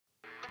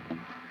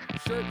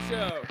Shirt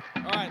Show.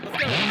 All right, let's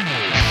go.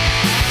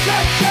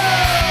 Shirt Show!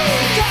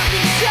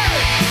 Talking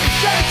shirt!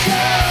 Shirt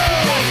Show!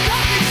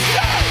 Talking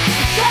shirt!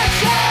 Shirt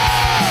Show!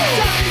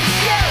 Talking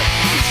shirt!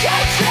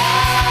 Shirt Show!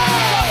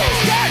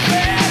 Shirt,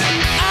 man!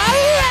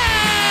 All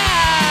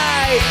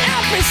right!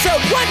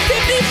 Episode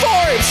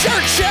 154 of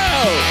Shirt Show!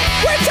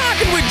 We're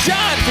talking with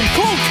John from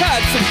Cold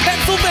Cuts in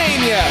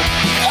Pennsylvania.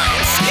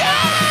 Let's go!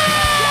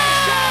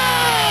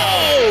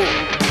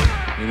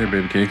 Hey there,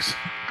 baby cakes.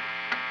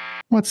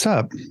 What's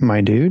up, my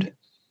dude?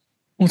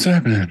 What's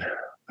happening?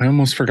 I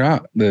almost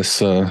forgot this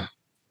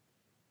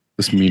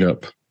this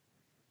meetup.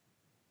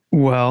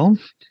 Well,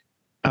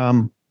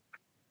 don't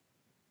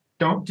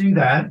do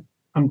that.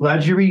 I'm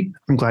glad you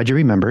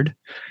remembered,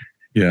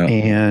 Yeah,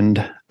 and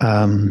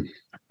I'm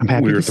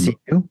happy We were to at the- see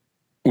you.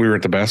 we were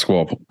at the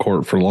basketball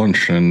court for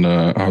lunch, and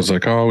I was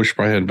like, "Oh, we should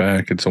probably head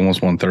back. It's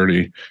almost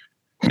 1:30."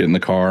 Get in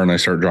the car, and I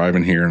start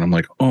driving here, and I'm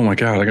like, "Oh my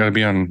god, I got to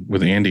be on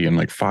with Andy in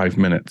like 5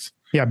 minutes."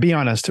 Yeah, be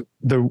honest.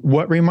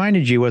 What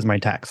reminded you was my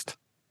text.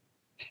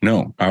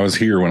 No, I was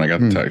here when I got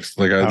the text.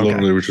 Like I Okay.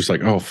 literally was just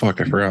like, "Oh fuck,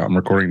 I forgot. I'm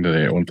recording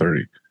today at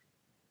 1:30."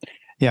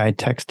 Yeah, I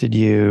texted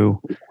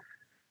you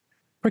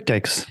quick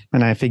takes,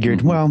 and I figured,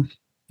 Mhm.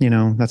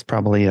 well, that's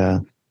probably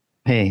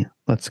hey,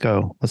 let's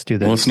go, let's do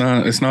this.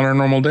 Well, it's not our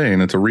normal day,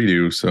 and it's a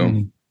redo. So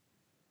Mhm.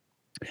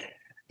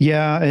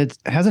 Yeah, it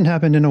hasn't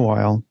happened in a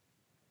while.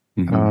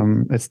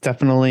 mhm.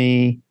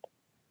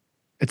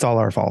 It's all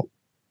our fault.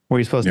 Yeah.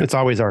 It's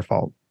always our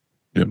fault.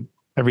 Yep.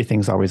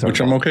 Everything's always our Which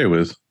fault. I'm okay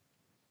with.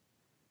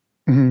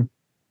 Mhm.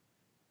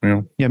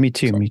 Yeah. Yeah, me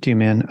too. So- Me too,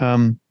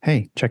 man.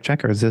 Hey, check.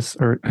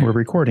 We're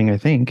recording, I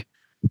think.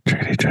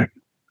 Check.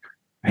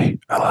 Hey,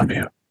 I love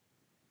you.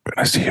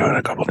 Gonna see you in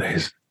a couple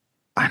days.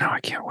 I know, I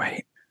can't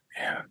wait.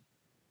 Yeah.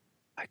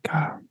 Like,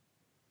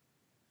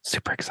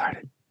 super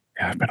excited.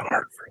 Yeah, I've been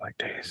hard for like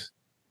days.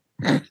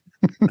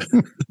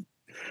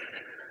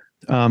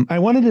 I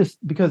wanted to,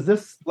 because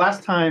this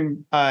last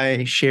time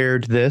I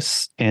shared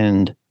this,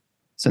 and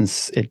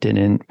since it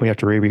didn't, we have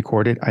to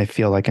re-record it. I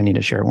feel like I need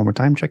to share it one more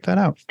time. Check that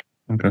out.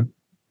 Okay.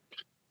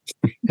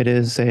 It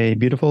is a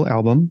beautiful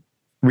album,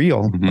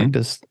 real Mhm. like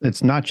this.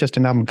 It's not just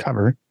an album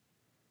cover.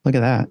 Look at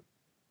that.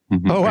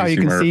 Mhm. Oh, wow, you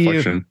can my see you.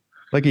 reflection.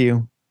 Look at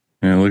you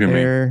Yeah, look at me.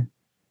 there.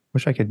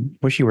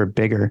 Wish you were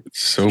bigger.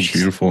 It's so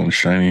beautiful and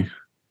shiny.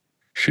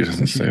 She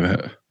doesn't say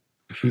that.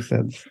 She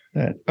says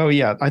that. Oh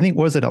yeah, I think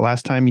was it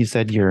last time you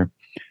said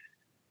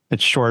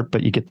it's short,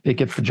 but it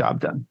gets the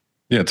job done.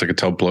 Yeah, it's like a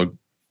tail plug.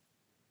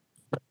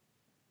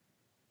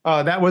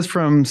 That was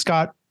from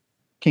Scott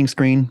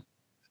Kingscreen,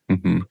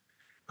 Hmm.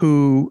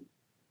 who,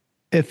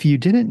 if you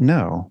didn't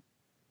know,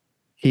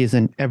 he is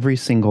in every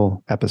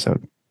single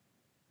episode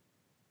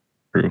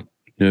True.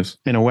 Yes.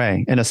 in a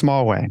way, in a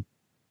small way.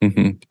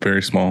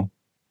 Very small.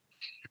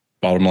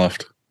 Bottom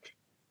left.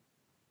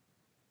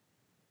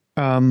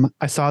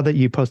 I saw that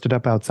you posted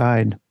up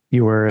outside.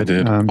 You were I at,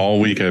 did.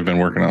 All week I've been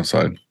working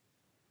outside.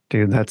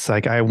 dude. That's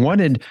like I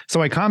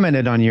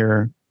commented on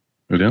Yeah.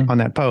 on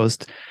that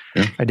post.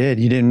 Yeah. I did.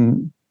 You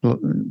didn't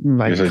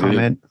like Yes, I did.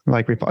 comment,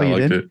 like reply. I You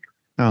liked did. it.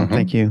 Oh, Mhm.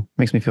 thank you.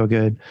 Makes me feel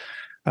good.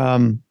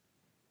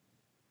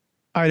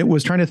 I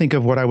was trying to think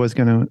of what I was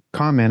going to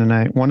comment,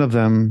 and one of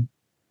them,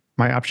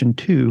 my option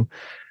 2,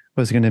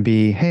 was going to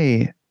be,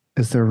 "Hey,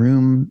 is there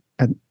room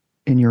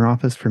in your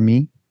office for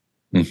me?"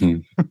 Hmm.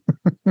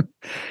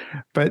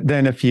 But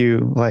then if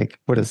you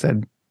would have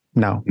said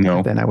no,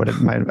 No. then I would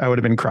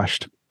have been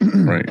crushed.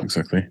 Right.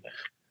 Exactly.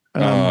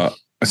 I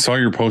saw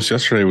your post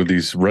yesterday with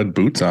these red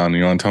boots on.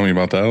 You want to tell me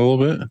about that a little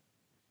bit?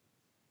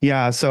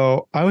 Yeah,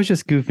 so I was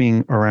just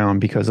goofing around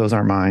because those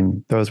aren't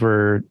mine. Those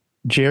were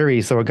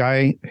Jerry. So a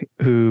guy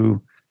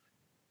who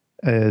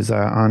is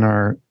on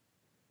our,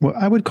 well,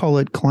 I would call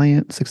it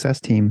client success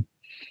team.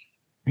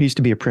 He used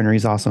to be a printer.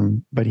 He's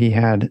awesome, but he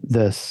had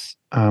this.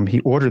 He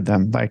ordered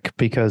them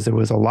because it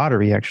was a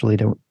lottery actually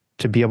to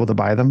be able to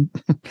buy them.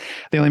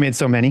 They only made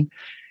so many,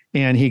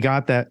 and he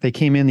got that. They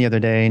came in the other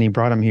day, and he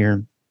brought them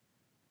here,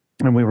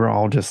 and we were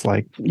all just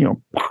like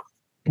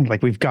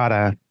we've got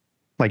to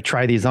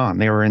try these on.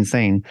 They were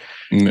insane.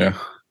 Yeah.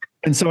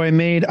 And so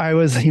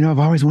I've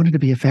always wanted to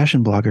be a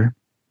fashion blogger.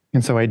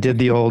 And so I did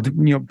the old,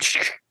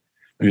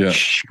 Yeah.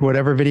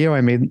 whatever video.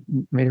 I made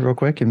it real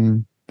quick,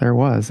 and there it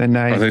was. And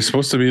Are they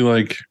supposed to be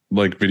like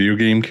video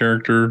game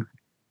character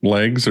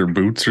legs or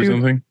boots or Dude.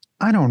 something?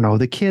 I don't know.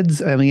 The kids,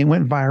 it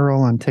went viral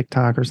on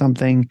TikTok or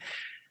something.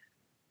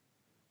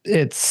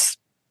 It's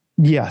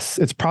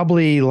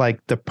probably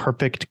like the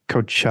perfect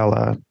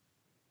Coachella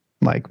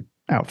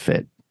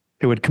outfit.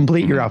 It would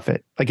complete your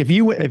outfit. Like if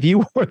you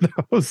wore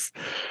those,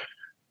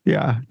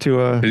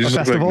 to a They just look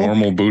like festival.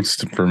 normal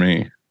boots for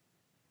me.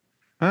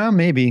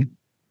 Maybe.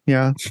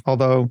 Yeah.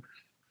 Although,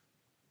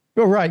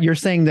 right. You're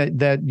saying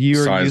that you're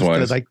used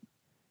Size-wise. to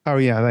oh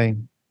yeah,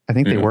 I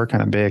think they Yeah. were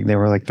kind of big. They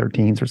were like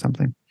 13s or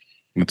something.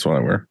 That's what I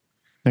wear.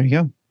 There you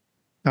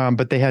go.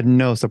 But they had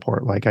no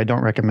support. I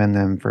don't recommend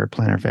them for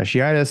plantar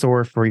fasciitis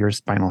or for your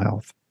spinal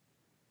health.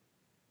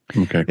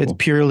 Okay, It's cool.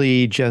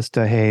 purely just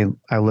hey,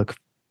 I look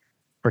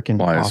freaking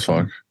Fly as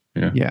awesome. fuck.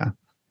 Yeah. Yeah.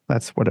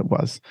 That's what it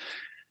was.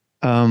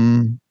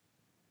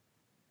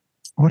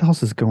 what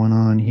else is going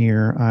on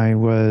here? I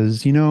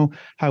was,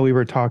 how we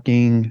were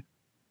talking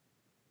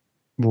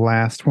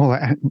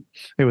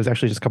it was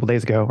actually just a couple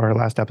days ago, our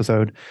last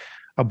episode,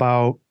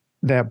 about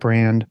that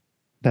brand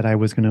that I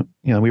was going to,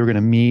 we were going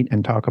to meet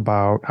and talk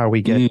about how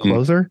we get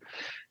closer.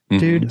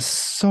 Dude,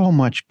 so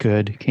much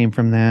good came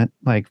from that.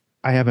 Like,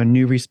 I have a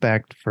new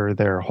respect for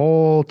their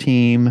whole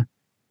team,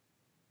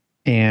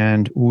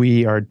 and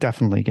we are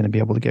definitely going to be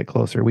able to get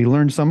closer. We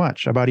learned so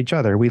much about each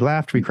other. We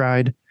laughed, we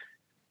cried,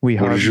 we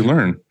hugged. What did you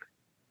learn?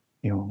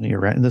 You're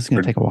right. This is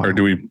going to take a while.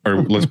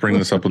 Or let's bring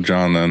this up with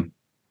John then.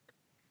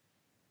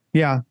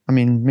 Yeah, I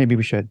mean, maybe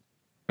we should.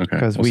 Okay.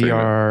 Because we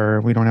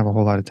don't have a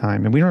whole lot of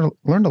time, and we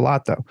learned a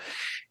lot though.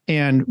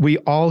 And we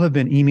all have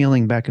been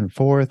emailing back and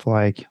forth,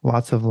 like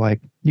lots of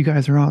like, you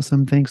guys are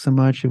awesome. Thanks so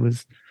much. It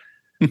was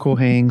cool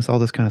hangs, all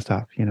this kind of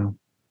stuff,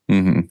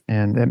 And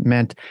it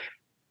meant,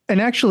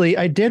 and actually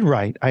I did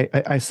write,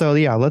 so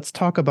yeah, let's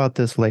talk about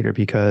this later,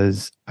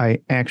 because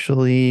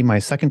my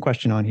second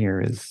question on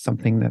here is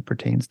something that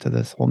pertains to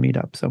this whole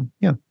meetup. So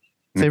yeah,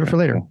 save it for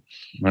later. Cool.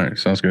 All right.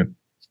 Sounds good.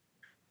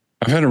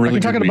 I've had a really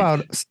good week.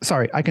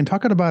 I can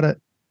talk about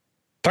it.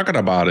 Talking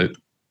about it.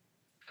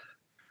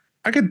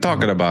 I can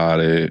talk about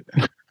it.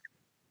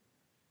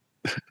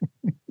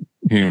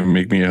 You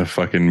make me a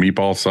fucking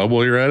meatball sub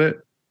while you're at it?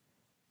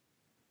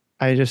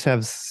 I just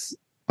have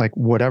like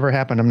whatever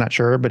happened. I'm not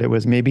sure, but it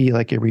was maybe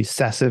like a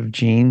recessive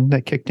gene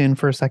that kicked in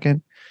for a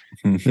second.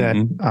 That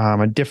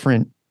a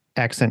different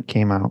accent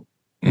came out.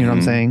 You know what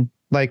I'm saying?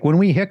 Like when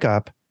we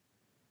hiccup,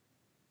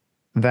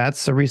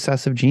 that's a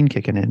recessive gene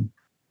kicking in.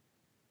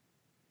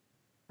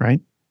 Right?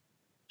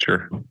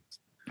 Sure.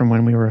 From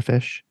when we were a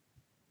fish.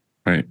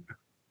 Right.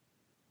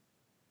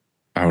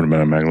 I would have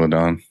been a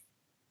megalodon.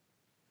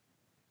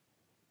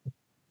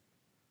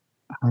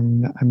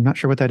 I'm not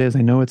sure what that is.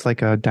 I know it's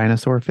like a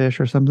dinosaur fish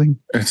or something.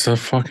 It's a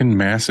fucking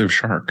massive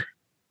shark.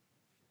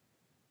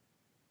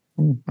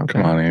 Ooh, okay.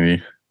 Come on,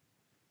 Andy.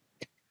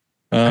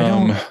 I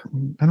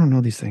don't know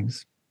these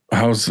things.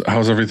 How's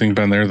everything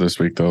been there this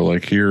week though?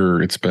 Like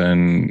here, it's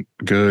been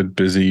good,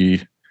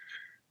 busy.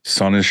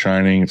 Sun is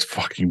shining. It's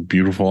fucking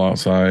beautiful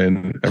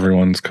outside.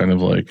 Everyone's kind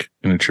of like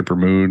in a chipper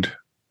mood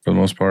for the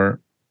most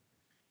part.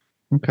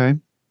 Okay.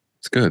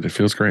 It's good. It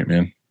feels great,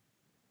 man.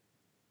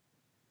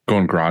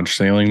 Going garage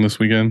sailing this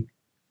weekend.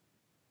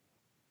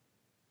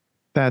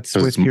 That's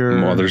with your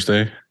Mother's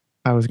Day.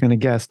 I was going to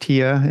guess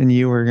Tia and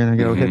you were going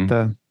to go hit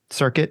the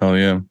circuit. Oh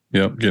yeah.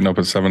 Yep. Getting up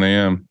at 7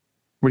 a.m.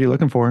 What are you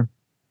looking for?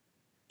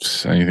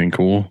 Just anything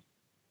cool.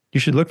 You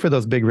should look for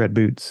those big red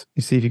boots.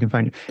 You see if you can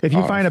find it. If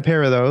you find a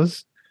pair of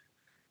those,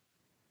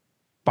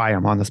 buy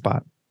them on the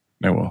spot.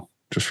 I will,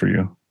 just for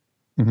you.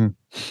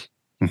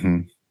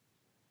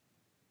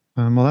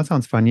 Well, that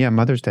sounds fun. Yeah,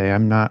 Mother's Day.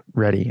 I'm not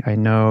ready. I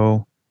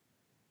know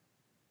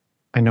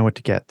what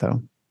to get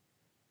though.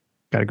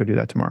 Got to go do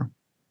that tomorrow.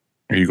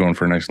 Are you going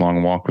for a nice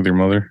long walk with your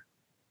mother?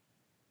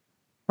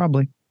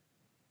 Probably.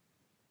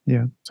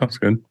 Yeah. Sounds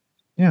good.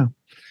 Yeah.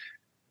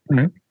 All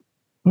right.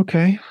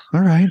 Okay.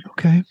 All right.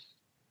 Okay.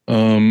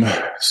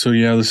 So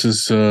yeah, this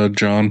is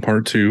John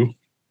part 2.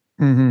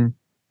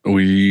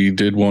 We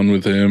did one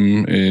with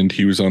him and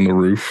he was on the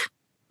roof,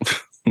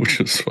 which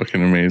is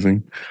fucking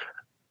amazing.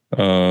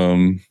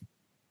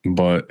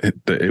 But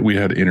we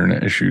had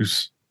internet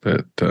issues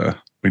that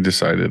we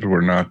decided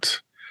were not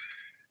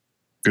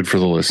good for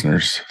the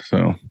listeners.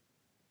 So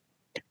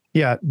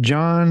yeah,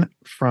 John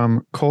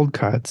from Cold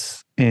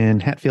Cuts in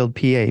Hatfield,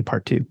 PA,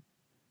 part 2.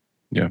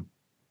 Yeah.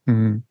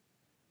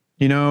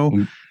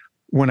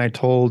 When I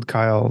told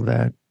Kyle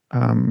that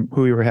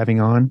who we were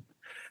having on,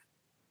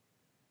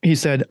 he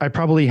said, I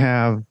probably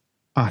have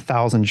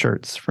 1,000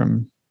 shirts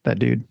from that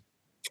dude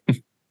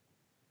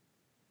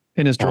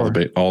in his drawer.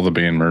 All the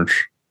band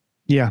merch.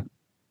 Yeah.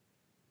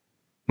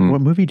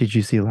 What movie did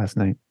you see last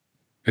night?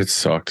 It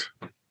sucked.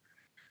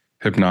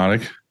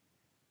 Hypnotic.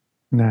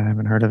 Nah, I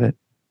haven't heard of it.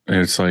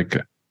 It's like,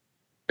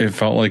 it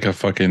felt like a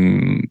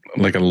fucking,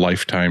 like a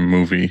Lifetime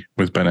movie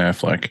with Ben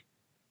Affleck.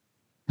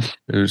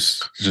 It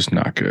was just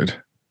not good.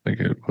 Like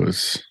it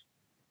was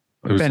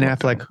Ben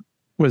Affleck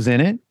was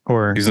in it,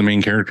 or he's the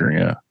main character.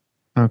 Yeah.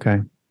 Okay.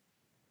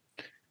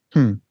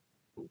 It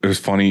was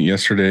funny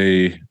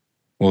yesterday.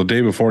 Well, the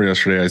day before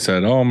yesterday, I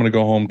said, "Oh, I'm gonna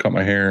go home, cut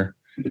my hair,"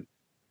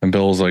 and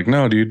Bill was like,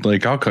 "No, dude,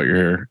 like I'll cut your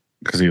hair,"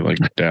 because he like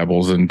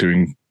dabbles in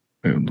doing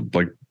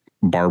like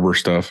barber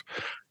stuff.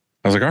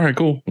 I was like, "All right,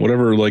 cool,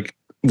 whatever." Like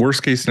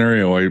worst case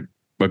scenario, I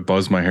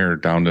buzz my hair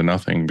down to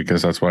nothing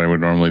because that's what I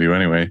would normally do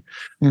anyway.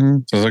 So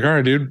I was like, all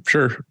right, dude,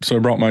 sure. So I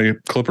brought my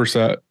clipper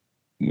set.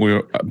 We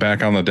were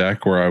back on the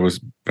deck where I was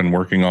been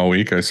working all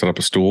week. I set up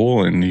a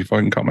stool and he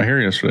fucking cut my hair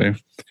yesterday.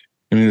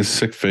 I mean, the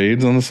sick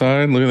fades on the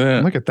side. Look at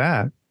that. Look at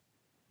that.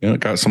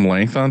 It got some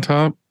length on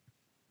top.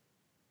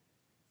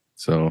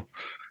 So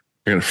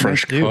I got a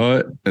fresh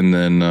cut, and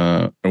then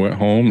I went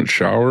home and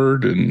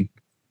showered and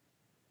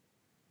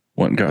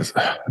went and got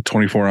a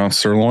 24-ounce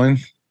sirloin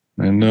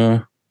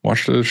and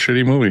watched a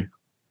shitty movie.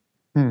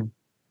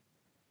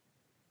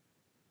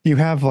 You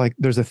have like,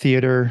 there's a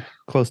theater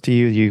close to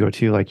you. You go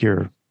to like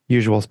your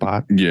usual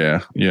spot.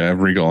 Yeah. Yeah. I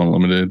have Regal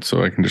Unlimited,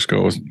 so I can just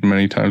go as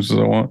many times as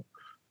I want.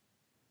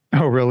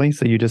 Oh, really?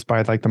 So you just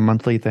buy like the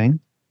monthly thing?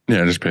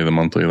 Yeah, I just pay the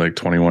monthly like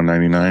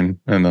 $21.99,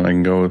 and then I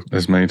can go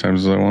as many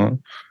times as I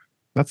want.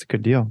 That's a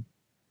good deal.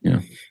 Yeah.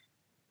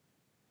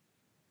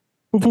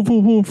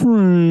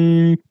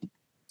 That's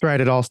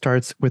right. It all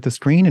starts with the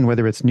screen, and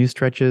whether it's new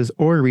stretches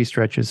or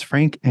restretches,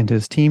 Frank and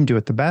his team do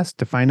it the best.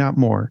 To find out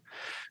more,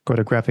 go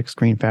to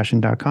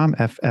graphicscreenfashion.com,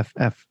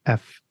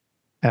 FFFFF,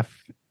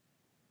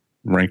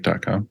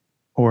 Rank.com.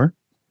 or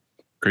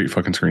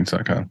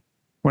Greatfuckingscreens.com.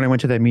 when I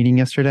went to that meeting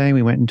yesterday,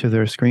 we went into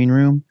their screen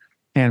room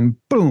and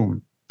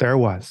boom, there it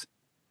was.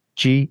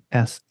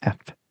 GSF.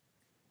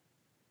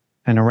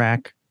 And a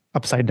rack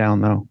upside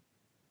down though.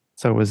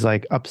 So it was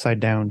like upside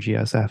down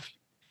GSF.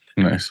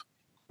 Nice.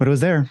 But it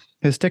was there.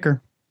 His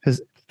sticker.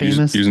 His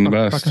famous Using the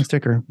best. fucking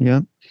sticker.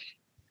 Yep.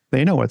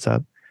 They know what's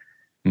up.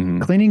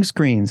 Mhm. Cleaning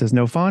screens is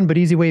no fun, but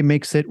Easy Way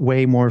makes it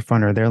way more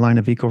funner. Their line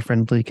of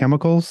eco-friendly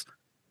chemicals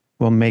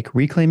will make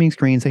reclaiming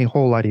screens a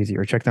whole lot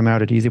easier. Check them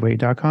out at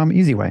easyway.com.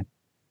 Easy Way.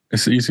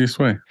 It's the easiest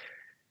way.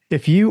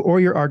 If you or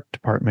your art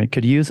department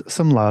could use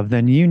some love,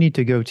 then you need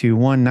to go to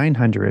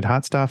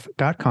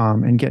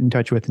 1-900-HOTStuff.com and get in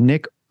touch with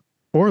Nick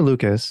or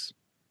Lucas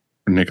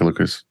Nick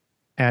Lucas.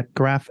 at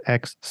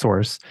GraphX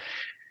Source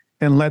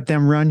and let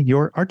them run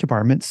your art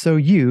department so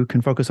you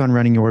can focus on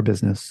running your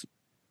business.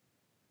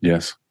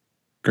 Yes.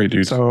 Great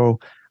dudes. So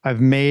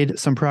I've made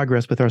some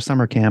progress with our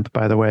summer camp,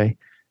 by the way,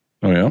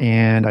 Oh, yeah.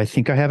 and I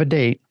think I have a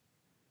date.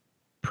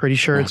 Pretty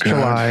sure Oh, it's God.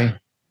 July.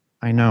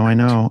 I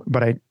know.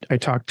 But I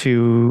talked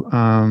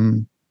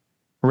to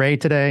Ray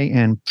today,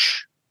 and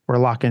we're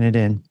locking it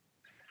in.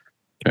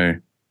 Okay.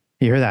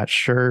 You hear that?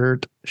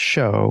 Shirt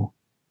Show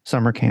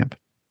Summer Camp.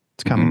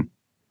 It's coming.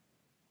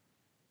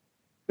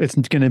 It's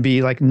going to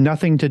be like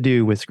nothing to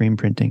do with screen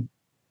printing.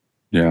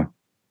 Yeah.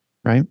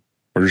 Right?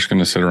 We're just going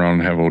to sit around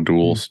and have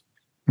duels.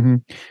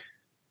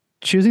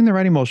 Choosing the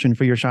right emulsion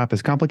for your shop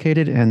is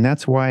complicated, and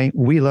that's why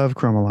we love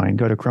Chromaline.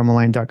 Go to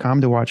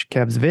chromaline.com to watch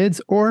Kev's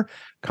vids or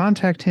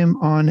contact him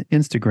on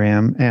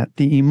Instagram at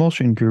The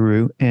Emulsion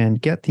Guru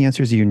and get the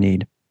answers you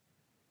need.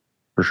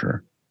 For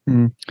sure.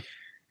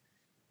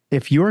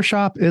 If your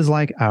shop is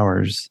like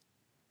ours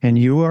and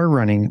you are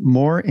running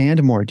more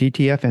and more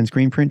DTF and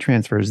screen print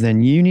transfers,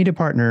 then you need a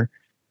partner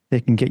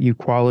that can get you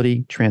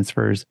quality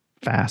transfers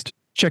fast.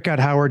 Check out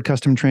Howard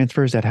Custom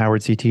Transfers at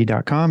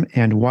howardct.com.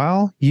 And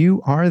while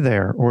you are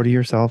there, order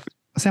yourself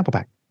a sample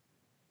pack.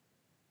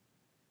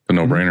 A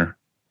no-brainer.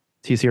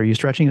 TC, are you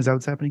stretching? Is that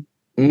what's happening?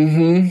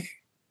 Mm-hmm.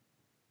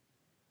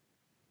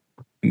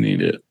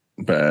 Need it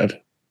bad.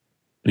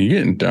 Are you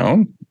getting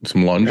down?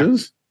 Some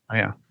lunges? Oh,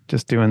 yeah.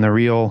 Just doing the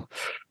real.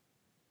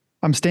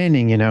 I'm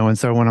standing, and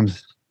so when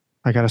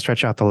I got to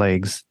stretch out the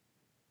legs.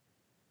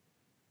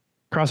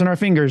 Crossing our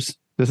fingers.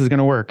 This is going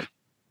to work.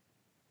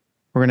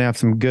 We're going to have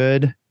some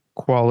good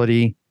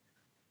quality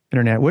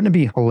internet. Wouldn't it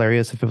be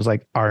hilarious if it was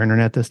like our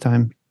internet this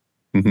time?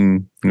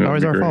 Mm-hmm.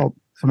 Always our fault.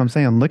 That's what I'm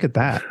saying. Look at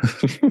that.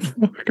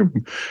 Look at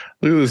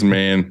this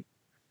man.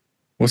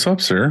 What's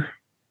up, sir?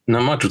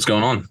 Not much. What's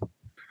going on?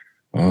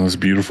 Oh, it's a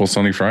beautiful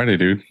sunny Friday,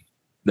 dude.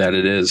 That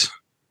it is.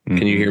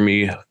 Can you hear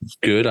me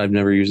good? I've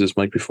never used this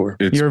mic before.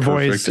 It's Your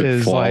perfect voice and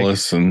is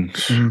flawless,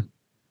 and You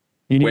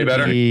need Way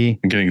better. to be,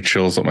 I'm getting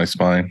chills up my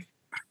spine.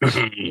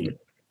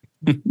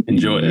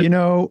 Enjoy it. you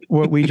know,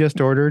 what we just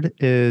ordered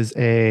is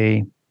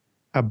a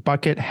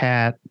bucket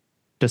hat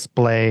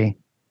display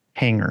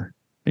hanger,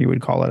 you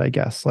would call it, I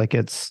guess. Like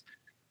it's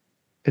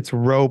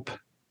rope,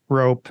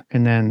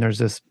 and then there's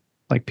this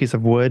like piece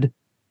of wood.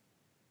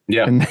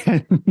 Yeah. And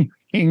then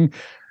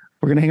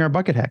we're going to hang our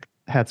bucket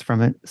hats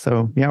from it.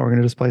 So yeah, we're going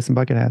to display some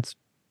bucket hats.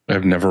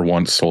 I've never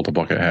once sold a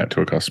bucket hat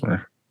to a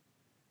customer.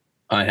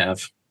 I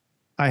have.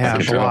 I have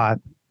can a tell. lot.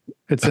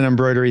 It's an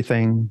embroidery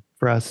thing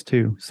for us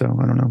too. So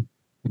I don't know.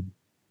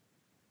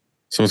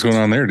 So what's going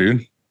on there,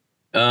 dude?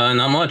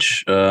 Not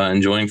much.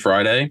 Enjoying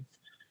Friday.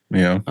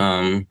 Yeah.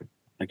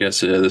 I guess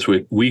this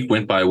week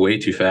went by way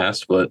too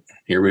fast, but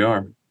here we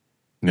are.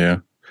 Yeah.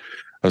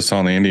 I was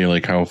telling Andy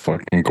like how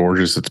fucking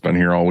gorgeous it's been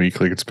here all week.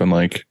 Like it's been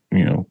like,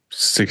 60s,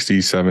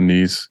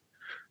 70s,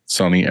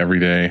 sunny every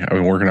day. I've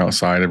been working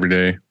outside every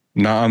day,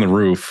 not on the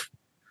roof,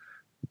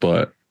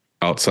 but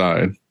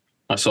outside.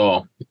 I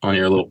saw on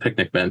your little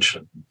picnic bench.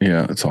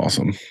 Yeah, it's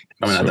awesome.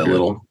 I mean, So not that good.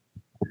 little.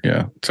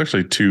 Yeah. It's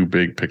actually 2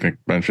 big picnic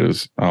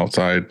benches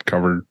outside,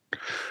 covered,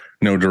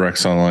 no direct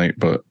sunlight,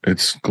 but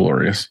it's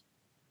glorious.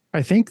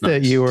 I think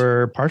that Nice. you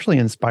were partially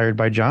inspired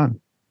by John.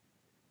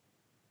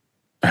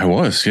 I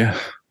was, yeah.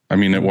 I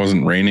mean, it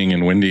wasn't raining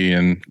and windy,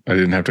 and I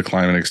didn't have to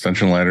climb an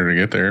extension ladder to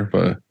get there,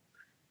 but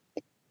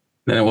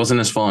Then it wasn't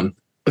as fun.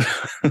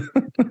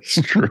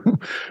 it's true.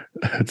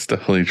 It's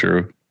definitely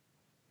true.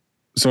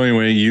 So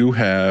anyway, you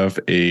have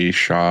a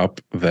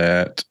shop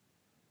that,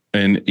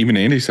 and even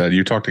Andy said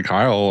you talked to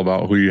Kyle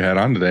about who you had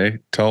on today.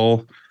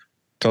 Tell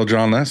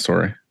John that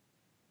story.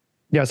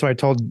 Yeah. So I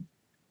told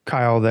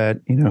Kyle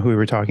that, who we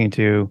were talking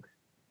to,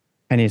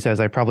 and he says,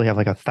 I probably have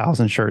like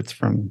 1,000 shirts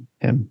from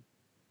him,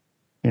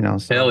 so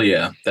Hell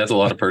yeah. That's a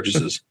lot of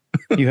purchases.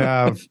 you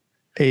have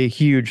a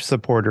huge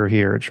supporter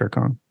here at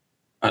Shirkon.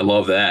 I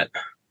love that.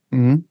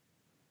 Hmm.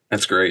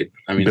 That's great.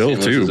 I mean, Bill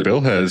St. Louis is too. a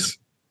cool place.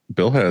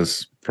 Bill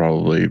has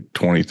probably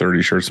 20,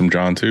 30 shirts from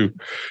John too.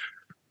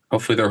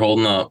 Hopefully they're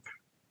holding up.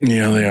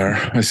 Yeah, they are.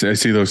 I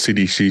see those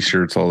CDC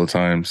shirts all the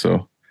time.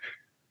 So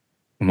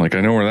I'm like,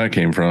 I know where that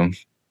came from.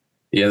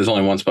 Yeah, there's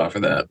only one spot for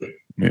that.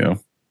 Yeah.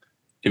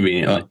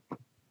 Conveniently.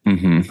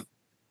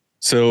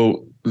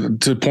 So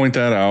to point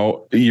that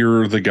out,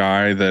 you're the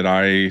guy that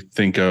I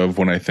think of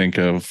when I think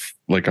of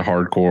like a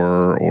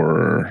hardcore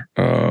or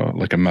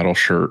like a metal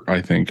shirt.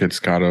 I think it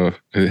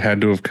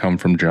had to have come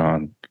from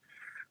John.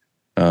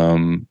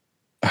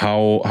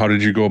 How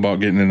did you go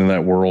about getting into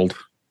that world?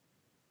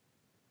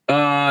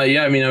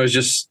 Yeah, I mean, I was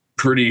just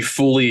pretty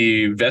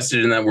fully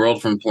vested in that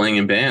world from playing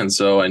in bands.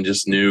 So I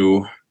just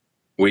knew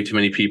way too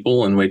many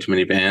people and way too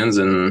many bands,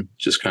 and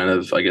just kind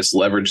of, I guess,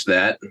 leveraged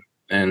that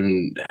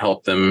and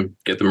help them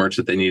get the merch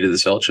that they needed to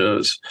sell at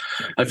shows.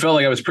 I felt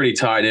like I was pretty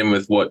tied in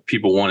with what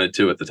people wanted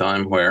to at the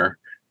time, where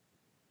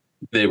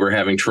they were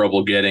having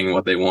trouble getting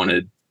what they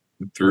wanted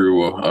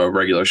through a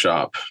regular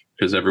shop,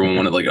 because everyone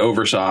wanted like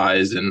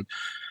oversized, and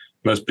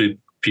most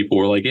people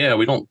were like, yeah,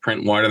 we don't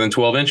print wider than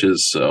 12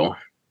 inches. So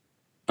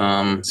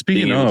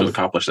being able to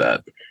accomplish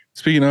that.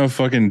 Speaking of,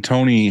 fucking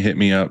Tony hit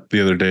me up the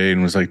other day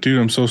and was like,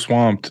 dude, I'm so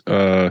swamped.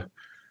 I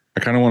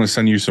kind of want to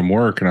send you some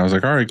work. And I was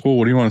like, all right, cool.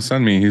 What do you want to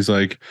send me? He's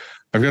like,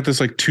 I've got this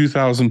like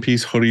 2,000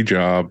 piece hoodie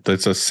job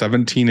that's a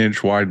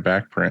 17-inch wide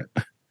back print.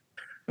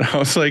 I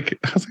was like,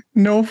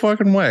 no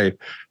fucking way.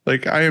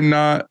 Like, I am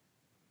not.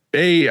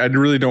 A, I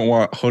really don't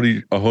want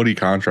a hoodie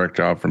contract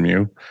job from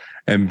you.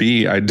 And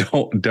B, I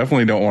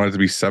definitely don't want it to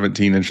be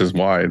 17 inches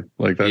wide.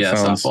 Like, that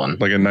sounds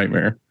like a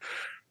nightmare.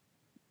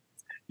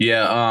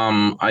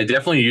 Yeah, I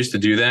definitely used to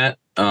do that.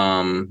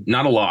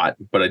 Not a lot,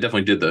 but I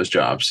definitely did those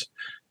jobs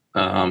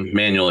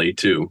manually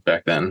too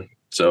back then.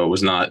 So it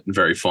was not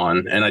very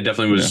fun. And I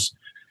definitely was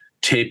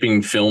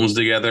taping films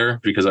together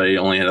because I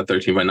only had a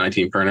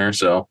 13x19 printer.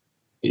 So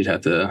you'd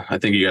have to, I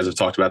think you guys have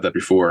talked about that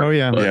before. Oh,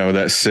 yeah. Yeah, with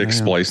that 6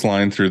 splice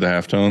line through the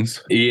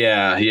halftones.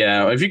 Yeah.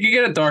 If you could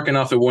get it dark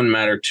enough, it wouldn't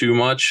matter too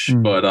much,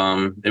 but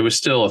it was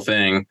still a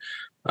thing.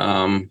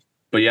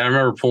 But yeah, I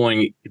remember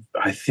pulling,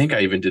 I think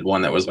I even did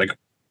one that was like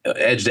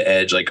edge to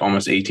edge, like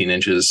almost 18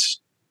 inches.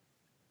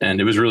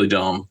 And it was really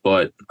dumb,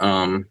 but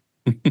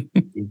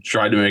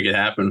tried to make it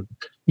happen.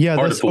 Yeah,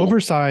 this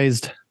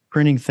oversized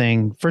printing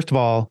thing. First of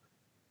all,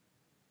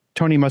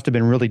 Tony must have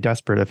been really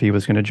desperate if he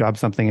was going to job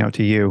something out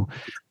to you.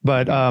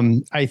 But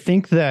I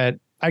think that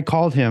I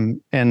called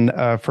him, and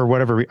for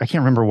whatever, I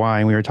can't remember why,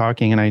 and we were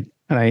talking, and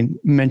I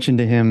mentioned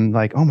to him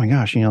like, oh my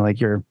gosh, like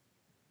you're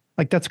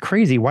like, that's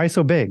crazy. Why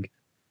so big?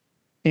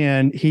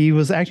 And he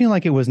was acting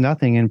like it was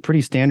nothing and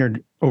pretty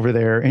standard over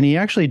there. And he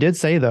actually did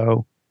say,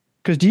 though,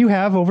 because do you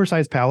have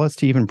oversized pallets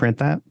to even print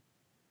that?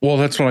 Well,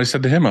 that's what I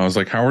said to him. I was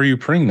like, how are you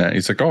printing that?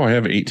 He's like, oh, I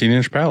have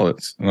 18-inch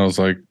pallets. And I was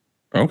like,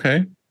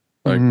 okay.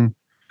 Like,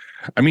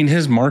 I mean,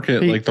 his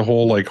market, like the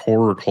whole like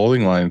horror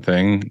clothing line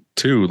thing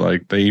too,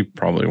 like they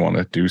probably want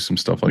to do some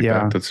stuff like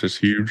that. That's just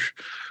huge.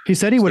 He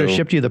said he would have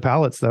shipped you the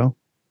pallets, though.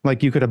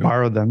 Like you could have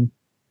borrowed them.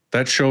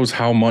 That shows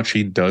how much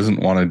he doesn't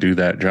want to do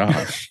that job.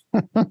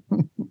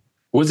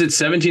 Was it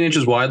 17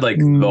 inches wide, like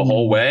the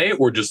whole way,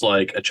 or just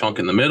like a chunk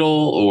in the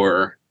middle,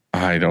 or?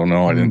 I don't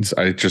know.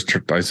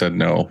 I said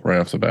no right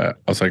off the bat.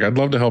 I was like, I'd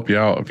love to help you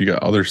out if you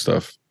got other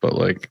stuff, but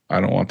like, I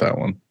don't want that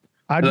one.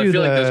 I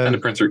feel like those kind of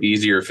prints are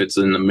easier if it's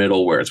in the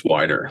middle where it's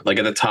wider. Like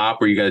at the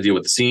top where you got to deal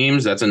with the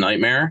seams, that's a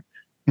nightmare.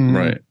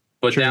 Right.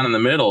 But down in the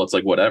middle, it's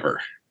like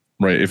whatever.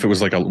 Right. If it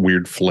was like a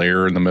weird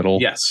flare in the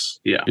middle. Yes.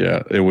 Yeah.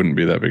 Yeah. It wouldn't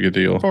be that big a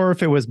deal. Or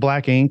if it was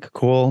black ink,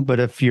 cool. But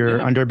if you're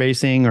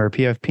underbasing or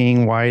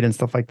PFPing white and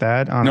stuff like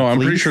that. No, I'm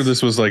pretty sure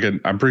this was like an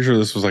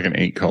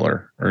 8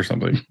 color or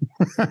something.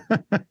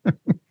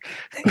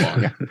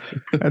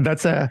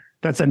 That's a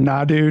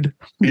nah, dude.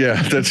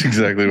 Yeah, that's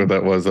exactly what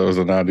that was. That was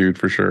a nah, dude,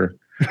 for sure.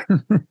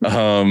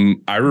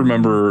 I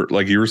remember,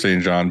 like you were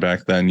saying, John,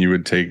 back then you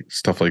would take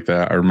stuff like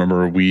that. I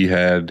remember we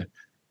had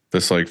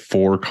this like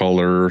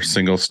 4-color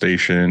single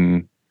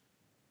station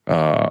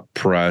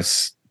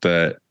press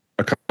that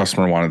a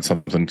customer wanted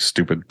something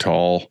stupid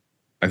tall.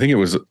 I think it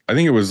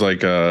was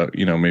like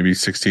maybe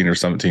 16 or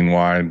 17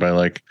 wide by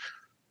like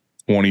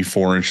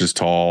 24 inches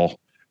tall.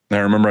 And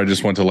I remember I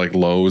just went to like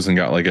Lowe's and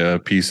got like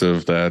a piece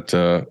of that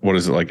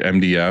like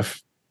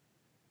MDF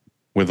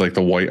with like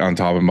the white on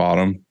top and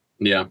bottom.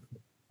 Yeah.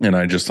 And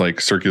I just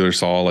like circular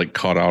saw, like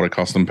cut out a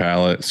custom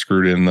pallet,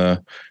 screwed in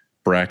the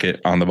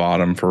bracket on the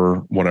bottom for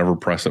whatever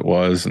press it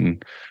was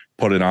and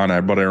put it on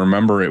it. But I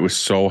remember it was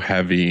so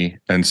heavy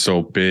and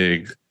so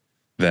big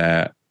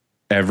that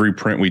every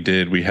print we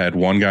did, we had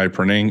one guy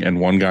printing and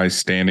one guy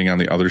standing on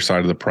the other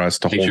side of the press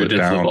to hold it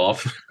down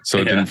so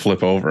it didn't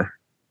flip over.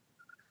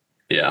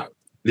 Yeah.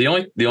 The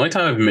only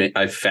time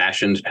I've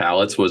fashioned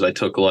pallets was I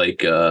took like,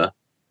 cause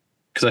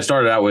I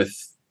started out with,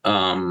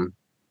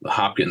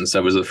 Hopkins.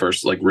 That was the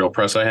first like real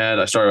press I had.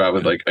 I started out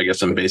with like, I guess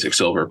some basic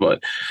silver,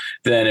 but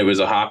then it was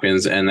a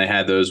Hopkins and they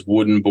had those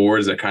wooden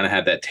boards that kind of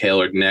had that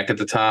tailored neck at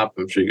the top.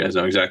 I'm sure you guys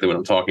know exactly what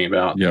I'm talking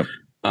about. Yep.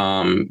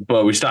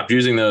 But we stopped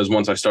using those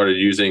once I started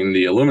using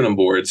the aluminum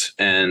boards,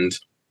 and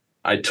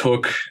I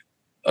took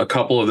a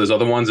couple of those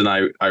other ones and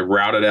I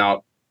routed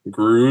out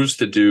grooves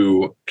to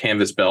do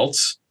canvas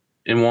belts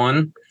in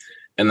one.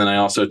 And then I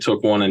also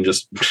took one and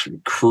just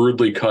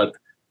crudely cut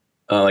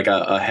like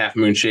a half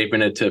moon shape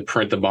in it to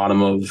print the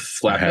bottom of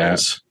flat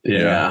bills.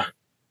 Yeah.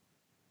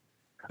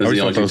 Those are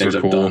the only two things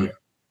I've done.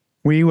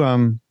 We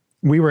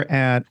were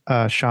at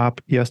a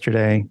shop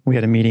yesterday. We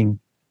had a meeting.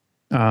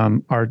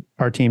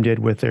 Our team did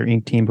with their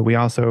ink team, but we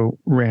also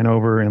ran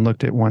over and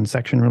looked at one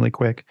section really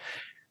quick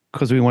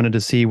because we wanted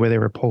to see where they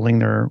were pulling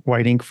their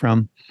white ink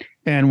from.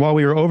 And while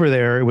we were over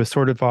there, it was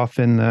sort of off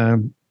in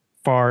the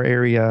far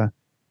area.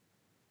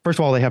 First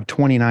of all, they have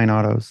 29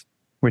 autos,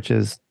 which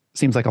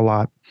seems like a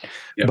lot.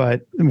 Yep.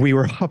 But we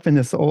were up in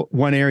this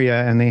one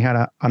area and they had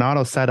an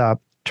auto set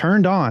up,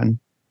 turned on,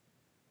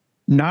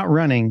 not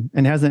running,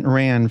 and hasn't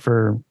ran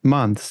for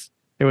months.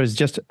 It was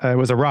just, it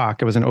was a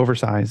rock. It was an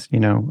oversized,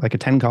 like a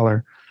 10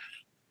 color.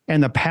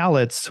 And the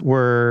pallets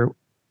were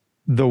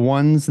the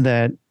ones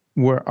that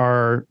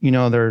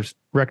there's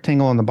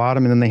rectangle on the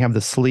bottom and then they have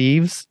the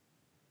sleeves,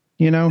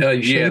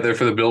 they're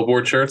for the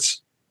billboard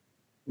shirts.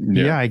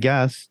 Yeah, I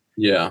guess.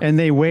 Yeah. And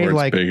they weigh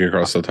like big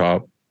across the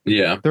top.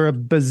 Yeah. They're a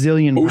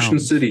bazillion Ocean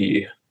pounds.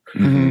 City.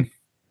 Mm-hmm.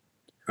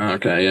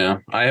 Okay. Yeah.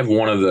 I have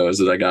one of those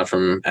that I got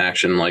from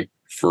Action like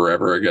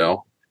forever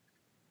ago.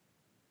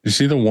 You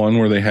see the one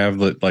where they have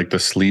like the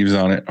sleeves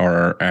on it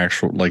are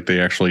actual, like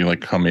they actually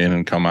like come in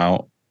and come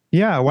out.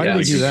 Yeah. Why do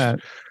they do that?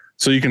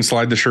 So you can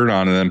slide the shirt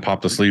on and then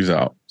pop the sleeves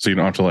out. So you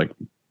don't have to like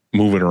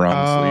move it around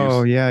the sleeves.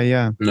 Oh,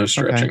 yeah. No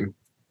stretching. Okay.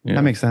 Yeah.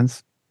 That makes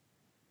sense.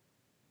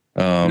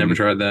 Never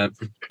tried that.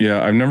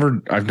 Yeah. I've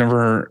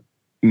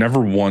never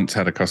once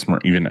had a customer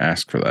even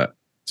ask for that.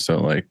 So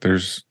like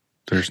there's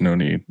no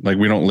need. Like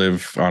we don't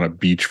live on a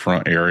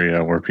beachfront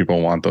area where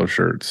people want those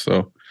shirts.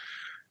 So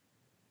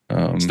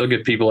still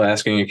get people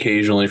asking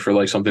occasionally for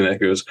like something that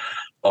goes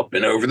up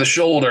and over the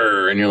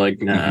shoulder, and you're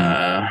like,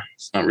 nah,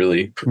 it's not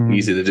really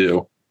easy to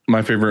do.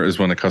 My favorite is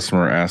when a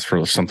customer asks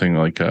for something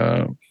like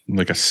a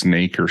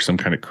snake or some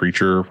kind of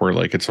creature where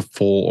like it's a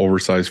full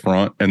oversized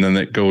front and then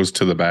it goes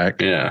to the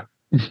back. Yeah.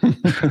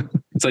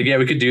 It's like, yeah,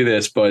 we could do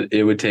this, but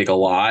it would take a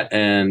lot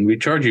and we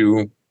charge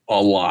you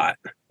a lot.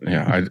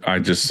 Yeah. I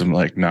just am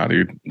like, nah,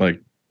 dude.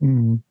 Like,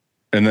 and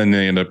then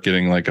they end up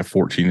getting like a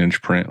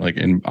 14-inch print like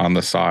on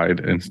the side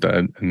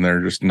instead, and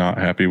they're just not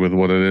happy with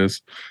what it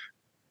is.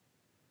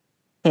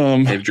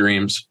 They have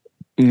dreams.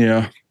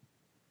 Yeah.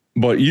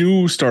 But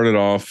you started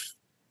off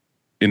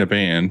in a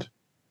band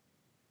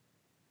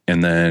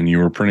and then you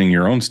were printing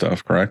your own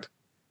stuff, correct?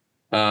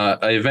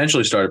 I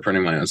eventually started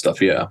printing my own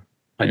stuff. Yeah.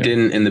 I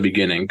didn't in the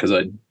beginning because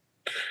I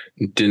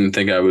didn't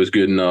think I was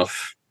good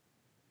enough.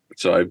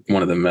 So I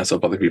wanted to mess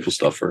up other people's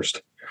stuff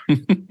first.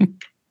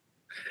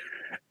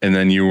 And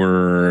then you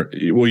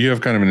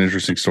have kind of an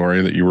interesting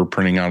story that you were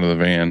printing out of the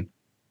van.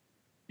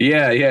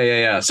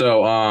 Yeah.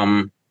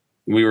 So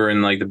we were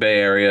in like the Bay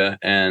Area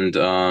and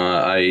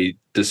I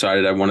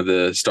decided I wanted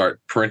to start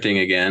printing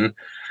again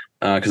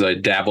because I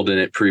dabbled in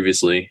it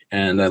previously.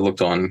 And I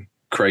looked on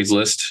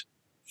Craigslist,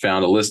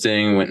 found a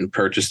listing, went and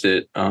purchased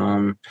it.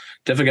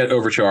 Definitely got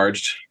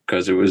overcharged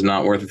because it was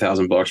not worth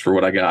 $1,000 for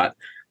what I got.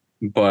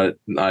 But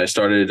I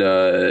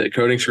started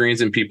coating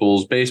screens in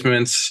people's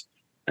basements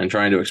and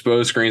trying to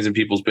expose screens in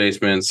people's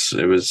basements.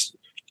 It was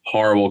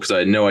horrible because I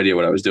had no idea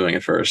what I was doing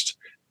at first.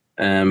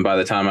 And by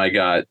the time I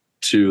got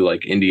to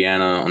like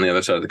Indiana on the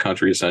other side of the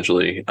country,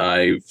 essentially,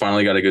 I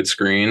finally got a good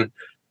screen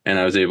and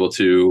I was able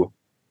to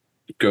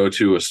go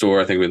to a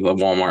store, I think with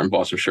Walmart, and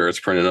bought some shirts,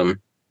 printed them,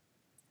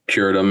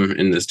 cured them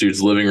in this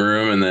dude's living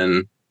room, and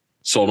then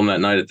sold them that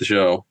night at the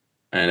show.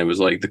 And it was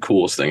like the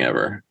coolest thing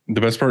ever.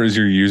 The best part is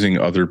you're using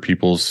other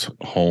people's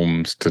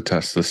homes to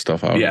test this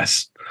stuff out.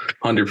 Yes,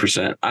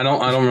 100%. I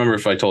don't remember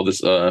if I told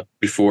this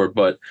before,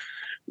 but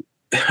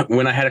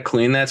when I had to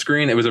clean that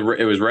screen, it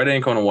was red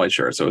ink on a white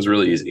shirt, so it was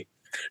really easy.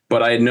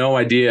 But I had no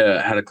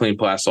idea how to clean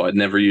Plasol. I'd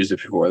never used it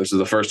before. This was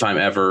the first time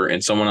ever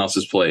in someone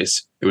else's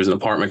place. It was an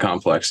apartment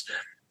complex,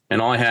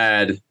 and all I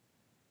had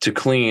to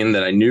clean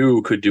that I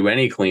knew could do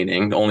any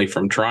cleaning, only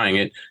from trying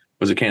it,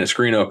 was a can of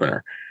screen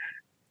opener.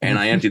 And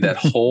I emptied that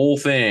whole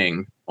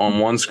thing on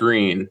one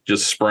screen,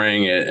 just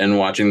spraying it and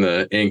watching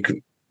the ink,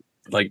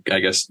 like, I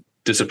guess,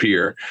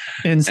 disappear.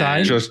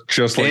 Inside? And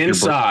just like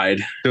inside.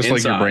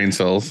 Like your brain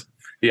cells.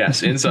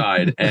 Yes,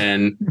 inside.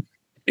 And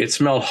it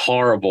smelled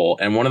horrible.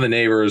 And one of the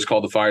neighbors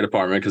called the fire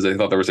department because they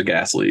thought there was a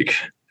gas leak.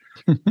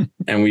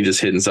 And we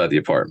just hid inside the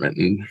apartment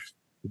and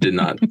did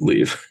not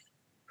leave.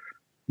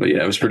 But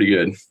yeah, it was pretty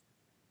good.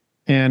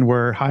 And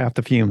we're high off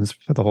the fumes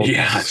for the whole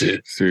Yeah, time.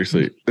 dude.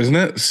 Seriously. Isn't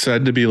that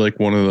said to be like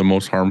one of the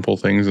most harmful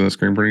things in a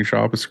screen printing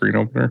shop, a screen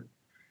opener?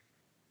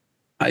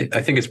 I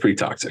think it's pretty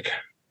toxic.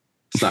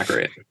 It's not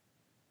great.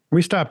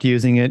 We stopped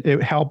using it.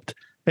 It helped.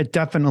 It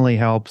definitely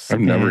helps. I've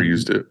never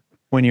used it.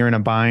 When you're in a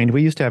bind,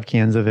 we used to have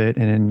cans of it,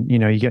 and you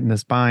get in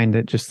this bind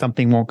that just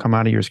something won't come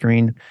out of your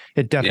screen.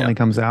 It definitely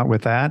comes out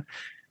with that.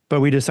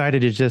 But we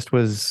decided it just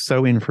was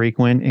so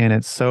infrequent, and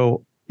it's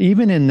so,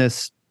 even in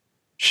this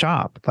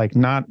shop, like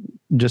not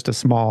just a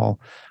small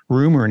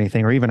room or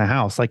anything, or even a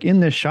house. Like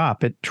in this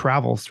shop, it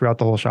travels throughout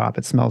the whole shop.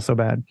 It smells so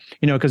bad,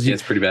 because Yeah,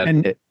 it's pretty bad.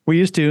 and we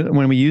used to,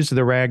 when we used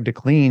the rag to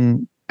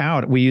clean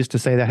out, we used to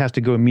say that has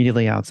to go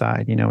immediately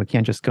outside. It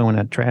can't just go in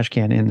a trash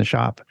can in the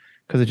shop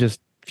because it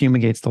just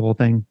fumigates the whole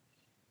thing.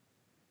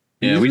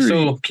 Yeah, we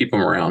still keep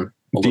them around.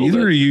 Do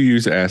either of you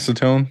use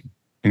acetone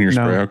in your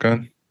spray out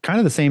gun? Kind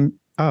of the same.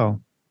 Oh,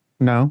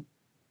 no.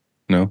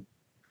 No.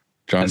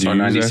 John, do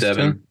you use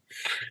acetone? SR97.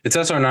 It's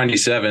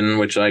SR97,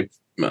 which I'm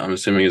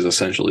assuming is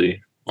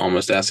essentially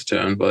almost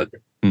acetone, but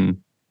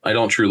I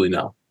don't truly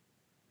know.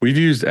 We've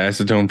used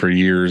acetone for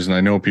years, and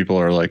I know people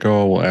are like,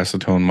 oh, well,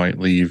 acetone might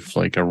leave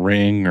like a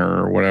ring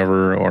or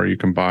whatever, or you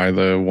can buy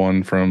the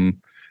one from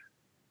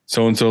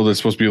so-and-so that's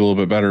supposed to be a little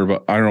bit better.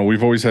 But I don't know.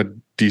 We've always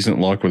had decent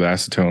luck with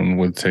acetone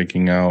with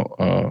taking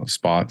out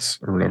spots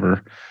or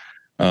whatever.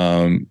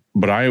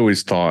 But I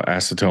always thought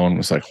acetone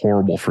was like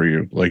horrible for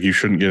you. Like you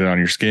shouldn't get it on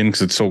your skin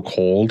because it's so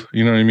cold.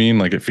 You know what I mean?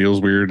 Like it feels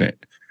weird and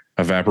it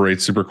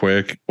evaporates super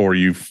quick. Or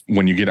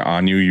when you get it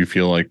on you, you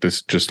feel like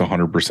this just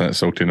 100%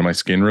 soaked into my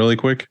skin really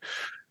quick.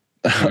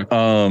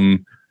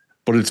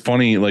 But it's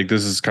funny, like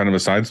this is kind of a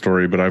side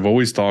story, but I've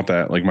always thought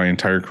that like my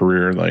entire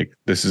career, like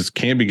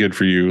can't be good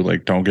for you.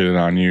 Like don't get it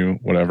on you,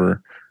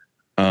 whatever.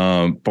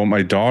 But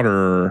my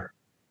daughter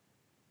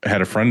had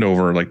a friend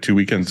over like 2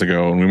 weekends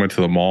ago and we went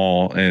to the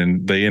mall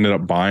and they ended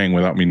up buying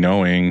without me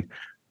knowing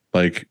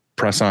like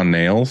press on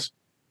nails.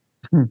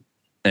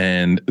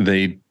 And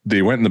they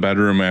went in the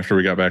bedroom after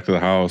we got back to the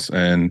house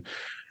and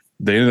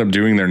they ended up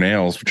doing their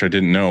nails, which I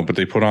didn't know, but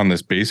they put on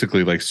this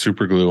basically like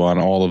super glue on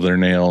all of their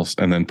nails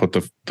and then put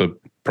the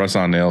press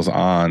on nails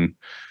on.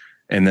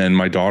 And then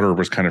my daughter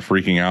was kind of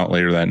freaking out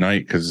later that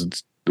night because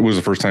it was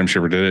the first time she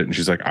ever did it. And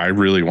she's like, I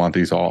really want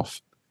these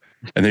off.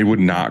 And they would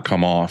not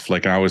come off.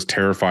 Like I was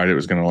terrified it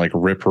was going to like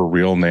rip her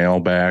real nail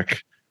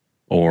back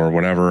or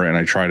whatever. And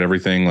I tried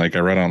everything. Like I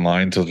read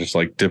online to just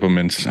like dip them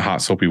in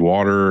hot soapy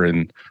water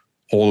and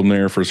hold them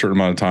there for a certain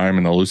amount of time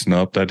and they'll loosen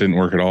up. That didn't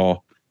work at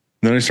all.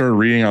 Then I started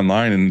reading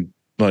online and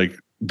like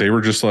they were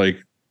just like,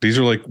 these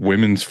are like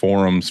women's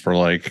forums for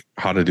like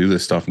how to do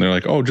this stuff. And they're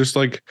like, oh, just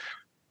like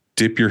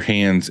dip your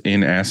hands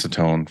in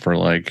acetone for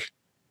like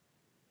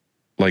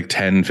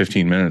 10,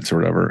 15 minutes or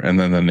whatever. And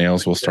then the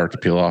nails will start to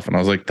peel off. And I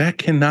was like, that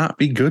cannot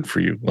be good for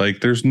you. Like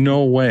there's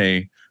no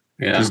way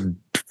just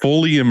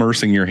fully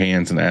immersing your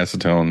hands in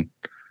acetone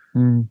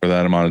for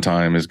that amount of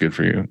time is good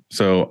for you.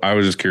 So I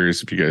was just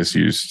curious if you guys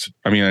used,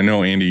 I mean, I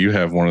know Andy, you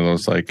have one of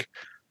those like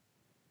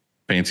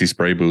fancy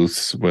spray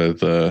booths with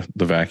the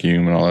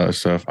vacuum and all that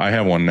stuff. I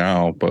have one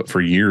now, but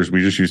for years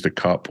we just used a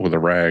cup with a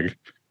rag.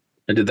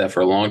 I did that for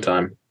a long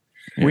time.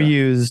 Yeah. We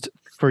used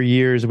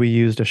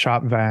a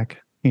shop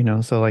vac,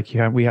 so like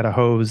we had a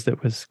hose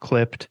that was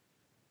clipped.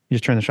 You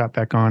just turn the shop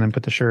vac on and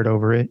put the shirt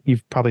over it.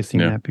 You've probably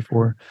seen that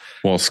before.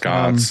 Well,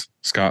 Scott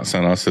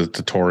sent us a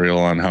tutorial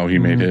on how he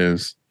made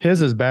his.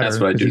 His is better. That's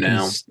what I do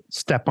now.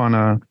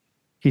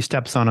 He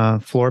steps on a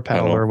floor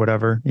pedal or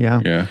whatever.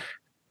 Yeah. Yeah.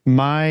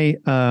 My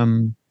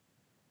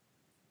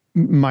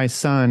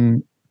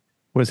son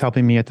was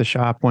helping me at the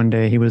shop one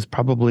day. He was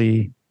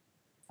probably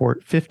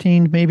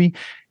 15 maybe.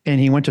 And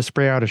he went to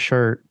spray out a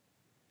shirt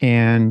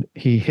and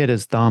he hit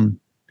his thumb.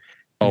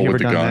 Have you ever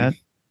done that?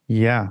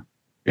 Yeah.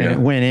 And it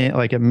went in,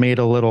 like it made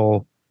a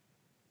little,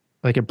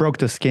 like it broke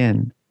the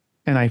skin.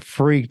 And I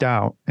freaked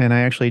out. And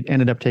I actually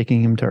ended up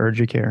taking him to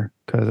Urgicare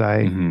because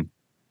I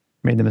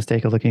made the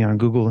mistake of looking on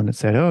Google and it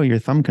said, oh, your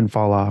thumb can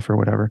fall off or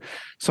whatever.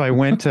 So I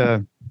went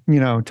to,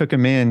 took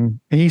him in.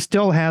 And he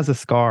still has a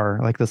scar,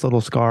 like this little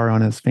scar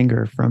on his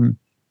finger from,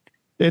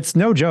 it's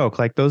no joke.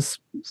 Like those,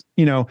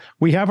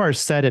 we have our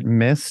set at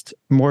mist,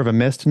 more of a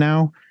mist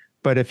now.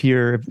 But if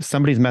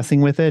somebody's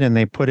messing with it and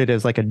they put it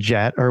as like a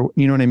jet or,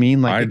 you know what I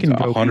mean? Like I'd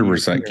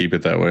 100% keep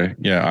it that way.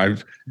 Yeah.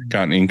 I've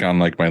gotten ink on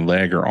like my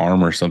leg or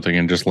arm or something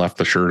and just left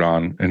the shirt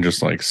on and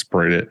just like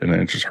sprayed it. And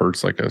then it just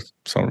hurts like a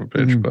son of a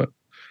bitch, but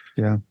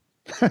yeah.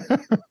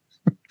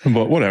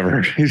 But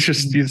whatever.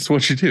 It's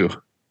what you do.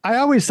 I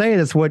always say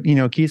it's what,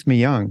 keeps me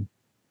young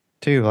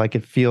too. Like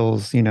it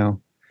feels, Spot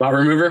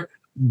remover?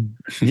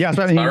 Yeah.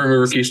 Spot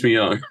remover keeps me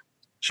young.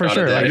 For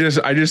sure.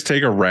 I just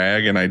take a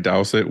rag and I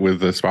douse it with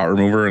the spot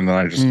remover and then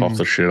I just huff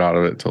the shit out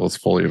of it until it's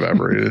fully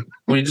evaporated.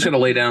 Well, you just gotta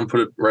lay down, put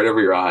it right over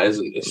your eyes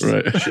and just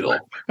chill.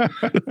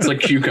 It's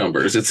like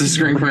cucumbers. It's a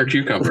screen printer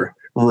cucumber.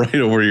 Right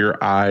over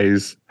your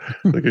eyes.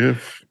 Like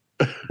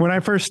when I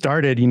first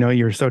started,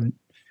 you're so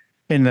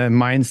in the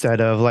mindset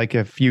of like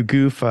if you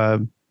goof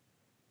a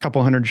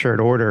couple hundred shirt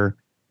order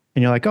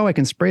and you're like, oh, I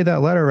can spray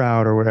that letter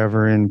out or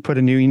whatever and put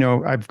a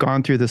new, I've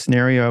gone through the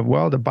scenario of,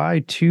 well, to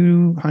buy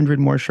 200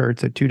 more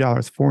shirts at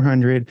 $2,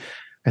 400.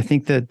 I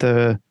think that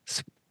the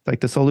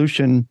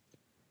solution,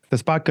 the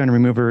spot gun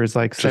remover is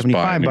like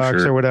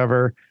 $75 or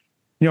whatever.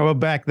 But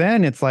back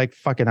then it's like,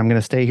 fuck it, I'm going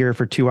to stay here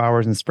for 2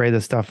 hours and spray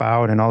this stuff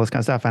out and all this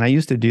kind of stuff. And I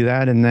used to do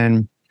that. And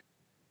then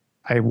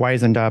I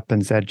wisened up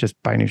and said, just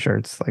buy new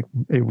shirts. Like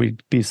it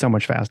would be so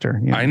much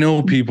faster. I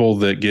know people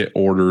that get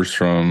orders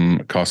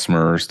from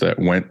customers that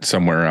went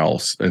somewhere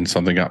else and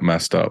something got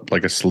messed up,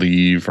 like a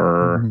sleeve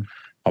or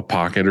a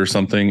pocket or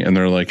something, and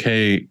they're like,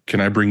 "Hey,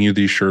 can I bring you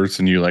these shirts?"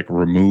 And you like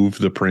remove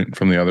the print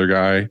from the other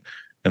guy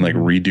and like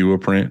redo a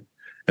print,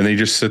 and they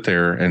just sit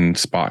there and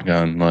spot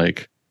gun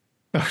like.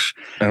 And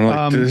I'm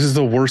like, this is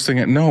the worst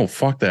thing. No,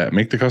 fuck that.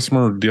 Make the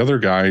customer, the other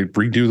guy,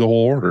 redo the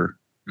whole order.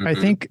 Mhm.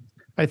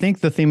 I think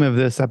the theme of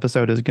this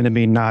episode is going to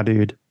be nah,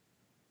 dude.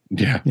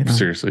 Yeah, You know?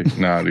 seriously,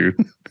 nah, dude.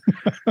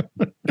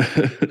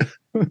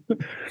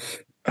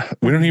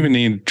 We don't even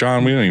need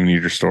John. We don't even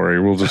need your story.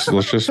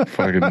 Let's just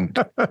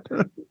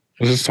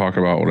talk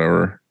about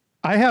whatever.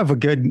 I have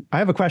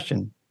a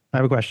question.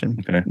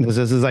 Okay. This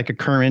is like a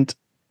current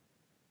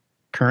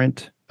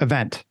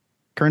events.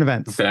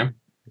 Okay.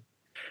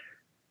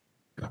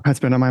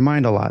 That's been on my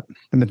mind a lot.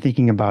 I've been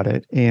thinking about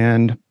it,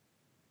 and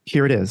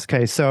here it is.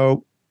 Okay,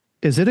 so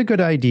is it a good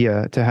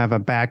idea to have a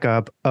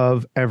backup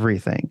of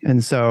everything?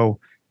 And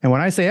when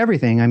I say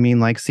everything, I mean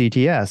like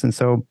CTS. And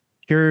so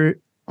here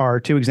are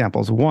two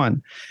examples.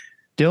 One,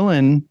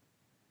 Dylan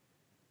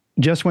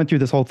just went through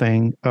this whole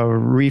thing of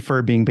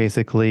refurbing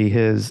basically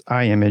his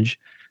iMimage.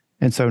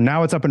 And so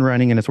now it's up and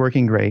running and it's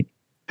working great.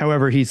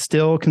 However, he's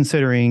still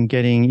considering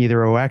getting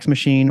either a wax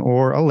machine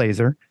or a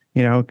laser,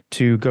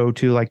 to go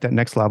to like that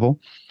next level.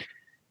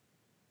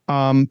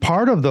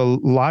 Part of the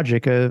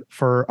logic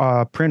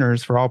for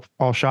printers for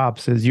all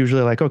shops is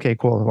usually like, okay,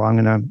 cool. Well, I'm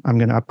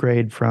gonna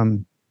upgrade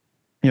from,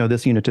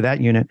 this unit to that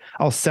unit.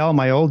 I'll sell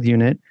my old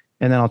unit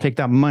and then I'll take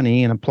that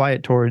money and apply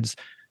it towards,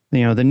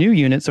 the new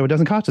unit, so it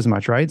doesn't cost as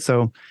much, right?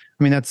 So,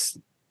 I mean, it's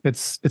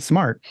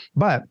smart.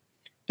 But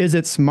is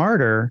it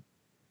smarter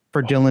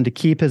for Dylan to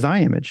keep his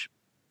iMimage,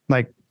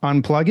 like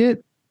unplug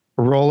it,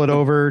 roll it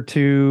over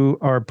to,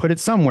 or put it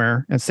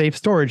somewhere in safe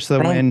storage,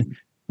 so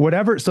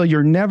so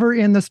you're never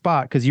in the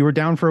spot because you were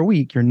down for a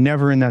week. You're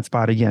never in that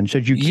spot again.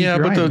 Should you keep your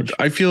iMimage?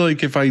 I feel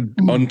like if I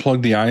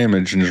unplug the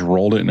iMimage and just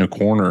rolled it in a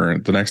corner,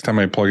 the next time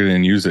I plug it in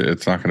and use it,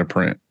 it's not going to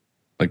print.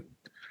 Like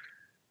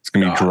it's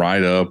going to be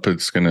dried up.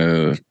 It's going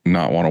to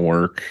not want to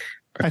work.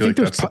 I feel like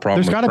that's the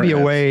problem. There's got to be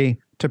a way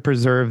to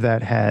preserve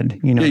that head.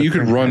 Yeah, you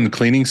could run the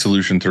cleaning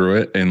solution through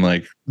it and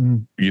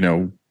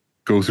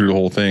go through the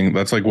whole thing.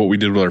 That's like what we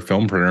did with our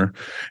film printer.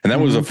 And that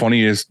was the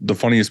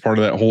funniest part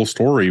of that whole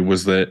story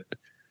was that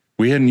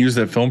we hadn't used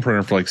that film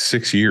printer for like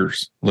 6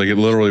 years. Like it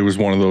literally was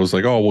one of those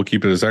like, oh, we'll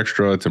keep it as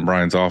extra. It's in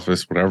Brian's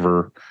office,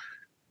 whatever.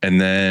 And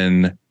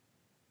then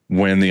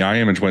when the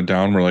iMimage went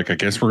down, we're like, I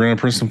guess we're going to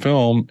print some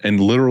film.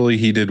 And literally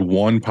he did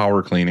one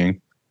power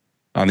cleaning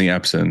on the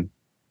Epson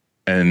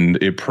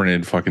and it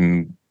printed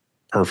fucking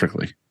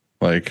perfectly.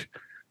 Like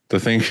the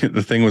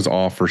thing was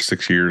off for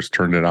 6 years,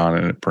 turned it on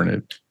and it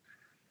printed.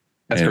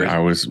 That's great. I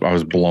was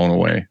blown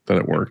away that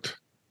it worked.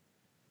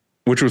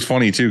 Which was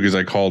funny too, because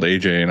I called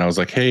AJ and I was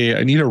like, hey,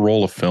 I need a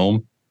roll of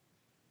film.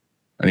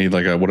 I need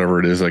like whatever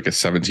it is, like a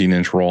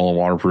 17-inch roll of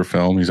waterproof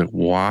film. He's like,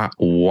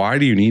 why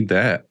do you need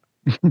that?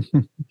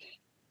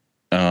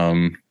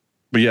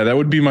 But yeah, that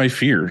would be my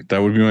fear.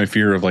 That would be my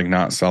fear of like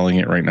not selling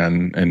it right now.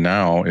 And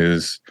now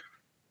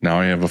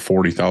I have a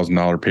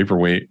 $40,000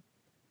 paperweight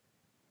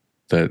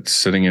that's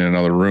sitting in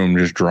another room,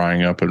 just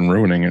drying up and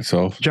ruining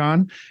itself.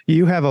 John,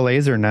 you have a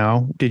laser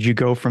now. Did you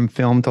go from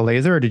film to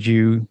laser or did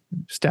you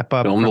step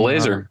up? Film to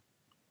laser.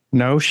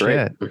 No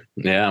shit.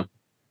 Yeah.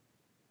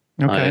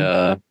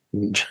 Okay.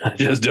 I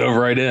just dove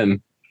right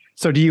in.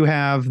 So do you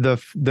have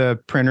the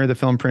printer, the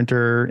film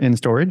printer in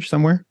storage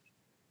somewhere?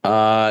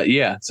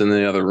 Yeah, it's in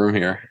the other room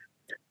here.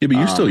 Yeah, but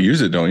you still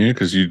use it, don't you?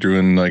 Because you're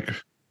doing like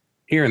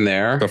here and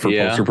there stuff for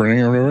poster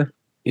printing or whatever.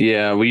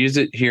 Yeah, we use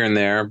it here and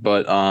there,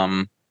 but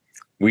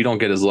we don't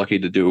get as lucky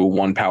to do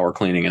one power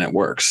cleaning and it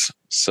works.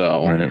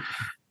 So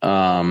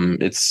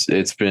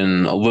it's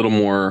been a little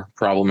more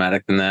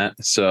problematic than that.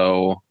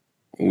 So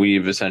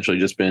we've essentially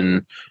just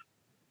been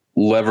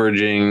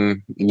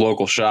leveraging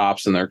local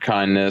shops and their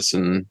kindness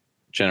and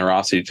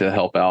generosity to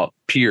help out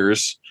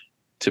peers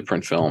to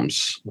print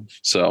films.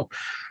 So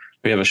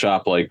we have a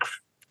shop like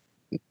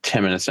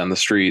 10 minutes down the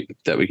street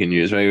that we can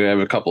use. Maybe we have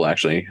a couple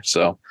actually.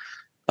 So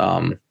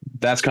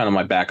that's kind of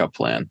my backup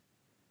plan.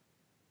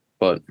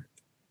 But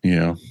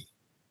yeah,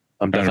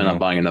 I'm definitely not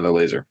buying another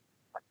laser.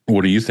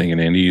 What are you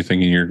thinking, Andy? You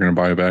thinking you're going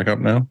to buy a backup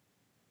now?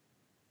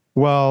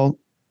 Well,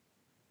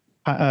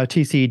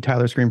 TC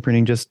Tyler Screen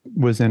Printing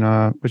was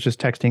just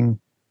texting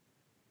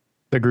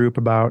the group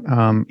about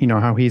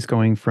how he's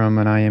going from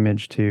an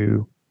iMimage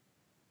to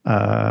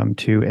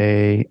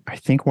a, I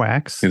think,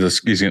 wax.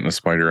 He's getting a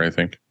spider, I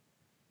think.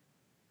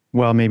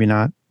 Well, maybe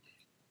not.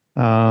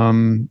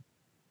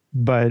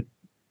 But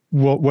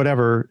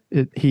whatever.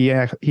 He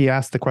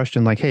asked the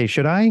question like, "Hey,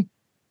 should I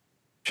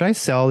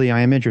sell the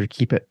iMimage or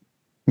keep it,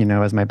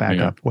 as my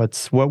backup? Yeah.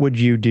 What would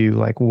you do?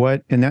 Like,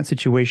 what in that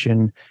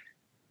situation?"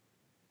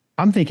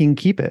 I'm thinking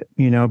keep it,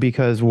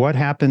 because what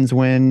happens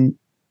when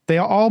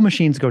all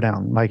machines go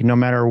down? Like no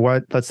matter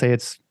what, let's say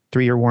it's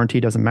 3-year warranty,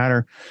 doesn't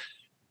matter.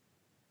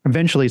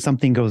 Eventually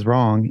something goes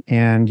wrong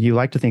and you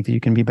like to think that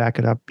you can be back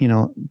up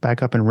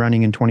and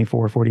running in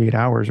 24, 48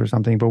 hours or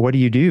something. But what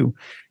do?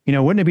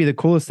 Wouldn't it be the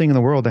coolest thing in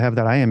the world to have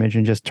that iMimage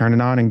and just turn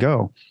it on and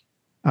go?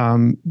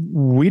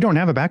 We don't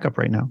have a backup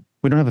right now.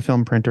 We don't have a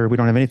film printer. We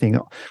don't have anything.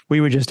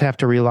 We would just have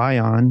to rely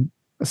on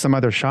some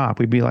other shop.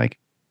 We'd be like,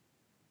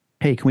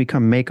 hey, can we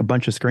come make a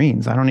bunch of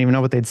screens? I don't even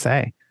know what they'd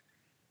say.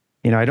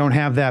 I don't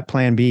have that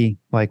plan B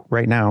like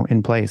right now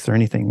in place or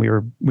anything.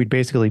 We'd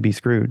basically be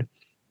screwed.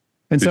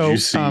 And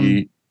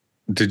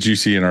did you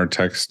see in our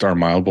text, our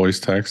Mild Boys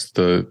text,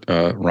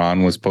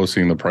 Ron was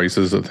posting the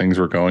prices that things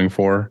were going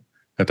for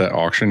at that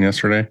auction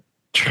yesterday?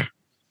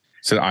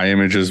 Said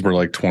iMages were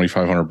like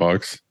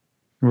 $2,500.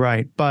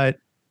 Right. But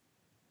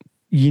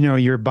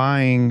you're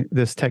buying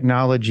this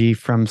technology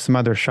from some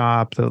other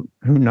shop that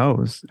who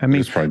knows? I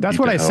mean, that's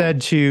what I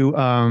said to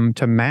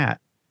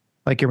Matt,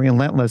 like at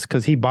Relentless,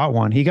 because he bought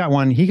one. He got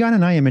an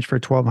iMage for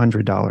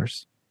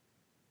 $1,200.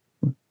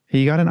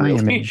 He got an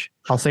iMage.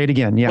 I'll say it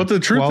again. Yeah. But the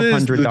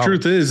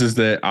truth is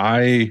that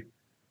I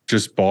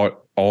just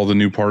bought all the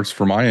new parts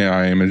for my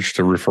iMage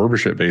to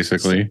refurbish it,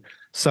 basically.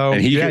 So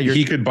and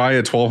he could buy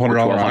a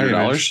 $1,200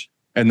 iMage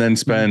and then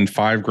spend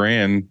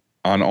 $5,000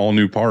 on all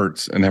new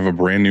parts and have a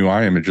brand new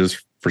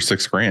iMages for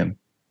 $6,000.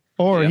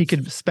 Or he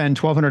could spend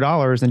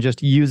 $1,200 and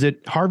just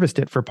harvest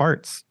it for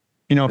parts,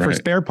 for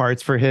spare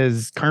parts for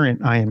his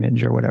current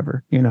iMage or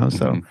whatever,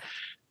 so.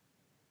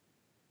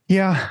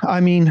 Yeah,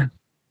 I mean,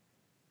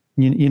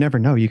 you never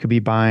know. You could be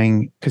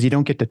buying, because you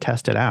don't get to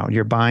test it out.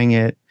 You're buying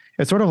it.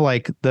 It's sort of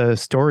like the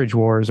storage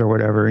wars or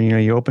whatever.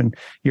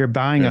 You're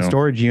buying a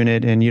storage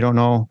unit and you don't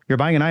know, you're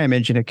buying an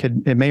iMage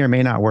and it may or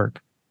may not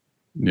work.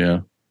 Yeah.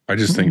 I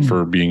just think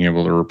for being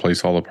able to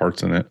replace all the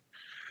parts in it,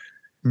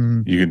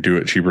 you could do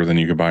it cheaper than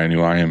you could buy a new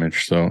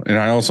iMage. So, and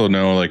I also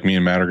know, like, me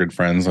and Matt are good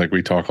friends. Like,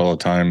 we talk all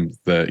the time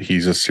that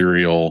he's a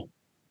serial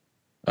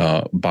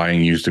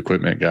buying used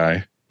equipment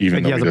guy,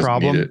 even though he doesn't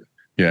need it.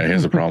 Yeah, he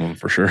has a problem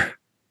for sure.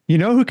 You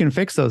know who can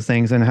fix those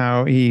things, and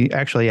how he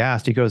actually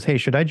asked, he goes, hey,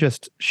 should I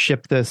just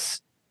ship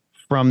this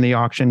from the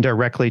auction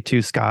directly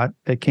to Scott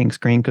at King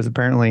Screen? Because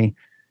apparently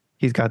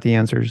he's got the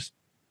answers.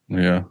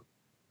 Yeah.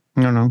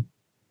 I don't know.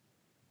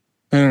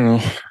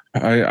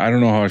 I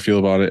don't know how I feel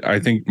about it. I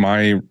think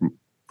my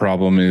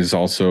problem is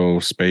also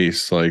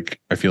space.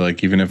 Like, I feel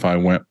like even if I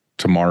went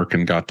to Mark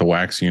and got the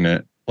wax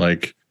unit,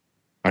 like,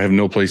 I have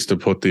no place to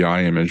put the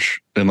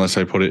iMage unless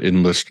I put it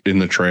in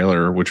the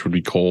trailer, which would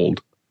be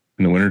cold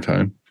in the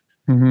wintertime.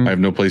 I have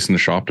no place in the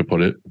shop to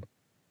put it.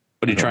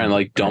 Would you try and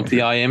like dump the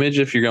iMage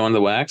if you're going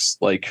to wax?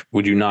 Like,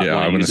 would you not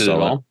want to use it at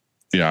all?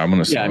 Yeah, I'm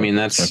going to. Yeah, I mean,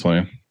 that's my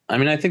plan. I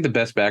mean, I think the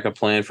best backup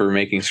plan for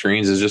making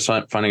screens is just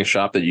finding a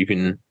shop that you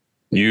can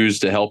use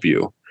to help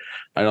you.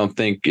 I don't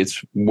think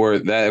it's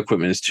worth that.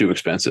 Equipment is too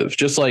expensive.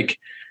 Just like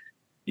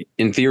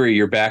in theory,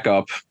 your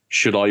backup,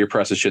 should all your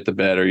presses shit the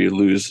bed or you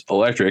lose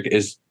electric,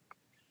 is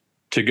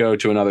to go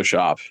to another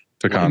shop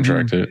to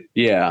contract it.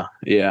 Yeah.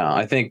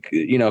 I think,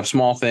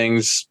 small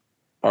things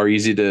are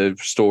easy to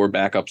store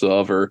backups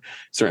of, or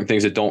certain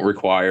things that don't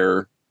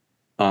require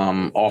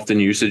often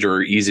usage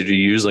or easy to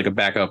use, like a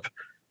backup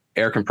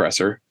air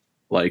compressor.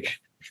 Like,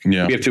 we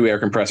have 2 air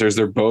compressors.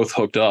 They're both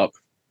hooked up.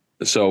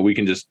 So we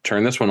can just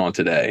turn this one on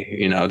today,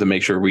 to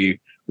make sure we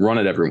run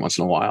it every once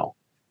in a while.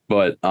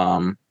 But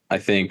I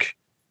think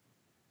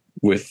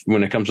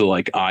when it comes to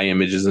like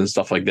iMages and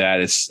stuff like that,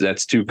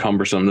 that's too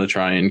cumbersome to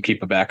try and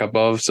keep a backup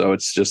of. So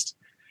it's just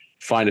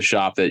find a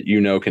shop that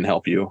can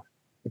help you.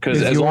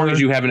 Because as long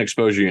as you have an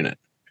exposure unit.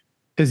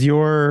 Is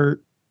your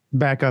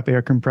backup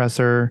air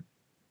compressor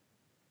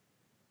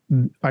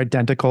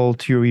identical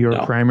to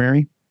your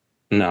primary?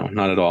 No,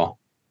 not at all.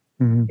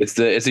 It's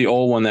the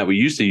old one that we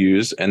used to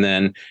use, and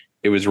then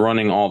it was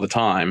running all the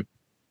time.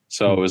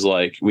 So it was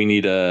like, we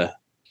need a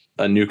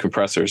new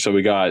compressor. So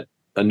we got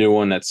a new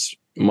one that's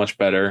much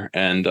better,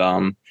 and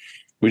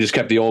we just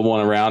kept the old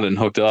one around and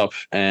hooked up.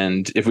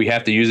 And if we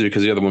have to use it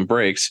because the other one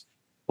breaks,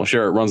 well,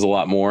 sure, it runs a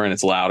lot more and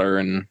it's louder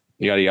and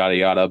yada yada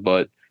yada,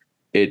 but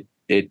it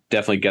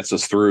definitely gets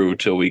us through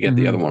till we get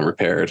the other one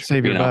repaired.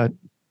 Save your butt.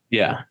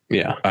 Yeah.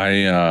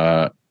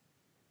 I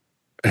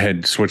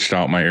had switched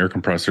out my air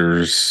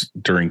compressors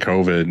during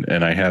COVID,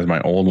 and I had my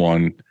old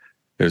one.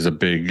 It was a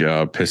big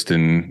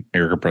piston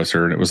air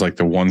compressor, and it was like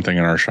the one thing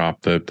in our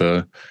shop that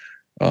the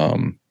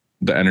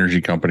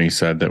energy company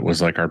said that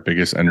was like our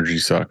biggest energy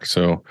suck.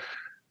 So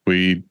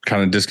we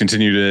kind of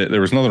discontinued it.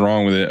 There was nothing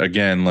wrong with it.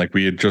 Again, like,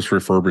 we had just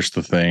refurbished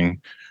the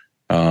thing.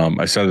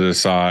 I set it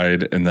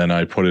aside, and then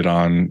I put it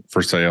on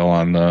for sale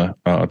on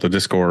the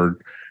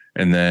Discord.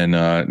 And then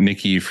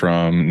Nikki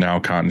from Now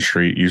Cotton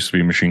Street, used to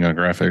be Machine Gun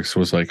Graphics,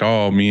 was like,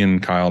 "Oh, me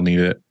and Kyle need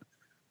it.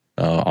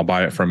 I'll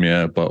buy it from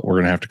you, but we're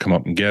gonna have to come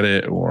up and get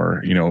it,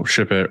 or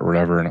ship it or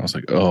whatever." And I was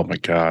like, "Oh my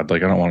god,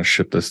 like, I don't want to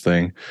ship this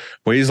thing.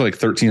 Weighs like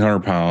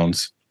 1,300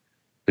 pounds.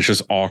 It's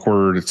just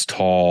awkward. It's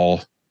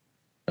tall.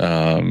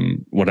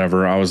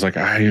 Whatever." I was like,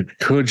 I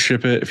could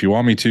ship it if you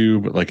want me to,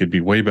 but like, it'd be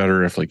way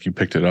better if like you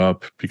picked it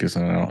up, because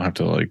then I don't have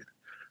to like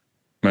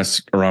mess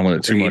around with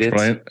it too much.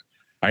 But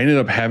I ended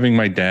up having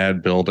my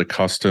dad build a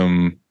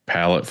custom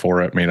pallet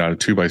for it, made out of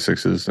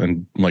 2x6s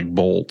and like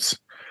bolts.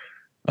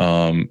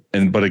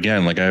 But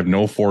again, like, I have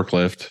no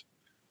forklift.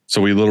 So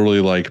we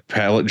literally like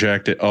pallet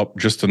jacked it up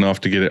just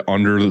enough to get it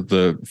under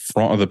the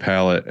front of the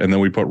pallet. And then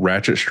we put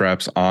ratchet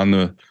straps on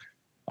the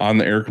on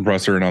the air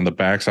compressor and on the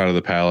back side of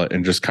the pallet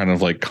and just kind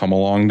of like come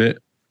alonged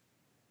it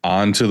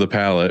onto the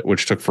pallet,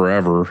 which took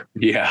forever.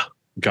 Yeah.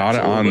 Got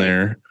it on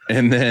there.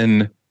 And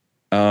then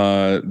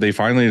they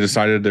finally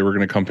decided they were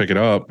going to come pick it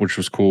up, which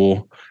was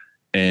cool.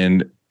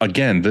 And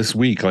again, this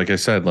week, like I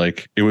said,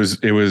 like it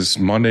was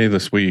Monday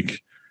this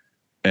week,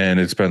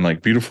 and it's been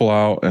like beautiful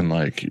out, and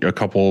like a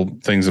couple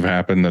things have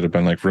happened that have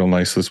been like real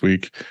nice this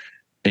week.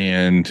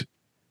 And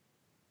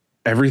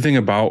everything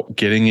about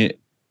getting it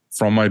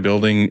from my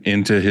building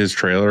into his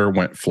trailer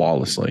went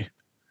flawlessly.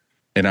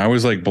 And I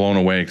was like blown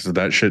away because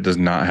that shit does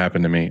not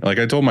happen to me. Like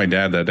I told my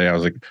dad that day, I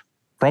was like,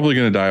 probably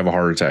going to die of a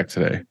heart attack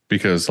today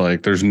because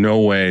like there's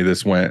no way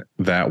this went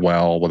that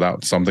well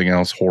without something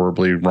else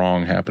horribly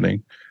wrong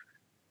happening.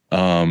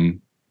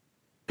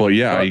 But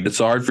yeah, It's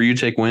hard for you to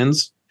take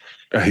wins.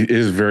 It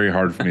is very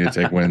hard for me to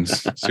take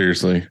wins.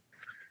 Seriously.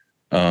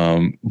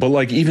 But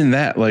like even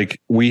that,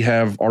 like we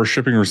have our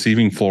shipping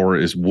receiving floor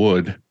is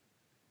wood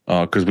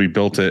because we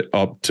built it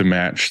up to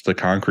match the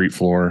concrete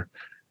floor.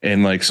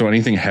 And like, so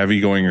anything heavy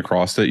going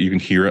across it, you can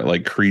hear it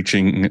like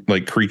creaking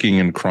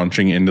and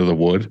crunching into the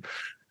wood.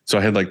 So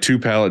I had like 2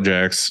 pallet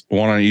jacks,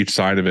 one on each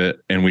side of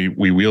it. And we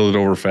wheeled it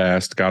over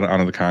fast, got it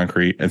onto the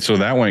concrete. And so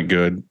that went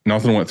good.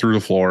 Nothing went through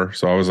the floor.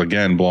 So I was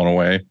again blown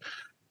away.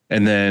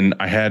 And then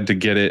I had to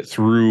get it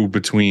through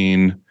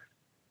between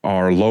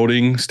our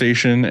loading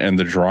station and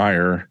the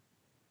dryer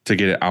to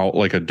get it out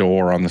like a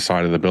door on the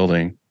side of the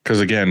building.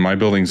 Cause again, my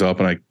building's up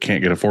and I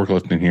can't get a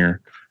forklift in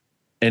here.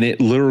 And it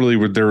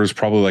literally there was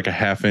probably like a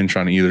half inch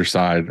on either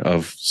side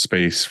of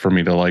space for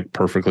me to like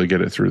perfectly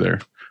get it through there.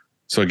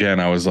 So again,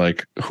 I was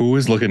like, who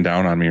is looking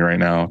down on me right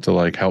now to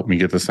like help me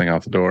get this thing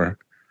out the door?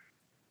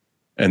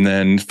 And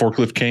then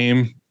forklift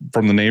came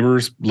from the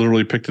neighbors,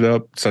 literally picked it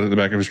up, set it in the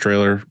back of his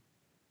trailer.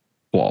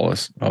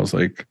 Flawless. I was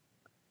like,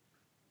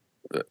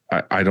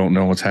 I don't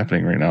know what's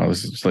happening right now.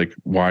 This is like,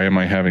 why am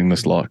I having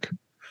this luck?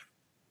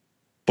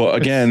 But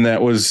again,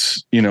 that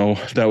was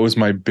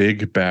my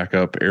big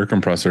backup air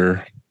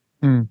compressor.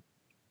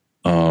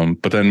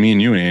 But then me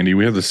and you, Andy,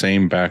 we have the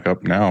same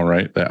backup now,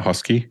 right? That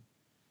Husky.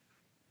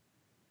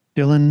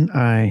 Dylan,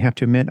 I have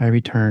to admit, I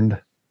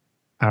returned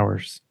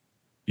ours.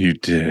 You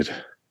did.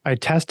 I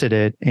tested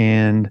it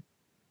and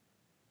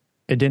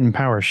it didn't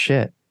power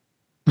shit.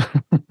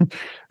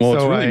 Well,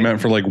 it's really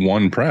meant for like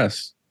one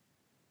press.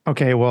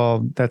 Okay,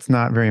 well, that's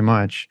not very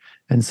much.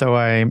 And so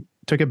I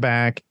took it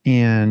back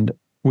and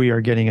we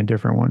are getting a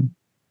different one.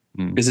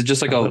 Is it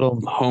just like a little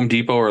Home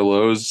Depot or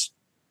Lowe's?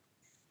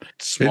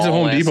 It's a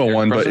Home Depot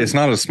one, but it's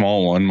not a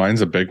small one.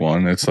 Mine's a big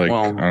one. It's like,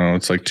 I don't know,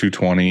 it's like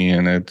 220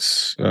 and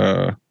it's,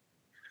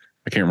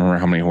 I can't remember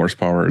how many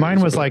horsepower.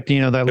 Mine was like,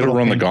 that little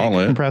run the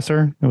gauntlet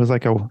compressor. It was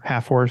like a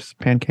half horse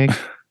pancake.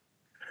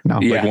 No,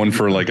 like one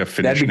for like a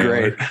finish. That'd be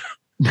great.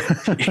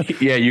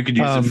 Yeah, you could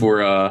use it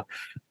for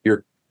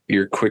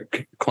your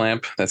quick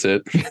clamp. That's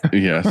it.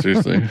 Yeah,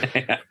 seriously.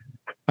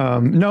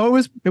 No,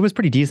 it was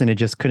pretty decent. It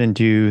just couldn't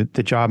do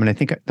the job. And I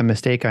think the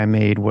mistake I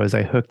made was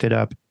I hooked it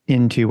up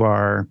into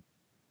our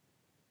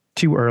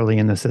too early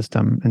in the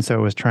system. And so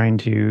it was trying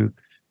to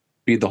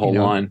feed the whole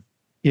line.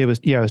 I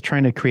was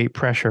trying to create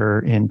pressure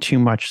in too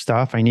much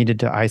stuff. I needed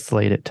to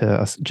isolate it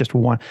to just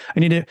one.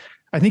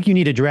 I think you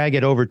need to drag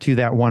it over to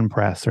that one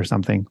press or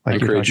something. Like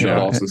and create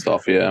shuttles and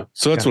stuff. Yeah.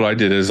 So that's what I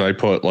did is I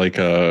put like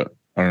a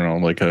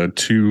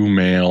 2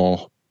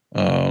 male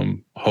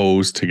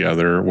hose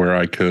together where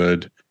I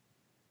could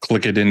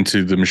click it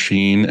into the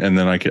machine, and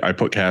then I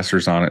put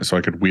casters on it so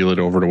I could wheel it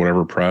over to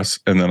whatever press,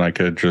 and then I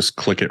could just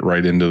click it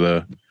right into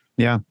the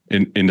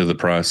into the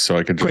press, so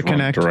I could just run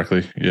it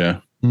directly.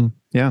 Yeah.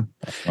 Yeah.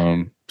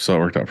 So it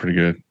worked out pretty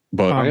good.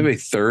 But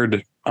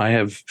I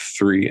have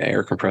 3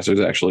 air compressors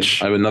actually.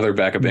 I have another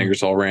backup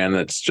Ingersoll Rand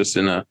that's just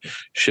in a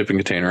shipping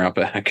container out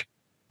back.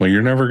 Well,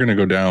 you're never going to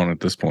go down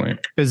at this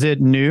point. Is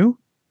it new?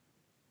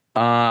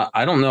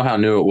 I don't know how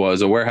new it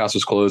was. A warehouse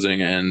was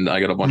closing and I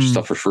got a bunch of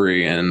stuff for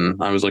free.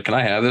 And I was like, can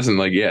I have this? And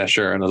like, yeah,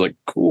 sure. And I was like,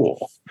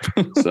 cool.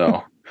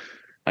 So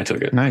I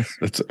took it. Nice.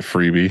 That's a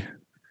freebie.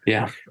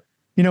 Yeah.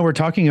 We're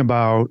talking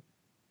about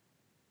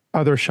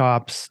other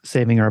shops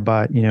saving our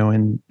butt,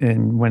 and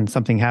when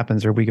something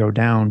happens or we go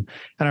down.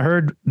 And I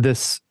heard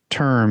this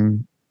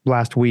term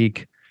last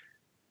week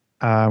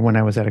when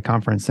I was at a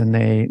conference, and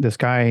this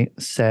guy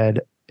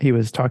said he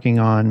was talking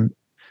on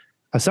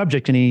a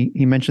subject, and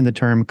he mentioned the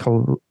term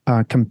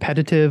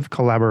competitive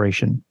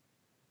collaboration.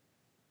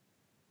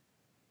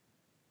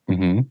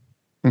 Mm-hmm.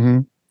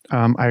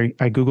 Mm-hmm.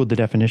 I Googled the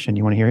definition.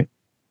 You want to hear it?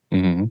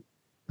 Mm-hmm.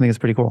 I think it's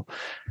pretty cool.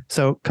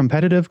 So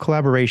competitive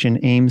collaboration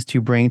aims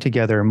to bring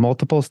together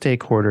multiple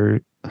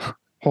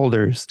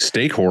holders.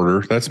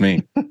 Stakeholder, that's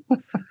me.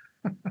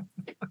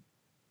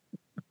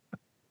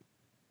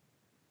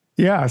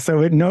 Yeah,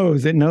 so it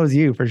knows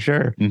you for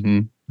sure.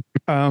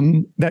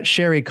 Mm-hmm. That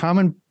share a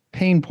common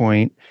pain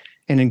point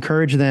and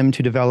encourage them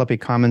to develop a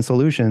common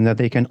solution that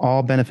they can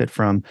all benefit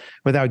from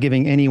without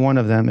giving any one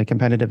of them a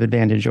competitive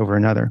advantage over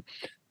another.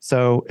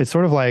 So it's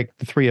sort of like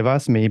the 3 of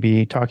us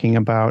maybe talking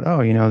about,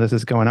 this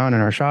is going on in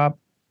our shop.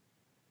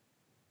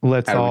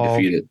 Let's How do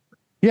we defeat it?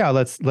 yeah,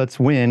 let's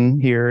win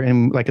here,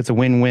 and like it's a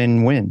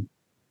win-win-win.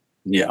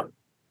 Yeah.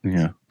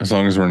 Yeah. As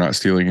long as we're not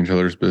stealing each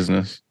other's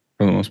business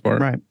for the most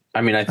part. Right.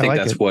 I mean, I think like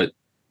that's it. what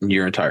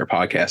your entire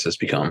podcast has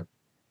become,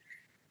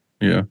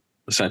 Yeah.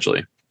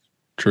 essentially.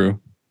 True.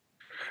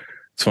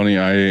 It's funny.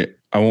 I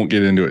won't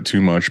get into it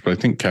too much, but I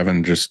think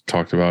Kevin just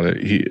talked about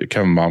it.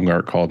 Kevin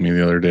Baumgart called me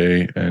the other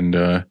day,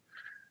 and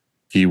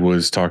he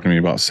was talking to me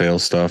about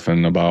sales stuff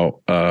and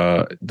about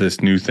this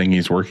new thing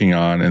he's working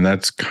on. And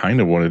that's kind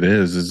of what it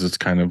is it's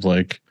kind of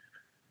like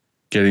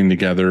getting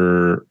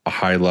together a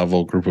high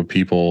level group of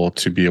people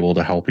to be able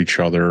to help each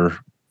other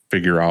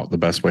figure out the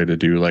best way to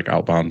do like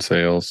outbound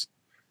sales.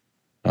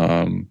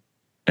 And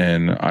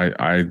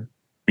I,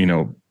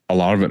 a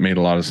lot of it made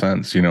a lot of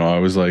sense. I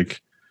was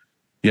like,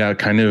 yeah,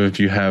 kind of, if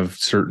you have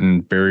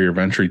certain barrier of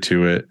entry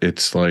to it,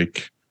 it's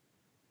like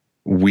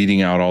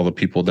weeding out all the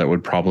people that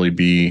would probably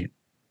be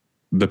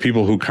the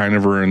people who kind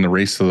of are in the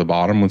race to the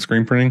bottom with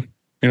screen printing.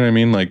 You know what I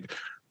mean? Like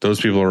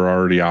those people are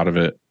already out of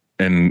it,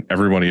 and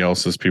everybody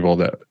else is people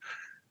that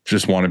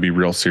just want to be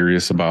real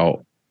serious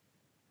about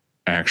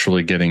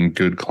actually getting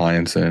good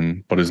clients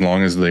in. But as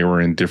long as they were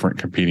in different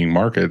competing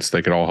markets,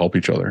 they could all help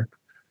each other.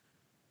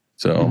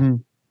 So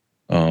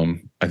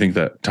I think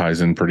that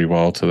ties in pretty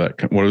well to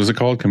that. What is it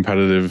called?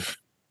 Competitive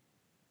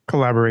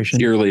Collaboration.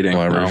 You're leading.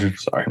 Collaboration. No,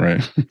 sorry.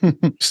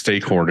 Right.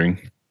 Stake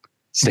hoarding.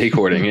 Stake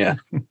hoarding. Yeah.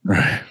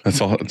 Right.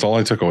 That's all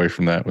I took away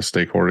from that was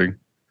stake hoarding.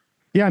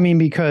 Yeah, I mean,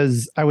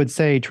 because I would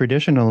say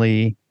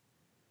traditionally,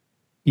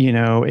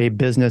 a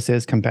business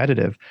is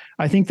competitive.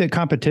 I think that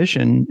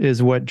competition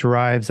is what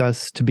drives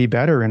us to be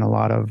better in a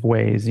lot of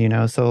ways,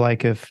 So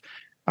like if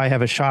I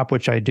have a shop,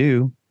 which I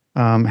do,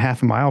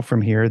 half a mile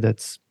from here,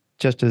 that's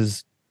just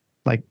as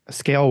like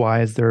scale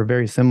wise, they're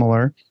very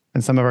similar,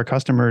 and some of our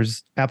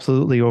customers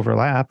absolutely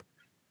overlap,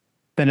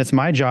 then it's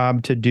my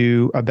job to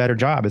do a better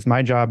job. It's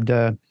my job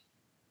to,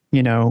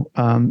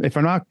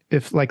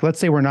 if let's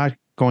say we're not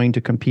going to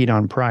compete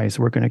on price,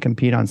 we're going to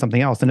compete on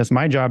something else. And it's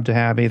my job to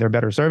have either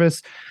better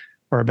service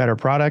or a better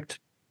product,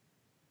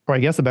 or I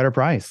guess a better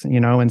price,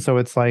 And so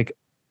it's like,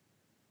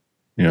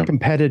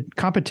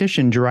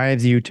 competition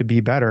drives you to be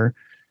better.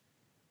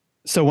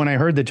 So when I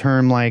heard the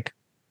term like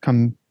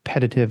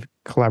competitive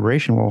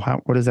collaboration, well,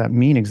 what does that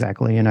mean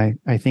exactly? And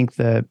I think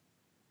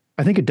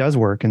it does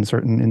work in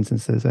certain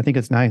instances. I think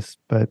it's nice,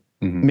 but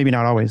maybe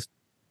not always.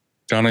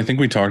 John, I think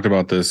we talked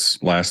about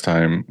this last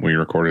time we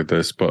recorded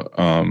this, but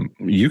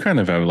you kind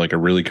of have like a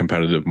really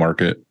competitive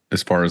market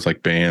as far as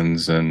like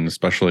bands, and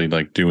especially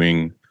like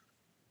doing,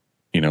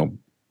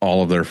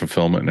 all of their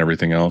fulfillment and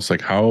everything else.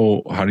 Like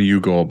how do you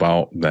go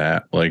about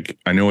that? Like,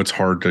 I know it's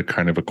hard to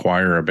kind of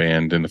acquire a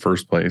band in the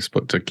first place,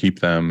 but to keep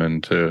them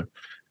and to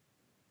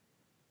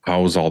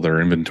house all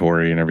their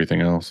inventory and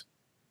everything else.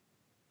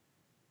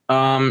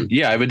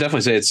 Yeah, I would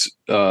definitely say it's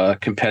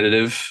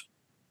competitive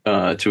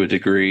to a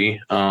degree.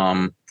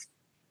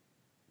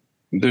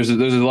 There's a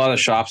lot of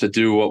shops that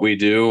do what we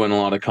do and a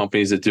lot of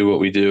companies that do what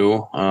we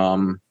do.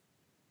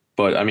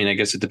 But I mean, I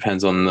guess it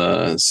depends on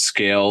the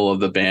scale of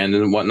the band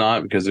and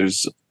whatnot, because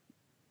there's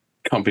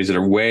companies that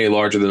are way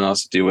larger than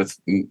us that deal with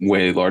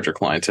way larger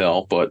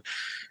clientele. But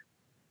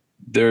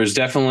there's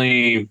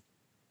definitely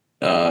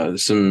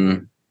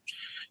some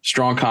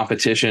strong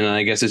competition. And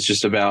I guess it's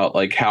just about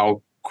like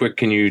how quick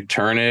can you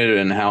turn it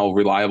and how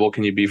reliable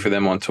can you be for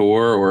them on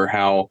tour, or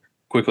how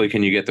quickly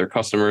can you get their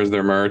customers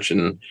their merch,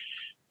 and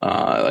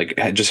like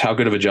just how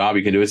good of a job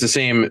you can do. It's the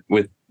same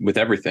with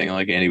everything.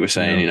 Like Andy was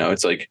saying,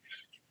 it's like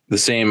the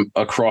same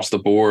across the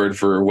board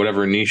for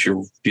whatever niche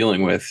you're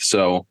dealing with.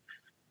 So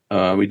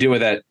we deal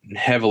with that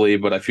heavily,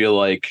 but I feel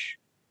like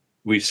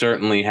we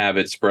certainly have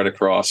it spread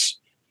across,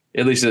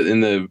 at least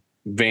in the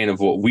vein of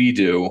what we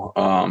do,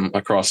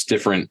 across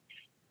different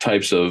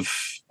types of,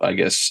 I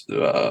guess,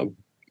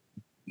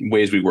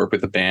 ways we work with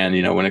the band,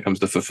 when it comes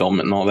to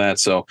fulfillment and all that.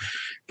 So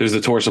there's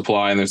the tour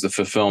supply and there's the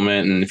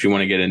fulfillment. And if you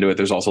want to get into it,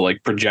 there's also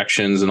like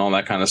projections and all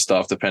that kind of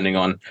stuff, depending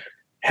on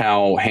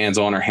how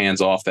hands-on or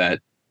hands-off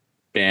that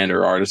band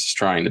or artist is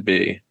trying to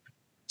be.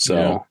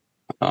 So,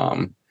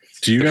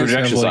 do you the guys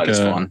projection have like side is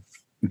fun.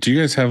 Do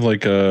you guys have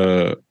like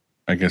a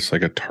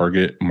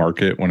target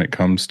market when it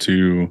comes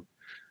to,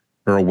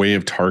 or a way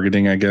of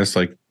targeting, I guess?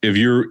 Like if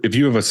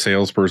you have a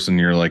salesperson,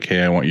 you're like,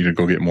 hey, I want you to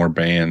go get more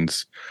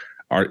bands.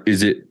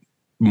 Is it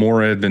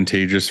more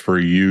advantageous for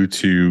you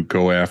to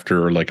go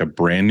after like a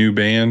brand new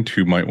band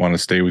who might want to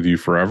stay with you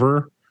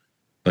forever?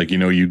 Like,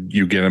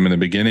 you get them in the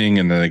beginning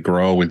and then they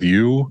grow with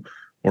you,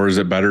 or is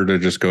it better to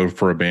just go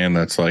for a band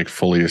that's like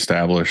fully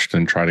established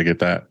and try to get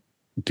that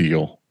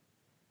deal?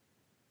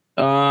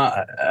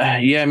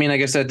 Yeah, I mean, I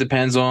guess that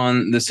depends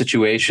on the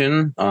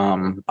situation.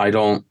 I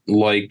don't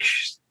like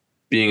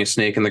being a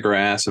snake in the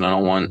grass, and I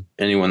don't want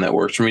anyone that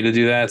works for me to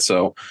do that.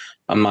 So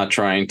I'm not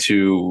trying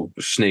to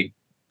snake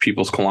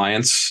people's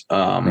clients,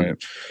 Right.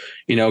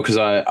 because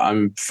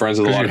I'm friends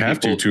with a lot of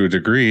people. You have to a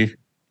degree,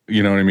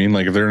 you know what I mean?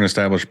 Like if they're an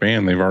established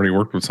band, they've already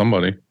worked with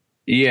somebody.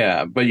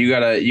 Yeah, but you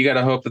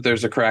gotta hope that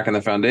there's a crack in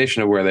the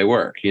foundation of where they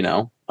work, you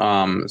know.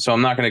 So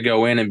I'm not gonna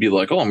go in and be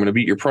like, oh, I'm gonna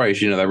beat your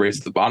price, you know, that race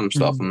to the bottom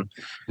stuff. And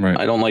Right.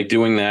 I don't like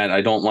doing that.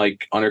 I don't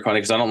like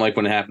undercutting because I don't like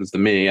when it happens to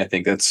me. I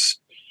think that's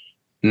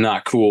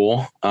not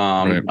cool.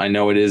 Right. I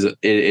know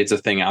it's a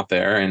thing out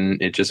there,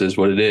 and it just is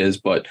what it is.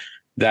 But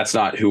that's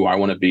not who I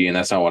want to be, and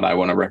that's not what I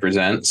want to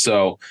represent.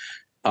 So,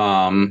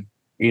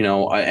 you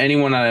know,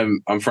 anyone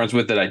I'm friends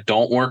with that I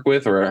don't work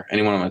with, or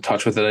anyone I'm in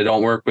touch with that I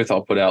don't work with,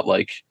 I'll put out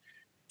like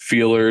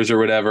feelers or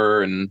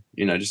whatever, and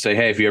you know, just say,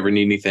 hey, if you ever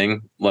need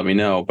anything, let me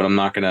know. But I'm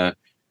not gonna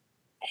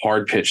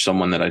hard pitch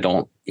someone that I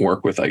don't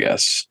work with, I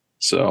guess.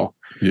 So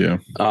Yeah.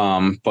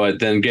 but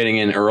then getting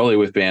in early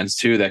with bands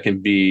too, that can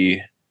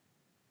be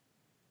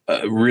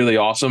really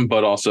awesome,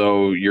 but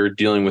also you're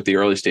dealing with the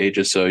early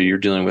stages. So you're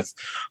dealing with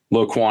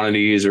low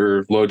quantities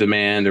or low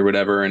demand or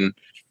whatever. And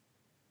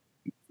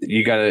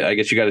I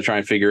guess you gotta try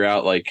and figure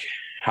out like,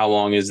 how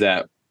long is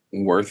that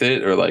worth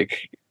it? Or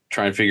like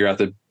try and figure out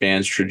the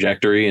band's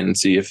trajectory and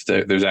see if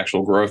there's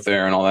actual growth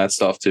there and all that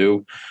stuff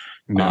too.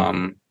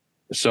 Yeah.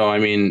 So, I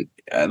mean,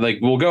 like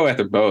we'll go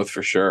after both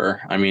for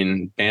sure. I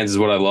mean, bands is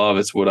what I love.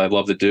 It's what I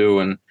love to do.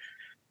 And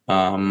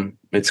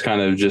it's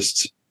kind of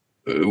just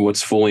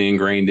what's fully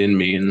ingrained in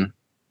me.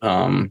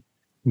 And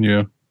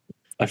Yeah.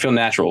 I feel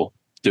natural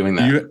doing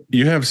that.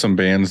 You have some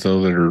bands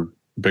though that are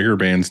bigger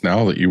bands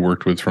now that you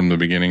worked with from the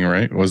beginning,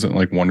 right? Wasn't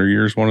like Wonder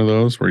Years one of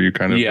those where you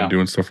kind of been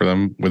doing stuff for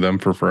them with them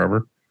for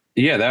forever?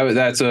 Yeah,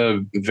 that's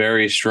a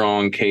very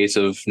strong case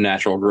of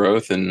natural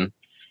growth and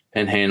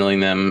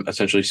handling them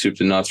essentially soup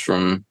to nuts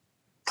from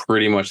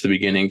pretty much the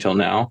beginning till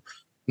now.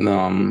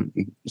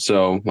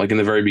 So like in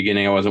the very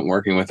beginning, I wasn't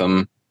working with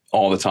them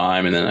all the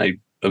time, and then I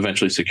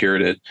eventually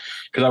secured it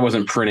because I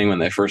wasn't printing when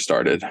they first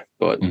started.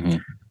 But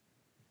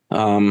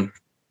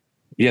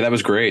yeah, that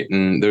was great.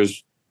 And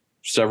there's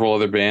several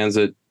other bands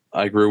that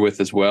I grew with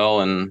as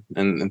well, and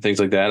things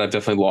like that. I've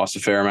definitely lost a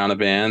fair amount of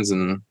bands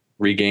and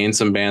regained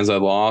some bands I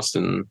lost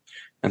and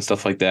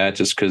stuff like that,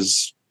 just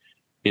because,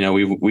 you know,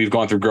 we've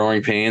gone through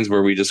growing pains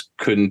where we just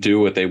couldn't do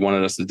what they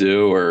wanted us to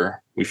do,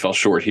 or we fell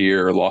short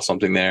here or lost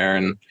something there.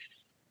 And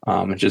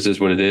it just is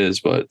what it is.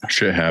 But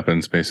shit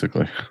happens,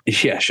 basically.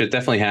 Yeah, shit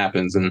definitely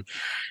happens. And,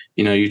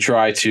 you know, you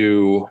try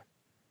to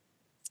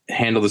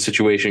handle the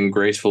situation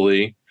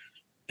gracefully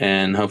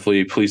and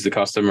hopefully please the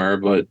customer.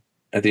 But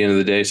at the end of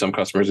the day, some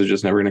customers are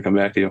just never going to come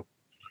back to you.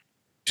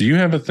 Do you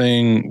have a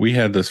thing? We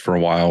had this for a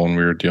while when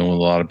we were dealing with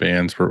a lot of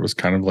bands where it was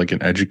kind of like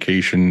an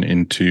education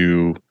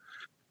into.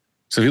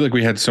 So I feel like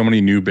we had so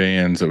many new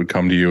bands that would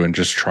come to you and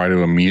just try to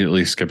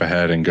immediately skip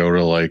ahead and go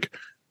to like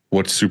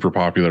what's super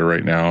popular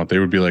right now. They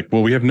would be like,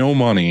 well, we have no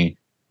money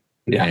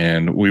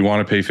and we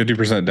want to pay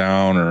 50%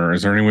 down, or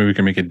is there any way we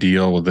can make a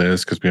deal with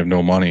this? Because we have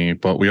no money,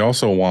 but we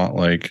also want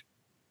like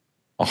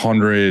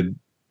 100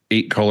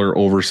 8-color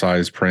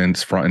oversized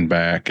prints front and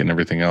back and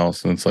everything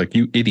else. And it's like,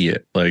 you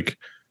idiot, like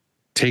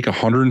take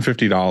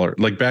 $150.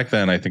 Like back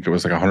then, I think it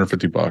was like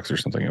 $150 or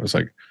something. It was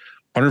like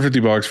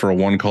 $150 for a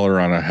 1-color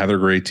on a heather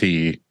gray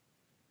tee.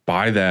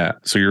 Buy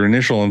that. So your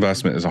initial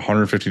investment is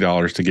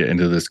 $150 to get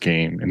into this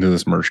game, into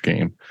this merch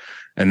game.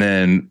 And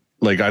then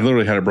like I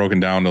literally had it broken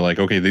down to like,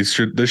 okay, this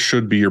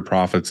should be your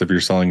profits. If you're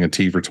selling a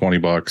tee for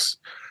 $20,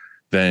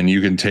 then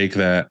you can take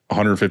that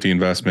 150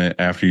 investment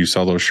after you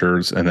sell those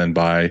shirts and then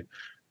buy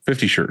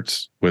 50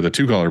 shirts with a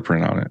 2-color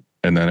print on it.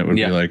 And then it would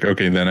be like,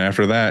 okay, then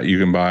after that you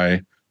can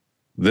buy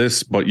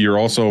this, but you're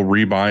also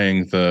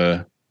rebuying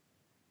the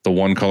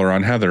 1-color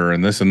on heather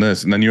and this. And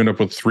then you end up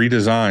with 3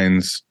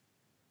 designs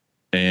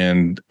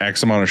and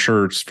X amount of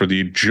shirts for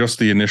just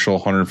the initial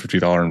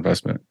 $150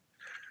 investment.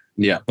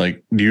 Yeah.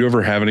 Like, do you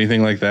ever have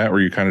anything like that where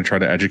you kind of try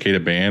to educate a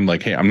band?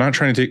 Like, hey, I'm not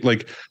trying to take,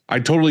 like,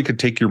 I totally could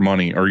take your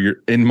money, or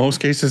in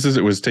most cases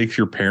it was take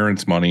your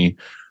parents' money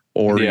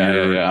or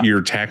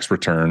your tax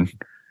return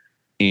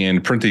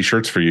and print these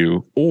shirts for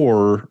you.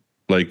 Or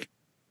like,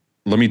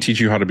 let me teach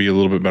you how to be a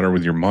little bit better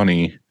with your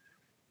money.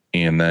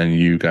 And then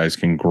you guys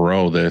can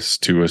grow this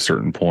to a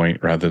certain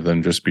point rather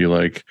than just be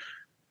like,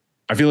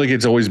 I feel like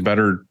it's always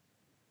better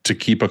to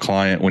keep a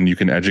client when you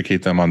can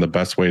educate them on the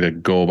best way to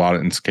go about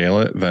it and scale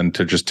it than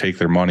to just take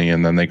their money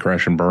and then they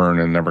crash and burn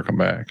and never come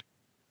back.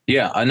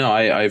 Yeah, I know.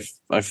 I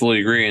fully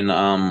agree.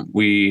 And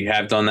we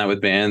have done that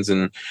with bands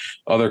and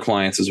other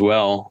clients as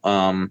well.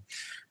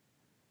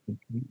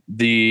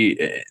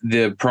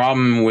 The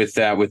problem with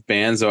that with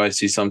bands, though, I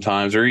see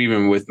sometimes, or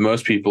even with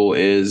most people,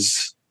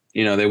 is,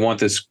 you know, they want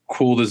this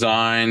cool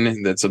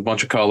design that's a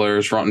bunch of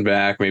colors front and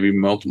back, maybe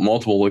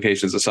multiple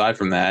locations aside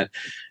from that.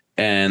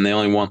 And they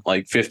only want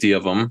like 50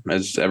 of them,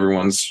 as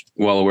everyone's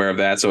well aware of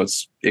that. So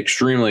it's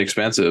extremely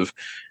expensive,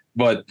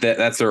 but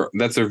that's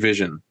their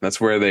vision. That's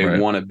where they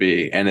want to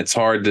be. And it's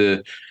hard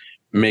to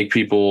make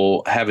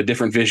people have a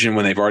different vision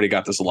when they've already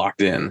got this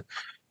locked in.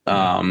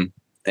 And,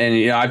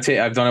 you know, I've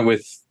done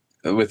it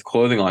with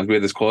clothing lines. We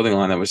had this clothing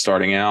line that was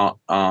starting out,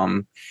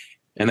 and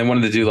they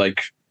wanted to do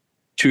like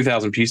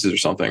 2,000 pieces or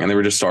something. And they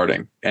were just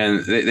starting,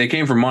 and they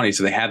came for money.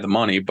 So they had the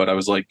money, but I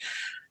was like,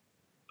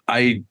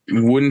 I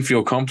wouldn't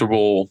feel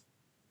comfortable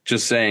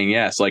just saying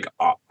yes. Like,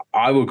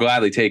 I will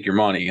gladly take your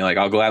money. Like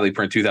I'll gladly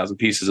print 2,000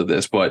 pieces of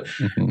this, but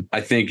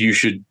I think you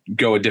should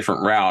go a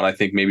different route. I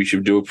think maybe you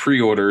should do a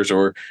pre-orders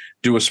or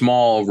do a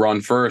small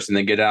run first and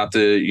then get out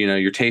to,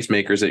 your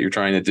tastemakers that you're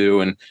trying to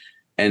do and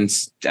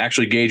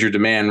actually gauge your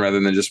demand rather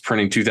than just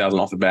printing 2,000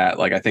 off the bat.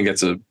 Like I think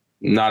that's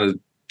not a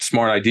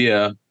smart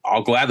idea.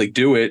 I'll gladly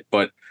do it,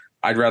 but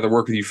I'd rather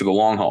work with you for the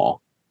long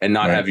haul and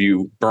not have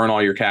you burn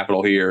all your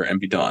capital here and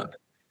be done.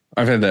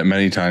 I've had that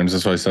many times.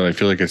 That's why I said I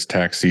feel like it's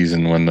tax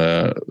season when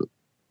the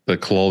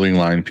clothing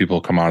line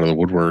people come out of the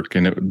woodwork.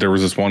 And there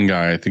was this one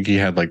guy, I think he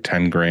had like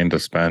 10 grand to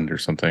spend or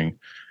something.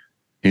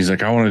 He's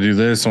like, I want to do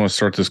this. I want to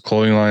start this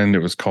clothing line.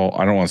 It was called,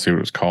 I don't want to say what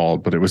it was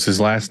called, but it was his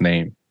last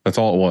name. That's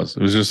all it was.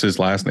 It was just his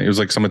last name. It was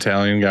like some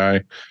Italian guy,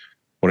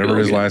 whatever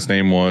his last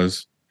name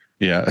was.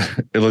 Yeah.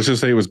 Let's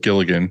just say it was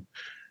Gilligan.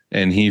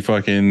 And he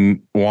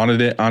fucking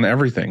wanted it on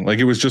everything. Like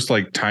it was just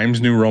like Times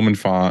New Roman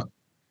font,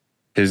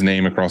 his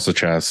name across the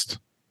chest.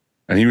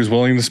 And he was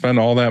willing to spend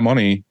all that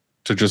money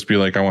to just be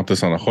like, I want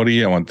this on a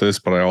hoodie. I want this,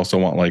 but I also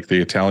want like the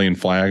Italian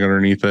flag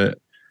underneath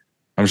it.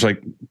 I'm just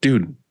like,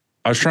 dude,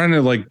 I was trying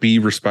to like be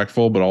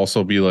respectful, but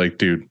also be like,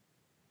 dude,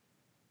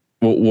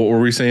 what were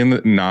we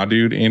saying? Nah,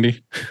 dude,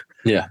 Andy?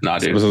 Yeah, nah,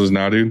 dude. This was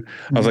nah, dude.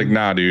 I was like,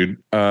 nah, dude.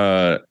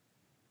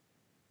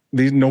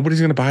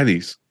 Nobody's going to buy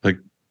these. Like,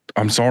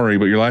 I'm sorry,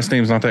 but your last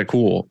name's not that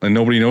cool and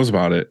nobody knows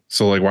about it.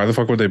 So like, why the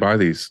fuck would they buy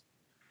these?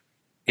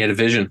 He had a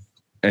vision.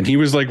 And he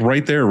was like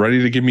right there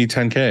ready to give me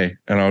 10K.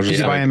 And I was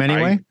just buy him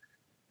anyway.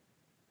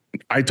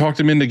 I talked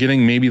him into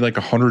getting maybe like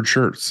 100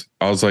 shirts.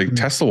 I was like,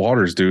 test the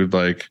waters, dude.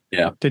 Like,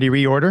 yeah. Did he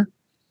reorder?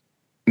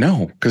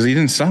 No, because he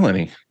didn't sell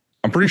any.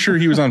 I'm pretty sure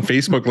he was on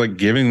Facebook, like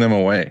giving them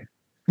away.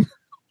 And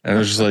I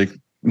was just like,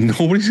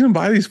 nobody's going to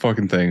buy these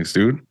fucking things,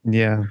 dude.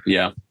 Yeah.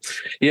 Yeah.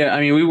 Yeah.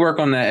 I mean, we work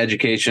on that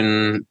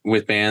education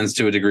with bands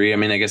to a degree. I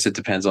mean, I guess it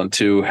depends on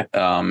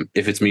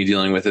if it's me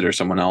dealing with it or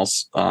someone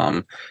else.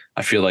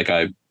 I feel like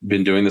I've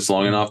been doing this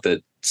long enough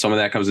that some of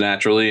that comes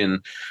naturally,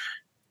 and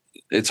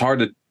it's hard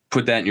to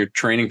put that in your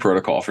training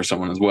protocol for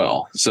someone as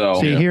well. So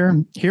see, here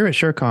at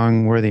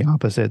SureKong, we're the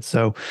opposite.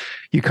 So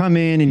you come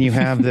in and you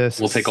have this,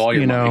 we'll take all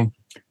your money.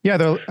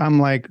 Yeah. I'm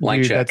like,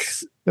 blank dude, check.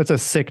 that's a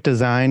sick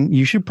design.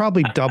 You should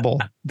probably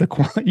double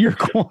your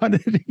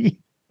quantity.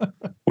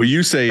 What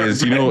you say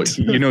is, you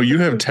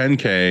have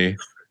 10K.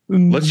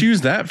 Let's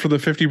use that for the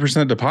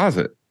 50%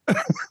 deposit.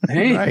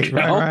 Hey,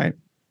 right.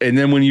 And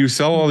then when you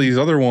sell all these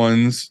other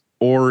ones,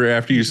 or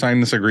after you sign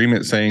this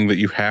agreement saying that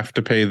you have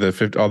to pay the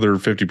other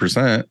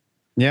 50%,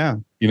 yeah,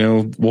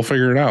 we'll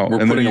figure it out.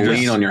 We're putting a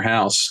lien on your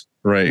house.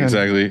 Right,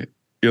 exactly.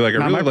 You're like,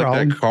 I really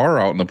like that car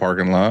out in the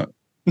parking lot.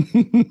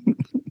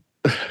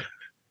 It's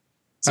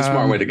a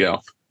smart way to go.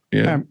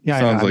 Yeah,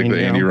 sounds like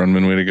the Andy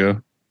Runman way to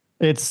go.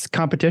 It's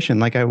competition,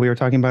 like we were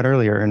talking about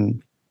earlier,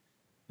 and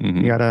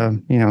you gotta,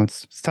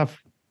 it's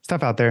tough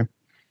stuff out there.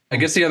 I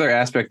guess the other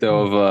aspect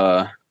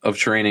though of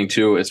training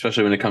too,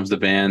 especially when it comes to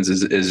bands,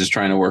 is just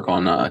trying to work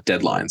on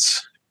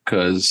deadlines,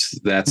 because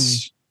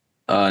that's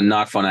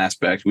not fun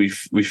aspect. We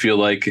feel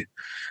like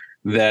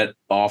that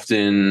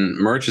often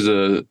merch is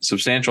a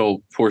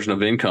substantial portion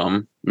of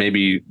income,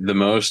 maybe the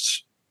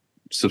most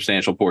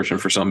substantial portion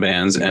for some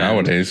bands. And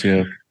nowadays,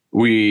 yeah,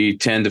 we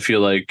tend to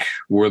feel like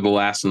we're the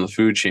last on the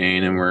food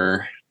chain, and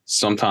we're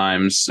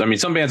sometimes, I mean,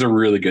 some bands are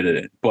really good at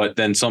it, but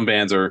then some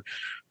bands are,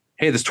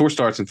 hey, this tour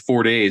starts in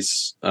 4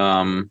 days.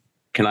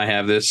 Can I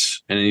have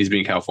this? And it needs to be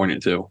in California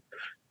too.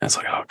 And it's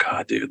like, oh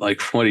God, dude,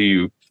 like, what are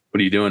you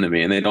doing to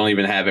me? And they don't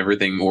even have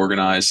everything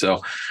organized.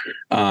 So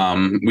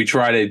we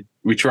try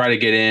to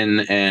get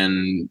in,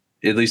 and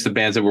at least the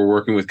bands that we're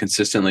working with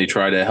consistently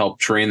try to help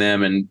train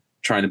them and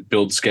trying to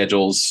build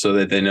schedules so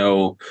that they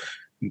know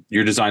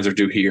your designs are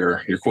due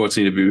here. Your quotes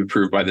need to be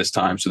approved by this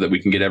time so that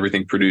we can get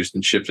everything produced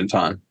and shipped in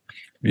time.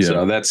 Yeah.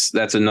 So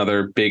that's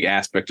another big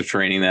aspect of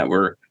training that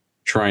we're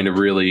trying to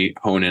really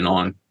hone in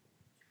on.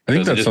 I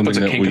think that's something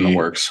that in the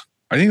works.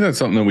 I think that's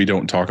something that we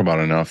don't talk about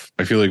enough.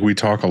 I feel like we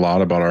talk a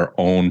lot about our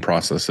own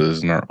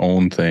processes and our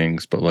own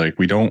things, but like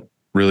we don't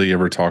really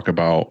ever talk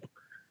about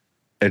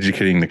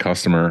educating the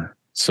customer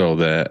so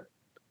that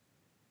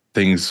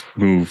things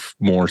move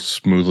more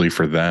smoothly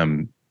for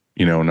them,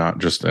 not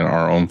just in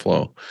our own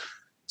flow.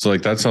 So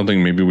like, that's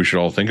something maybe we should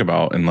all think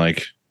about. And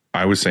like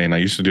I was saying, I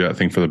used to do that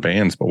thing for the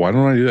bands, but why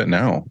don't I do that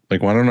now?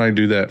 Like, why don't I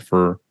do that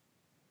for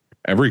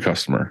every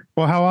customer?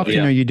 Well, how often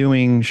are you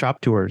doing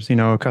shop tours?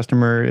 A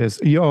customer is,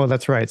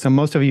 that's right. So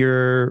most of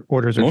your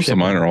orders are most shipping. of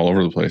mine are all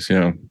over the place.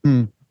 Yeah.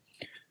 I'm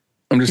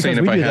just saying,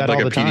 if I had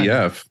like a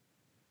PDF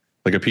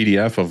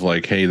of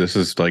like, hey, this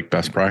is like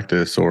best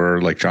practice,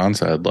 or like John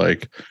said,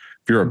 like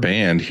if you're a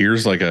band,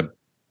 here's like a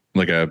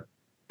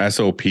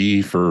SOP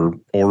for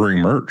ordering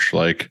merch.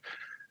 Like,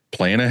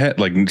 plan ahead.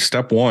 Like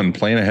step 1,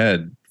 plan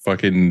ahead.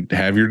 Fucking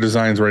have your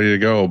designs ready to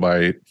go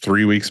by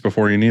 3 weeks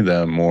before you need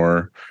them.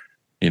 Or,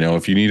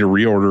 if you need a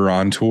reorder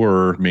on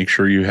tour, make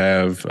sure you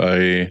have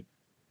a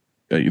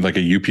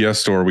UPS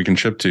store we can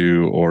ship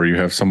to, or you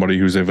have somebody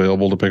who's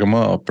available to pick them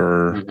up,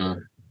 or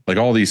like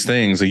all these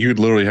things. Like you would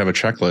literally have a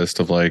checklist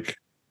of like,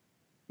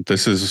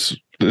 this is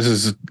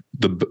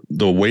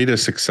the way to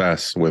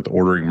success with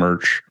ordering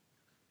merch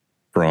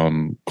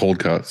from cold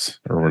cuts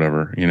or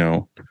whatever, you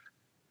know.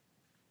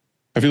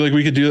 I feel like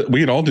we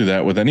could all do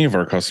that with any of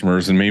our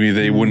customers, and maybe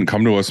they wouldn't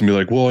come to us and be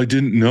like, well, I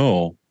didn't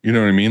know. You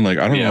know what I mean? Like,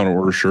 I don't know how to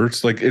order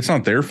shirts. Like, it's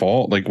not their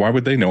fault. Like, why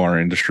would they know our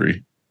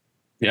industry?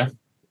 Yeah,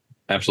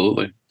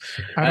 absolutely.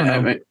 I don't know. I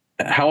mean,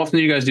 how often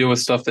do you guys deal with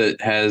stuff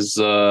that has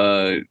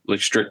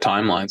like strict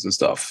timelines and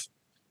stuff?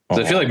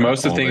 I feel like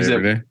most of the things I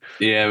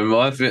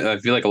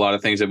feel like a lot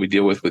of things that we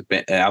deal with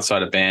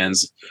outside of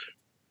bands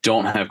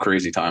don't have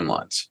crazy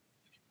timelines.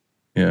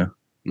 Yeah. At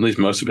least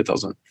most of it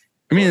doesn't.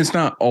 I mean, it's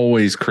not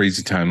always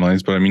crazy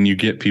timelines, but I mean, you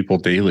get people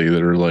daily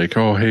that are like,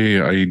 oh,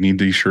 hey, I need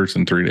these shirts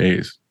in 3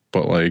 days.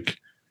 But like,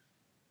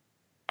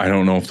 I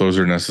don't know if those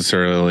are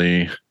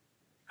necessarily,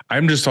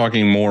 I'm just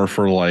talking more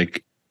for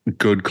like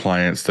good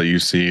clients that you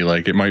see.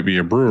 Like, it might be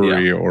a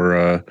brewery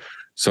or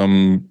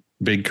some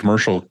big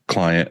commercial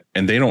client,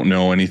 and they don't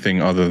know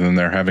anything other than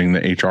they're having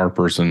the HR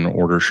person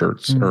order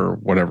shirts or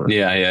whatever.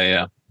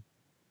 Yeah.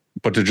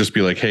 But to just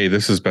be like, hey,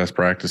 this is best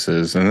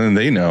practices. And then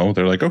they know,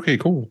 they're like, okay,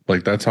 cool.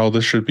 Like, that's how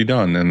this should be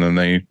done. And then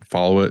they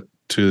follow it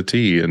to the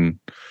T, and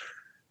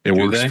it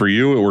works for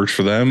you. It works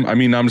for them. I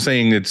mean, I'm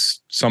saying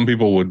some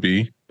people would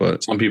be,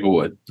 but some people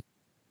would.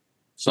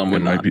 Some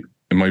would not.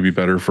 It might be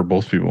better for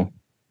both people.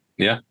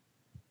 Yeah.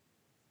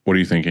 What do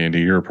you think,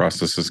 Andy? You're a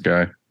processes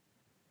guy.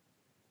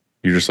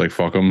 You just like,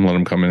 fuck them, let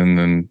them come in,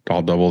 and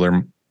I'll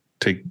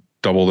take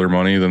double their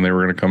money than they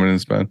were going to come in and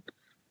spend.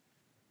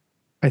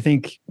 I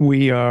think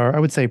I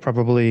would say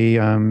probably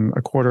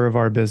a quarter of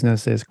our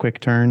business is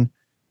quick turn.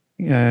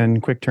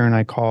 And quick turn,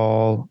 I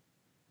call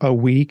a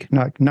week,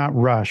 not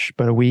rush,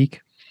 but a week.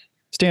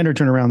 Standard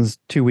turnaround is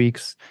 2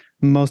 weeks.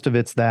 Most of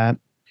it's that.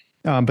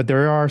 But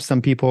there are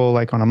some people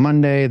like on a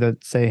Monday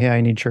that say, hey,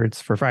 I need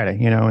shirts for Friday,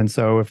 you know? And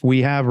so if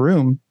we have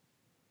room,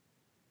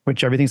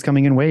 which everything's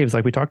coming in waves,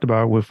 like we talked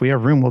about, if we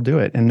have room, we'll do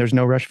it. And there's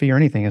no rush fee or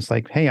anything. It's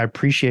like, hey, I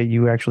appreciate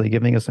you actually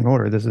giving us an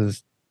order. This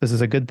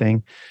is a good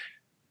thing.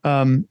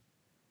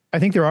 I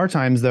think there are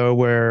times though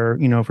where,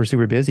 you know, if we're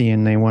super busy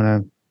and they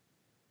want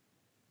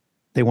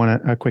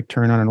a quick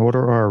turn on an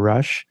order or a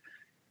rush,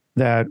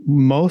 that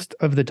most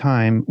of the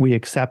time we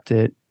accept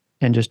it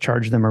and just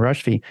charge them a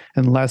rush fee,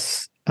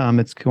 unless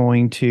it's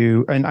going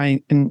to. And I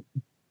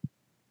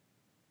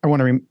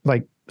want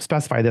to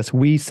specify this.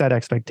 We set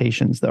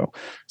expectations though,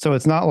 so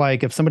it's not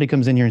like if somebody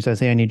comes in here and says,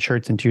 "Hey, I need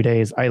shirts in 2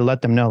 days," I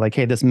let them know like,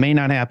 "Hey, this may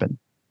not happen.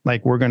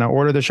 Like, we're going to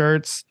order the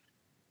shirts."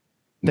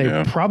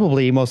 They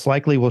probably most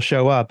likely will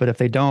show up, but if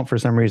they don't for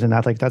some reason,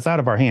 that's out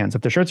of our hands.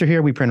 If the shirts are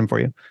here, we print them for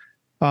you.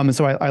 And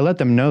so I let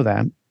them know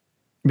that,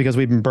 because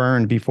we've been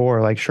burned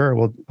before. Like, sure,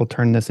 we'll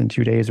turn this in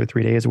 2 days or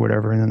 3 days or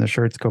whatever, and then the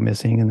shirts go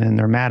missing, and then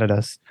they're mad at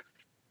us.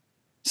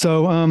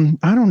 So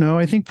I don't know.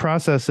 I think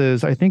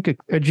processes. I think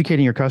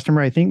educating your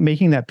customer. I think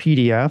making that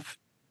PDF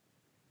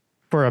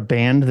for a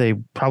band, they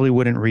probably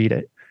wouldn't read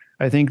it.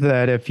 I think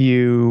that if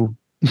you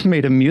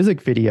made a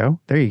music video,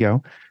 there you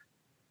go.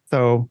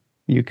 So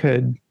you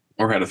could.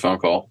 Or had a phone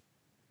call.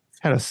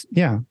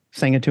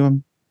 Sang it to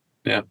him.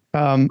 Yeah.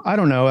 I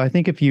don't know. I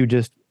think if you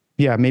just,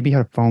 maybe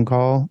had a phone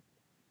call,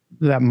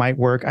 that might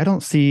work. I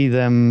don't see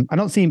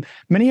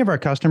many of our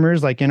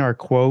customers, like in our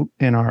quote,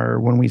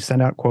 when we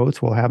send out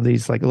quotes, we'll have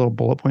these like little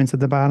bullet points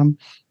at the bottom,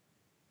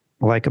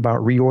 like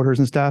about reorders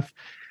and stuff.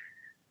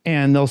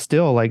 And they'll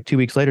still like 2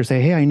 weeks later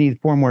say, hey, I need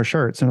 4 more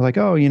shirts. And we're like,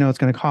 oh, you know, it's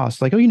going to cost.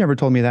 Like, oh, you never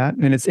told me that.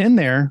 And it's in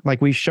there.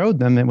 Like, we showed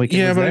them and but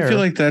I feel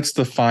like that's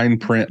the fine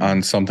print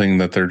on something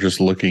that they're just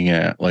looking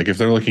at. Like, if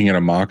they're looking at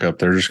a mock-up,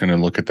 they're just going to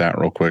look at that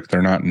real quick.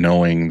 They're not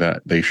knowing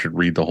that they should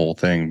read the whole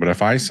thing. But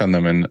if I send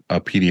them in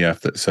a PDF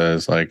that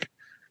says like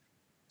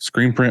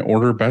screen print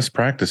order best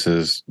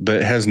practices,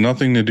 that has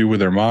nothing to do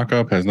with their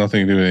mock-up, has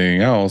nothing to do with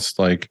anything else,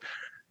 like,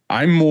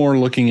 I'm more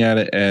looking at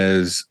it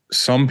as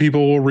some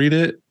people will read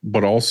it,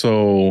 but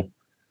also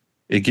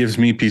it gives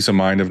me peace of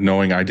mind of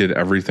knowing I did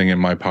everything in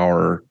my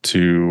power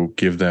to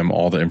give them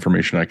all the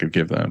information I could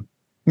give them.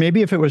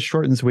 Maybe if it was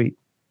short and sweet,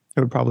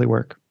 it would probably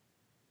work.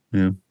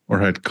 Yeah. Or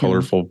had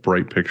colorful,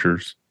 bright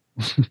pictures.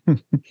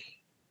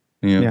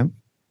 Yeah.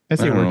 I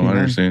see it working. I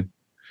understand.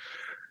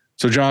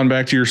 So, John,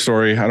 back to your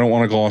story. I don't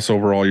want to gloss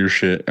over all your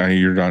shit.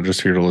 You're not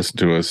just here to listen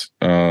to us.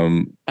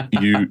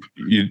 You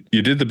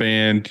did the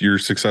band. You're a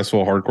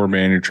successful hardcore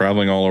band. You're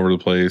traveling all over the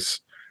place.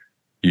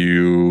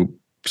 You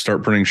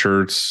start printing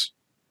shirts.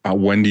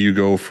 When do you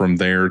go from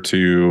there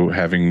to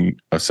having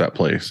a set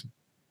place?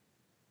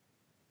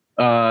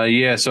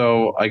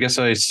 So I guess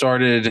I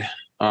started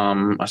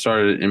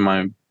in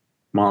my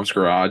mom's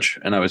garage,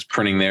 and I was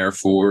printing there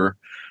for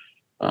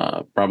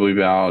probably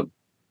about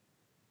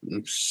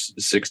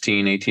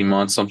 16, 18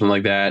 months, something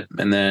like that.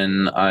 And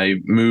then I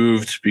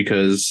moved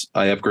because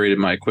I upgraded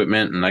my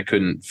equipment and I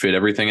couldn't fit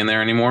everything in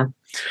there anymore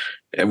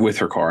with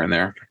her car in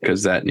there,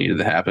 because that needed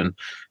to happen.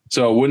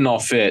 So it wouldn't all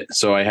fit.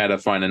 So I had to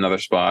find another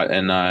spot,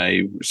 and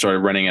I started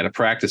renting at a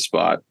practice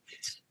spot.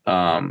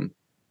 I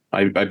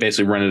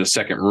basically rented a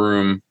second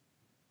room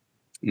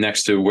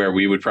next to where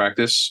we would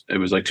practice. It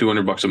was like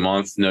 $200 a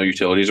month, no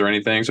utilities or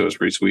anything. So it was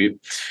pretty sweet.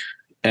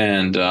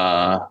 And,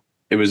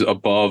 it was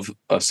above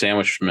a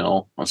sandwich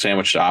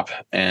shop.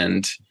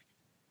 And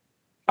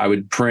I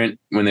would print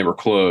when they were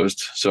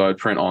closed. So I'd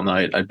print all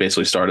night. I'd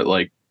basically start at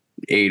like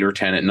 8 or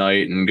 10 at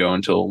night and go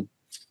until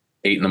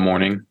 8 in the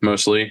morning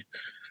mostly.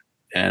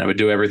 And I would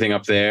do everything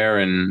up there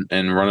and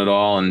run it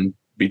all and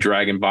be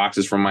dragging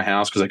boxes from my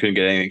house because I couldn't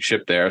get anything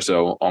shipped there.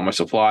 So all my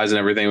supplies and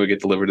everything would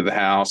get delivered to the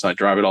house. I'd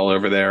drive it all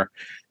over there.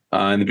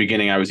 In the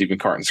beginning, I was even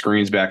carting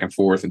screens back and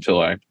forth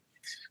until I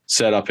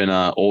set up in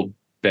an old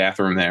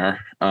bathroom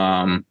there.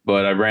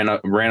 But I ran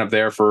up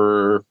there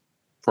for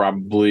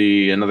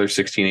probably another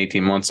 16,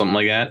 18 months, something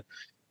like that,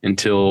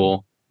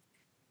 until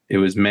it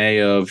was May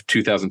of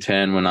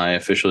 2010 when I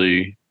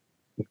officially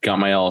got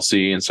my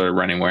LLC and started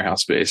renting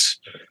warehouse space.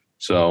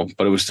 So,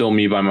 but it was still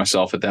me by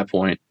myself at that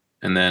point.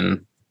 And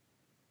then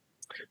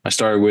I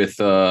started with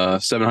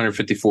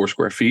 754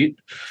 square feet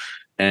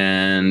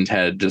and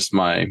had just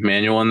my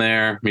manual in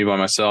there, me by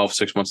myself.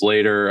 6 months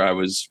later, I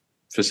was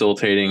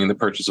facilitating the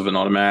purchase of an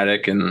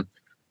automatic and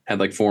had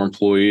like 4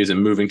 employees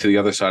and moving to the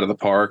other side of the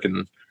park.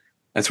 And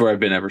that's where I've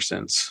been ever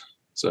since.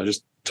 So I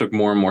just took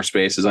more and more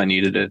space as I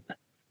needed it.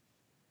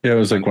 Yeah, it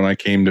was like when I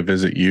came to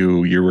visit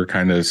you, you were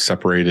kind of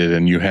separated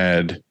and you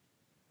had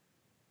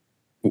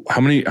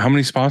how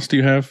many spots do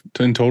you have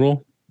in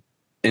total?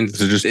 And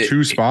is it just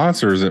 2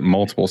 spots or is it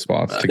multiple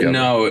spots together?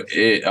 No,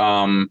 it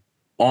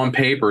on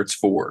paper it's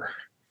 4.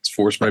 It's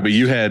 4 spots. Right, but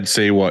you had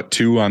say what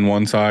 2 on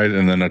one side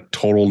and then a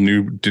total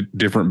new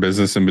different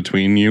business in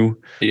between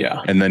you.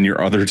 Yeah, and then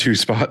your other 2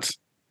 spots.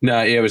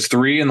 No, it was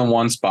 3 in the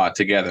one spot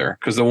together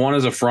because the one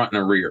is a front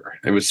and a rear.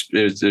 It was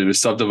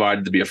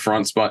subdivided to be a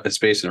front spot, a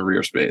space, and a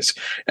rear space,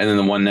 and then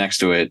the one next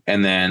to it,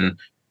 and then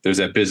there's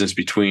that business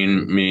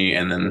between me,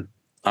 and then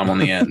I'm on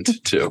the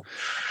end too.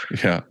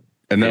 Yeah,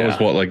 and that was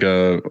what like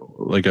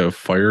a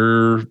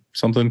fire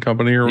something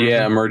company or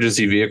yeah,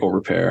 emergency vehicle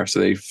repair. So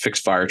they fix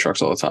fire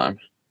trucks all the time.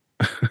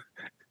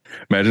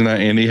 Imagine that,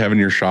 Andy, having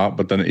your shop,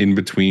 but then in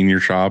between your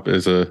shop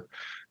is a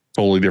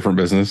totally different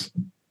business.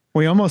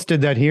 We almost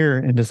did that here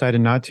and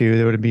decided not to.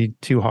 It would be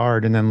too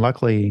hard. And then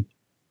luckily,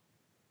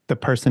 the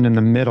person in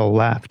the middle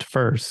left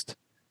first.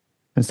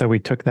 And so we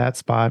took that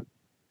spot.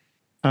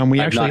 We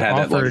I've actually not had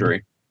offered, that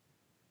luxury.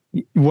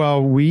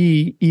 Well,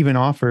 we even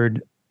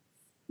offered,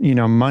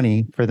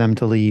 money for them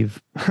to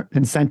leave,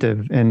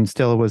 incentive, and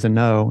still it was a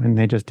no. And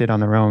they just did on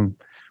their own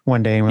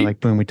one day. And we're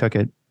like, boom, we took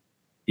it.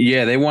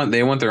 Yeah, they want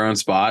their own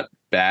spot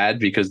bad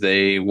because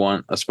they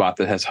want a spot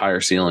that has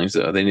higher ceilings.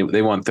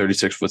 They want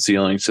 36-foot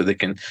ceilings so they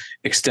can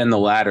extend the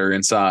ladder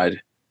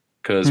inside.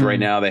 Because right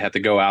now they have to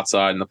go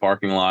outside in the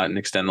parking lot and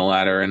extend the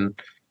ladder. And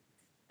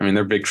I mean,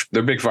 they're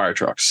big fire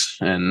trucks,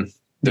 and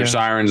their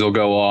sirens will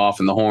go off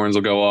and the horns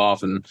will go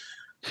off. And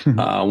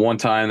one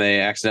time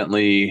they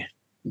accidentally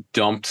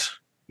dumped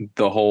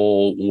the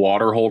whole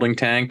water holding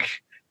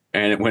tank,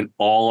 and it went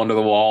all under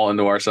the wall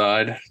into our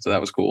side. So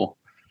that was cool.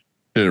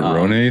 Did it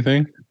ruin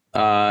anything?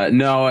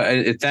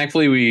 No,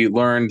 thankfully we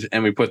learned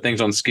and we put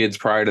things on skids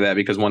prior to that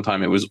because one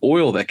time it was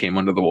oil that came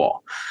under the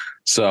wall.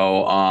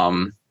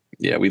 So,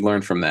 yeah, we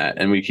learned from that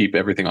and we keep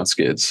everything on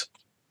skids.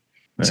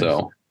 Nice.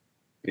 So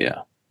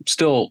yeah,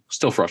 still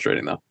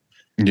frustrating though.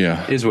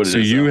 Yeah. Is what it is. So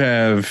you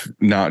have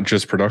not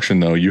just production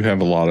though, you have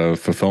a lot of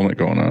fulfillment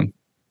going on.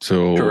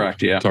 So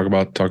correct. Yeah. Talk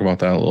about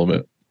that a little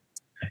bit.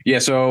 Yeah.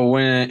 So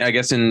when I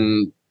guess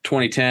in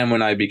 2010,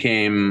 when I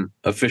became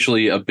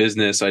officially a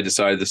business, I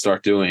decided to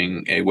start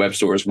doing a web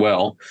store as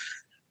well.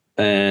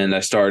 And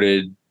I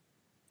started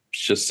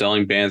just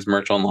selling bands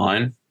merch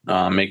online,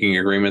 making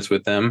agreements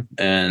with them.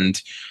 And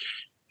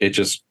it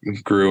just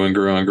grew and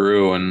grew and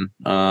grew. And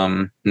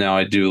now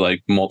I do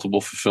like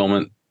multiple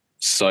fulfillment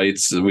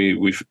sites.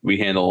 We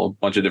handle a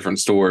bunch of different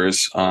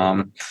stores.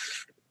 And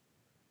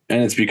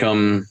it's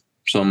become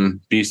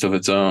some beast of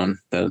its own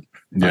that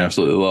I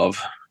absolutely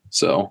love.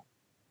 So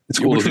it's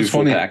cool to do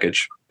full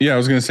package. Yeah, I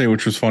was going to say,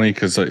 which was funny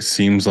because it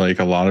seems like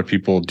a lot of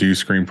people do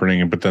screen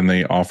printing, but then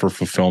they offer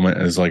fulfillment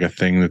as like a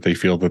thing that they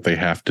feel that they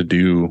have to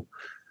do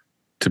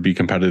to be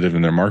competitive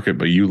in their market.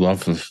 But you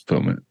love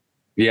fulfillment.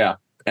 Yeah.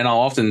 And I'll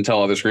often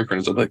tell other screen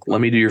printers, I'm like, let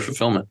me do your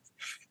fulfillment.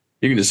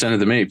 You can just send it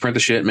to me, print the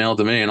shit, mail it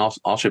to me, and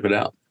I'll ship it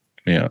out.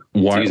 Yeah.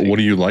 Why? What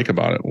do you like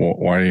about it?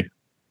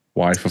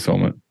 Why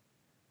fulfillment?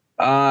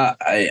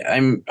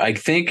 I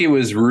think it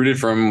was rooted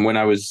from when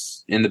I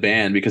was in the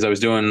band because I was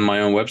doing my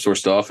own web store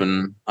stuff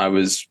and I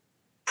was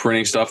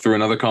printing stuff through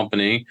another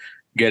company,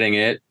 getting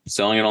it,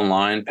 selling it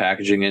online,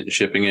 packaging it, and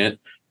shipping it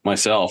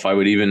myself. I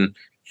would even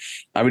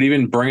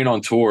bring it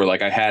on tour.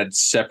 Like I had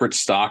separate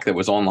stock that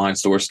was online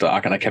store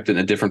stock and I kept it in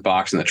a different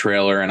box in the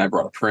trailer, and I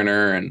brought a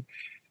printer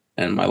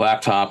and my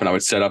laptop, and I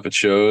would set up at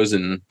shows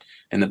and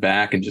in the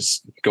back and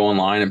just go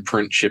online and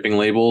print shipping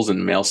labels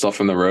and mail stuff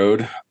from the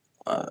road.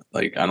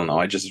 Like, I don't know.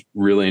 I just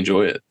really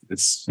enjoy it.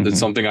 It's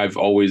something I've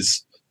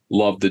always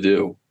loved to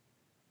do.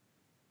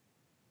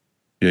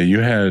 Yeah.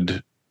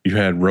 You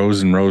had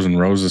rows and rows and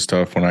rows of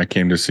stuff when I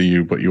came to see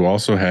you, but you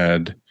also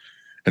had,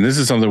 and this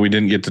is something we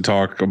didn't get to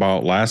talk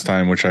about last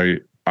time, which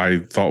I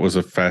thought was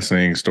a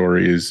fascinating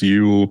story, is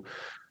you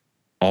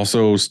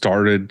also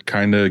started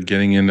kind of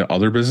getting into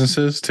other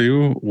businesses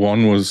too.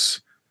 One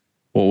was,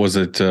 what was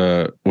it?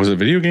 Was it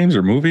video games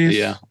or movies?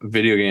 Yeah.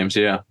 Video games.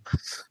 Yeah.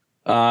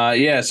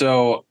 Yeah,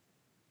 so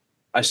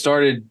I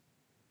started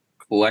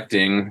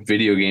collecting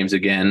video games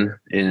again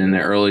in the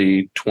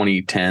early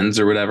 2010s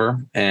or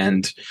whatever.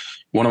 And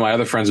one of my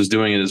other friends was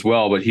doing it as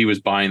well, but he was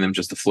buying them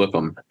just to flip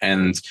them.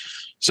 And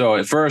so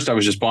at first I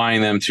was just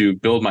buying them to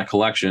build my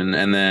collection.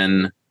 And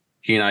then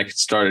he and I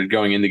started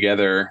going in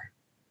together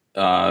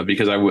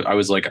because I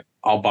was like,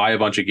 I'll buy a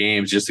bunch of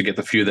games just to get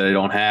the few that I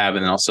don't have,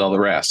 and then I'll sell the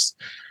rest.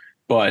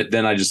 But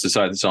then I just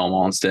decided to sell them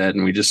all instead.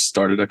 And we just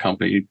started a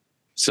company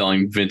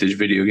selling vintage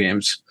video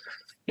games.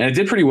 And it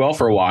did pretty well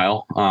for a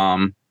while.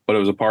 But it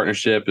was a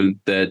partnership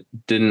that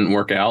didn't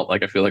work out.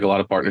 Like I feel like a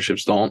lot of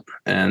partnerships don't.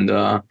 And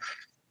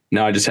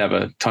now I just have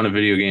a ton of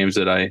video games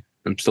that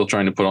I'm still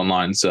trying to put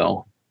online and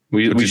sell.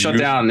 We shut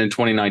down in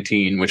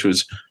 2019, which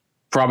was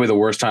probably the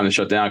worst time to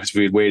shut down, because if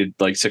we had waited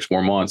like 6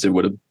 more months, it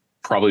would have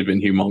probably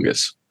been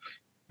humongous.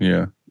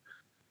 Yeah.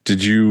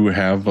 Did you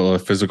have a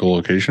physical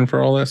location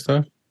for all that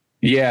stuff?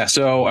 Yeah.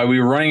 So we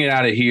were running it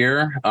out of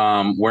here.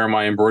 Where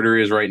my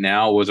embroidery is right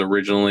now was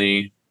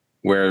originally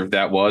where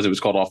that was. It was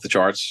called Off the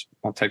Charts.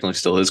 Well, technically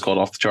still is called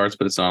Off the Charts,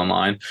 but it's not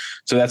online.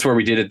 So that's where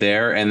we did it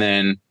there. And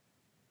then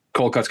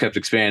Cold Cuts kept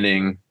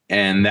expanding,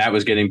 and that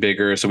was getting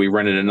bigger. So we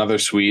rented another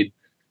suite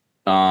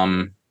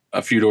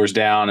a few doors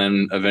down,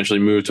 and eventually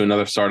moved to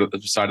another side of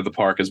the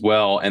park as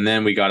well. And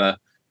then we got a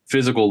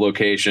physical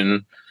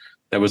location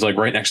that was like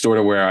right next door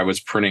to where I was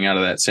printing out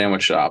of that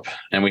sandwich shop.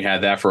 And we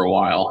had that for a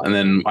while. And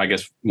then I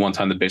guess one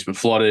time the basement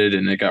flooded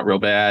and it got real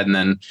bad. And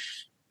then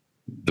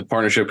the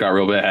partnership got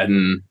real bad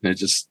and it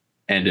just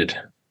ended.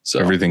 So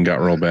everything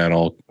got real bad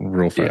all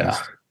real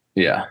fast.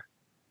 Yeah.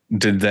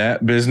 Did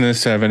that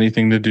business have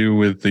anything to do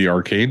with the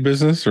arcade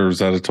business, or is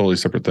that a totally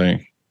separate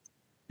thing?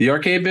 The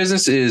arcade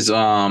business is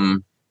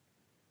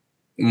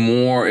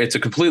it's a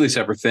completely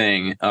separate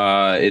thing.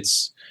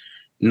 It's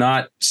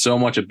not so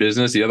much a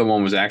business. The other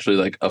one was actually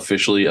like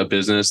officially a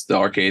business. The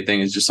arcade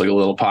thing is just like a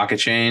little pocket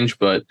change.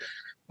 But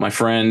my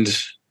friend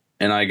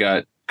and I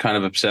got kind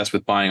of obsessed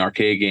with buying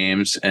arcade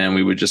games, and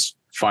we would just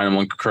find them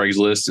on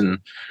Craigslist and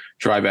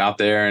drive out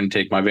there and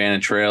take my van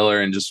and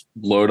trailer and just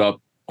load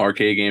up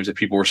arcade games that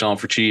people were selling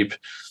for cheap.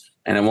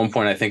 And at one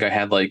point, I think I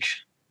had like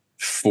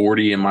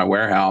 40 in my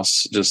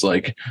warehouse, just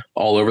like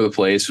all over the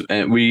place.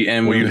 And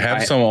you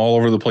have some all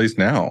over the place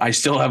now. I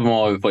still have them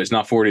all over the place,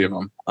 not 40 of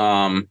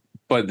them.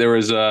 But there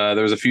was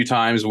a few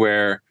times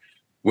where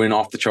when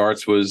Off the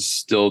Charts was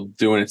still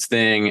doing its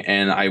thing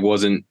and I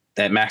wasn't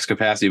at max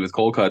capacity with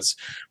Cold Cuts,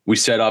 we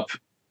set up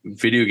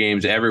video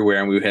games everywhere,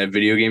 and we would have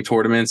video game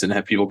tournaments and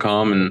have people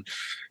come and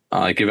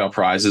give out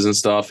prizes and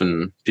stuff,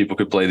 and people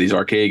could play these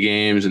arcade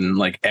games, and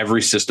like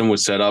every system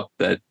was set up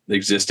that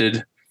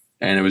existed,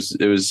 and it was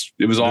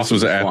awesome. This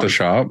was at the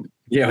shop?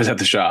 Yeah, it was at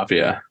the shop.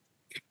 Yeah.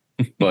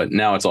 But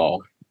now it's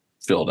all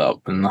filled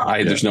up, and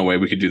there's no way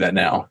we could do that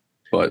now.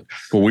 But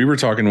we were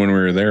talking when we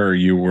were there,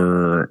 you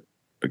were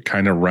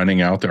kind of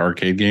renting out the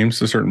arcade games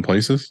to certain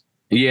places.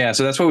 Yeah,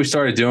 so that's what we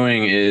started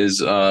doing.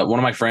 Is one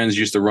of my friends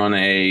used to run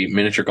a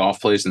miniature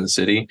golf place in the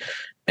city,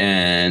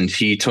 and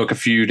he took a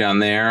few down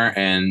there,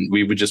 and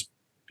we would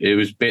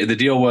the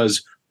deal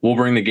was we'll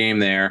bring the game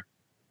there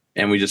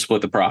and we just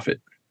split the profit.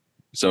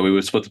 So we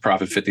would split the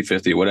profit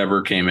 50-50,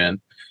 whatever came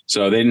in.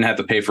 So they didn't have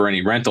to pay for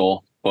any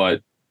rental,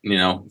 but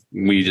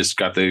we just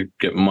got to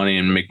get money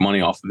and make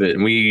money off of it.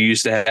 And we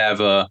used to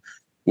have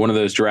one of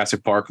those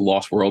Jurassic Park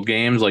Lost World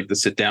games, like the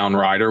sit down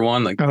rider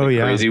one, like the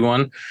crazy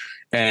one.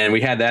 And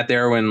we had that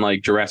there when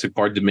like Jurassic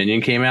Park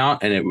Dominion came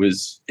out, and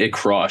it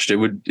crushed. It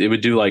would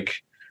do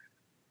like,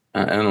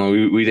 I don't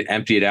know, we'd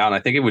empty it out, and I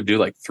think it would do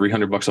like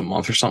 $300 a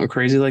month or something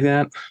crazy like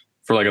that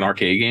for like an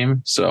arcade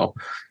game. So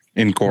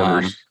in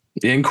quarters.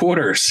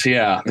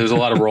 Yeah. There's a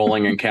lot of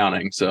rolling and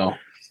counting. So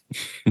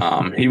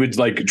he would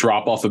like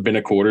drop off a bin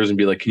of quarters and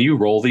be like, can you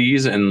roll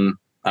these? And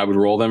I would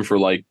roll them for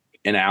like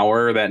an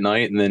hour that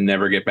night and then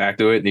never get back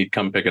to it. And he'd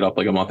come pick it up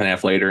like a month and a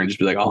half later and just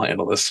be like, I'll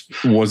handle this.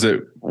 Was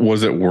it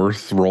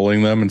worth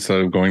rolling them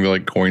instead of going to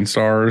like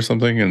Coinstar or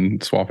something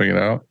and swapping it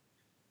out?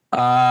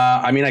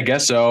 I mean, I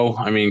guess so.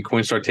 I mean,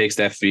 Coinstar takes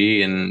that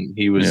fee, and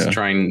he was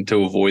trying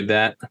to avoid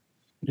that.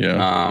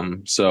 Yeah.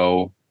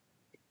 So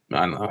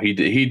I don't know.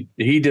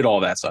 He did all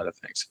that side of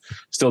things.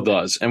 Still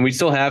does. And we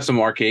still have some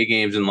arcade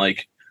games in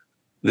like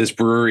this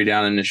brewery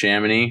down in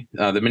Neshaminy.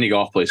 The mini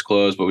golf place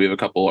closed, but we have a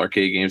couple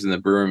arcade games in the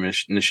brewery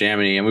in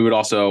Neshaminy. And we would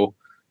also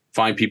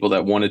find people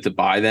that wanted to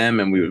buy them,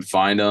 and we would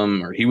find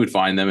them, or he would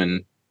find them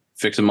and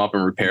fix them up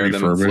and repair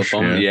them and flip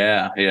them.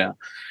 Yeah.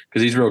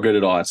 Because he's real good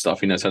at all that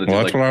stuff. He knows how to do.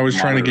 Well, that's what I was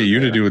trying to get you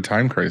to do with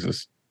Time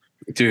Crisis.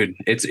 Dude,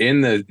 it's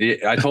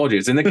I told you,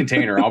 it's in the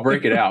container. I'll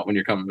break it out when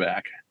you're coming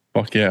back.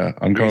 Fuck yeah.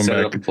 I'm coming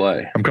back to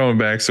play. I'm coming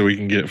back so we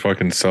can get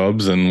fucking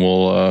subs, and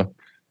we'll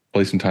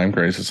play some Time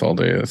Crisis all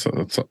day.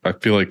 I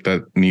feel like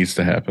that needs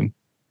to happen.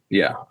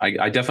 Yeah,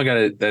 I definitely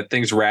got that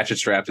thing's ratchet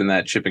strapped in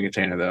that shipping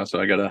container though,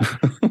 so I gotta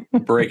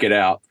break it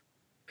out.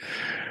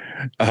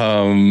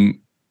 Andy,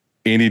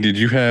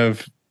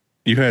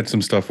 you had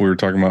some stuff we were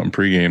talking about in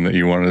pregame that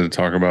you wanted to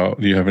talk about.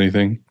 Do you have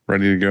anything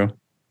ready to go?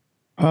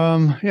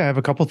 Yeah, I have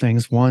a couple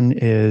things. One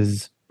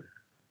is,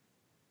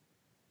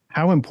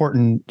 how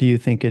important do you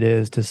think it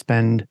is to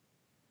spend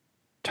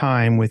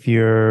time with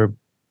your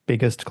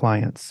biggest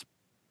clients.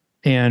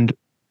 And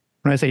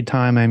when I say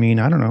time, I mean,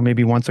 I don't know,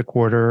 maybe once a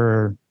quarter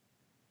or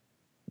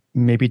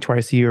maybe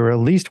twice a year, or at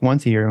least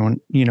once a year.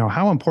 And,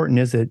 how important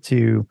is it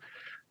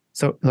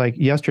so like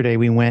yesterday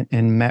we went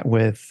and met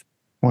with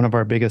one of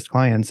our biggest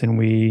clients, and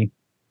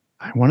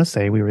I want to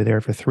say we were there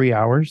for 3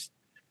 hours,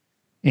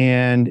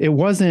 and it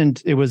was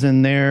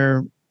in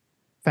their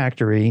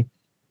factory.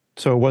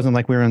 So it wasn't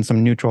like we were in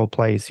some neutral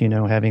place,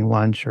 having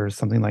lunch or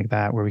something like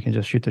that where we can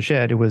just shoot the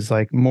shit. It was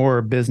like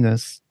more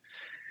business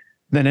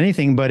than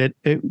anything, but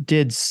it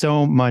did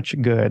so much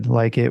good.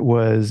 Like it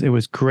was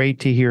great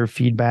to hear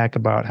feedback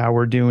about how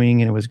we're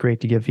doing. And it was great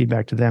to give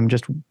feedback to them,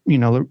 just,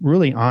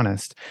 really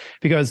honest,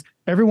 because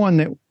everyone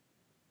that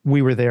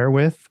we were there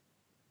with,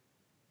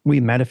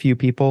 we met a few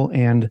people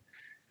and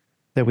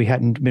that we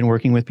hadn't been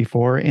working with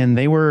before. And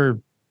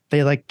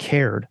they like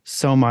cared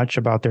so much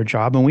about their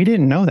job. And we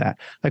didn't know that.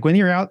 Like when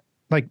you're out,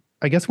 like,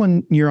 I guess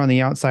when you're on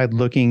the outside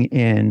looking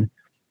in,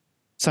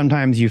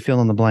 sometimes you fill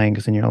in the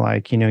blanks and you're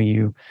like,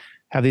 you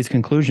have these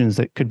conclusions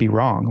that could be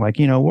wrong. Like,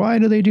 why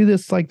do they do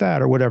this like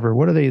that or whatever?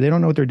 What are they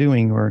don't know what they're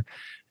doing, or,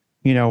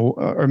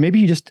 or maybe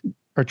you just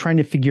are trying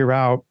to figure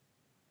out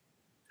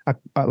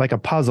like a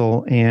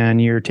puzzle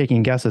and you're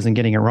taking guesses and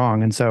getting it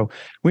wrong. And so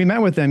we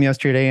met with them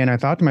yesterday, and I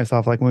thought to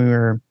myself, like when we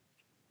were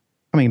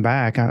coming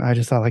back, I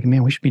just thought like,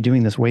 man, we should be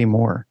doing this way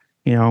more,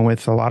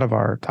 with a lot of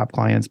our top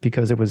clients,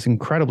 because it was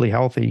incredibly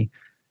healthy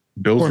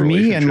Builds for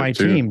me and my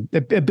relationship, too. team.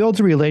 It builds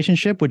a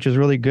relationship, which is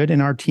really good.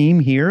 And our team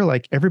here,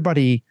 like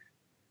everybody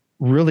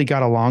really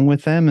got along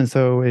with them. And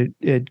so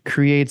it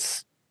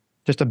creates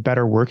just a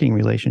better working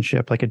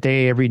relationship, like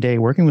everyday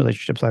working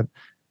relationships. I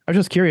was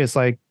just curious,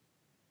 like,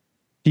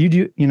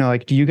 do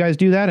you guys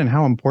do that? And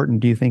how important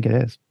do you think it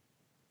is?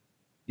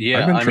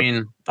 Yeah,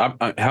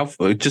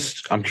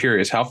 I'm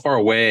curious, how far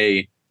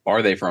away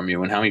are they from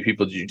you, and how many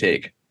people did you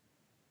take?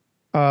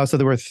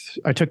 So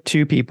I took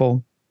 2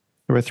 people.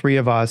 There were 3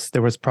 of us.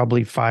 There was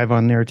probably 5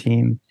 on their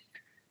team,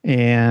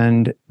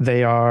 and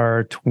they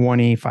are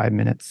 25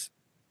 minutes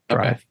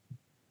drive. Okay.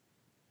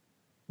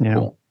 Yeah.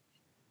 Cool.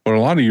 But a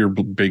lot of your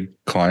big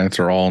clients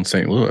are all in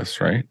St. Louis,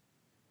 right?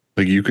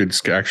 Like you could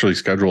actually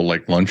schedule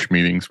like lunch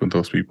meetings with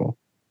those people.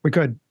 We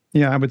could.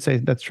 Yeah, I would say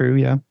that's true.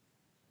 Yeah.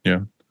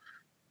 Yeah.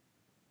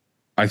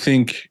 I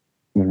think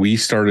we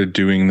started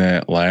doing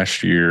that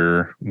last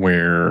year,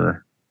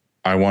 where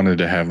I wanted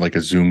to have like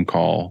a Zoom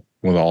call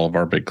with all of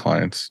our big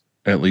clients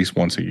at least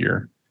once a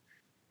year,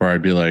 where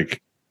I'd be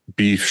like,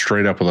 be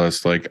straight up with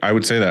us. Like I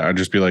would say that I'd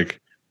just be like,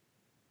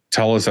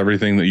 tell us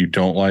everything that you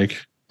don't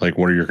like. Like,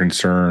 what are your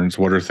concerns?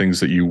 What are things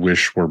that you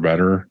wish were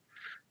better?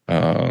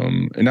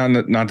 And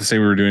not to say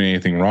we were doing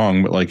anything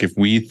wrong, but like if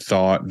we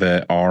thought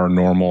that our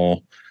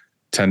normal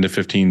 10 to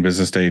 15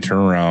 business day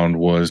turnaround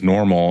was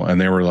normal, and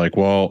they were like,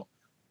 well,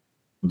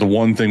 the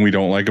one thing we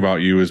don't like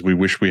about you is we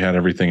wish we had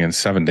everything in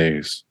 7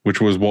 days, which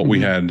was what we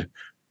had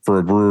for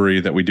a brewery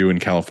that we do in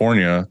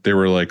California. They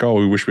were like, oh,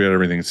 we wish we had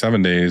everything in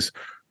 7 days.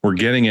 We're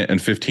getting it in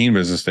 15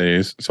 business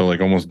days. So like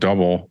almost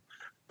double.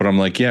 But I'm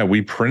like, yeah,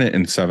 we print it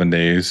in 7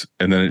 days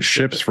and then it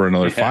ships for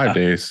another 5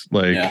 days.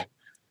 Like,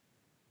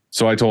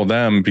 so I told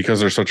them,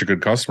 because they're such a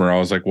good customer, I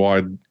was like,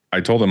 well,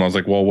 I told them, I was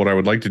like, well, what I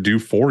would like to do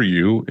for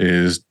you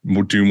is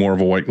do more of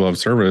a white glove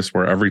service,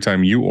 where every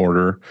time you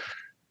order,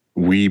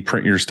 we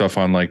print your stuff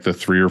on like the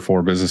 3 or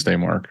 4 business day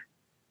mark,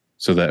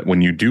 so that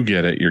when you do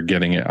get it, you're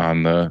getting it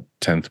on the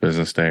 10th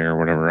business day or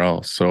whatever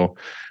else. So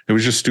it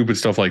was just stupid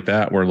stuff like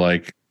that, where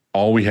like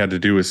all we had to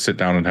do is sit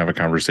down and have a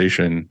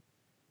conversation,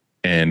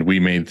 and we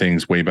made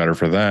things way better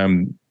for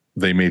them.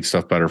 They made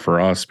stuff better for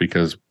us,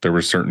 because there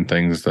were certain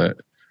things that,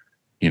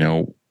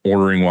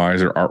 ordering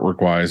wise or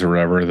artwork wise or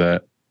whatever,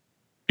 that,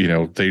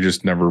 they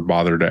just never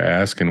bothered to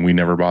ask, and we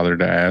never bothered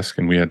to ask,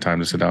 and we had time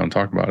to sit down and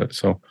talk about it.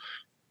 So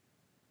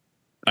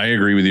I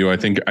agree with you. I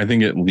think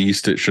at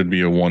least it should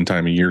be a one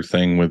time a year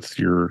thing with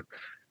your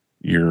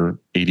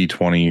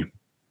 80-20,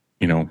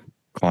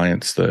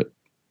 clients that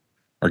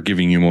are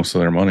giving you most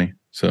of their money.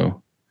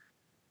 So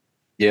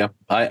yeah,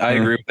 I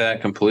agree with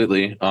that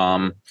completely.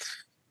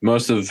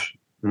 Most of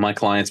my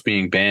clients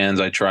being bands,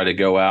 I try to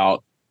go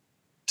out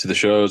to the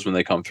shows when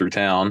they come through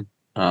town,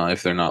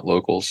 if they're not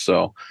locals.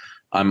 So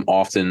I'm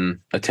often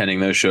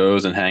attending those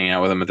shows and hanging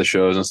out with them at the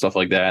shows and stuff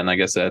like that. And I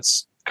guess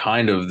that's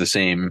kind of the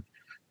same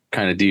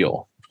kind of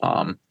deal.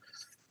 And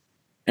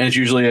it's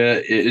usually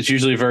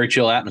a very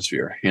chill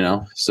atmosphere,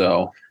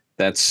 so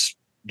that's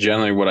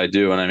generally what I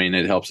do. And I mean,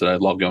 it helps that I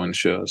love going to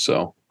shows.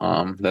 So,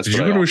 that's did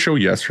you go to a show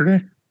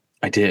yesterday?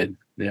 I did.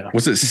 Yeah.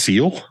 Was it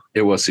Seal?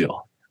 It was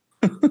Seal.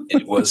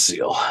 It was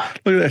Seal.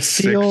 Look at that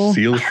Seal. sick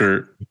Seal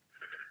shirt.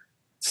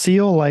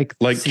 Seal, like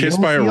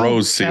Kissed by a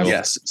Rose Seal.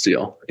 Yes.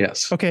 Seal.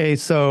 Yes. Okay.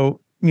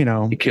 So, He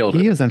killed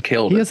it. He is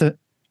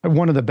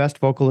one of the best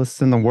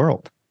vocalists in the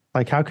world.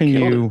 Like, how can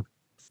you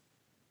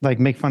like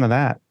make fun of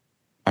that?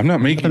 I'm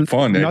not making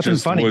fun. I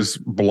just funny. was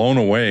blown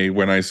away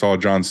when I saw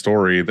John's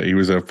story that he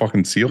was at a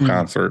fucking Seal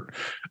concert.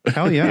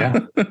 Hell yeah.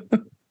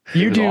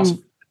 You do.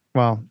 Awesome.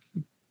 Well,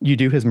 you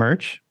do his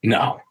merch?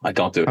 No, I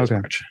don't do it as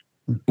Okay. much.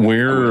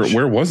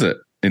 Where was it?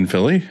 In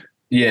Philly?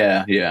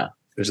 Yeah. It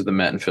was at the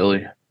Met in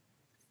Philly.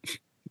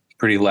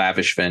 Pretty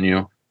lavish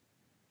venue.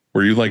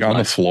 Were you like on the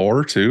Nice.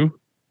 floor too?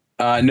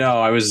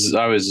 No, I was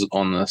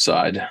on the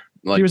side.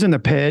 He Like was in the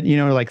pit,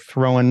 like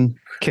throwing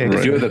kicks Right.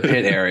 if you have the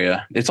pit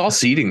area. It's all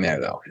seating there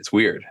though. It's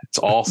weird. It's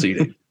all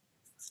seating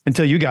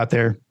until you got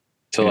there.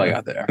 till I Yeah.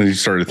 got there. And you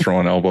started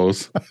throwing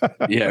elbows.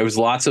 Yeah, it was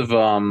lots of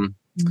a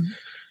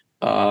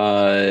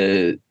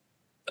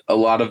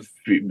lot of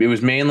it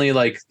was mainly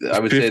like I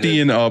would say 50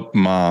 that and up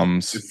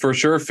moms. for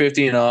sure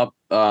 50 and up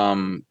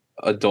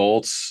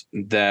adults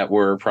that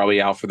were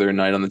probably out for their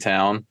night on the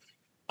town.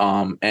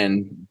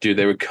 And dude,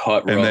 they would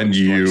cut And then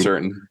rows for,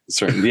 you. like,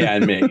 certain yeah,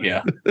 and me,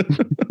 yeah.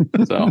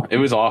 So it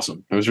was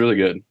awesome. It was really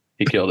good.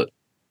 He killed it.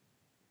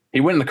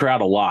 He went in the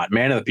crowd a lot.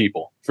 Man of the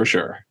people, for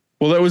sure.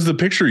 Well, that was the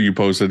picture you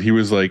posted. He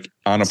was like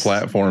on a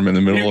platform in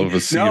the middle of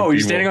a sea. No, of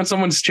he's people. standing on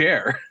someone's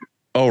chair.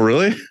 Oh,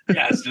 really?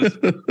 Yes, just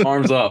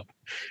arms up.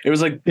 It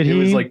was like Did it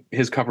was he- like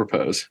his cover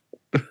pose.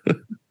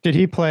 Did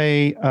he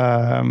play?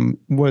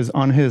 Was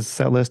on his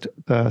set list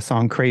the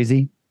song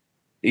 "Crazy"?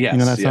 Yes, You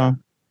know that yeah.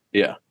 song?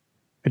 Yeah.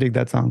 I dig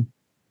that song.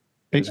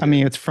 It was I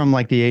mean, it's from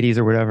like the '80s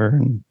or whatever,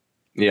 and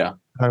Yeah.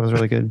 I thought it was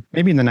really good.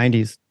 Maybe in the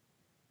 '90s.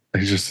 I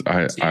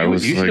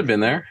was You should like, have been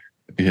there.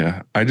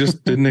 yeah, I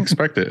just didn't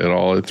expect it at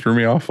all. It threw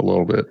me off a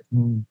little bit.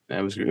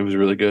 It was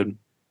really good.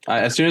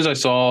 As soon as I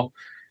saw,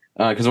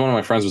 because one of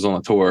my friends was on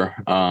the tour,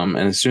 and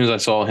as soon as I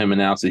saw him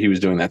announce that he was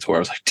doing that tour, I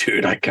was like,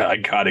 dude, I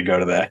gotta go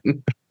to that.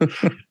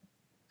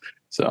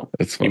 So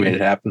That's he funny. made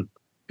it happen.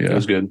 It Yeah.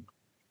 was good.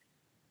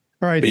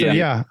 All right, But so yeah.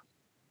 yeah,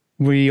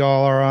 we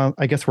all are.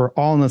 I guess we're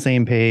all on the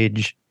same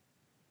page.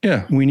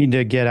 Yeah. We need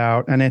to get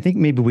out, and I think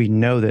maybe we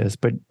know this,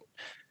 but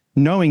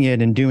knowing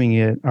it and doing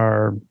it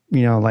are,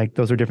 like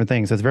those are different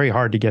things. It's very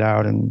hard to get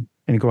out and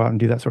go out and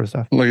do that sort of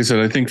stuff. Like I said,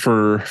 I think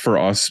for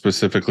us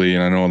specifically,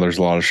 and I know there's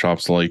a lot of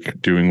shops like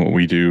doing what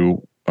we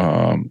do,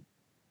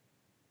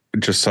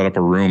 just set up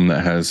a room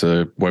that has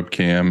a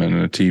webcam and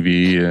a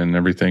TV and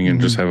everything, and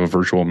just have a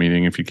virtual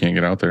meeting if you can't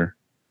get out there.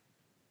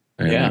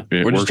 And Yeah.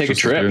 it Or just works take a as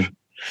trip. good.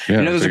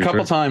 Yeah, There's a take couple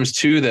trip. times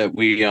too that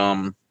we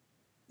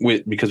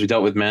because we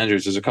dealt with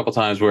managers. There's a couple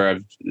times where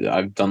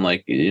I've done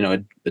like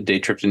a day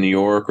trip to New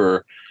York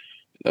or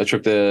a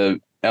trip to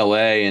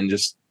LA and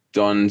just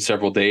done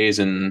several days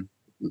in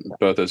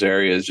both those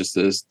areas just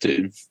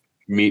to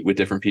meet with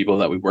different people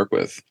that we work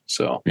with.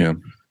 So Yeah.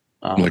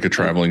 Like a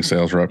traveling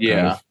sales rep. Yeah.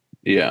 Kind of.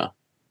 Yeah.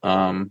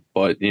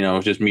 But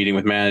just meeting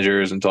with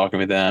managers and talking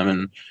with them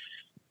and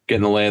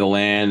getting the lay of the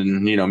land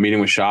and, meeting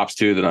with shops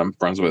too that I'm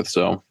friends with.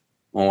 So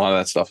a lot of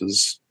that stuff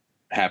has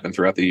happened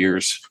throughout the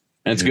years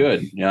and it's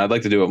good. I'd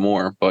like to do it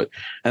more, and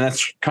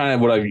that's kind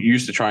of what I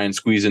used to try and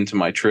squeeze into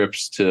my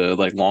trips to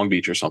like Long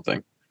Beach or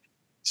something.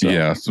 So,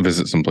 Yeah.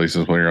 Visit some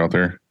places while you're out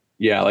there.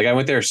 yeah, like I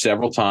went there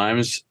several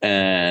times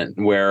and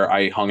where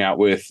I hung out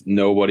with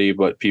nobody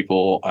but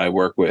people I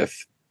work with.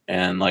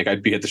 And like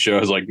I'd be at the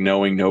shows like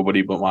knowing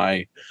nobody but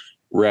my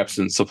reps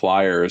and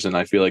suppliers. And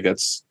I feel like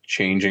that's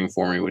changing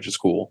for me, which is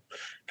cool.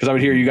 Because I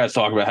would hear you guys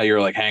talk about how you're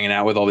like hanging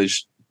out with all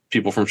these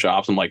people from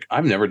shops. I'm like,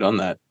 I've never done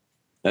that.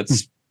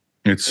 That's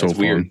It's so That's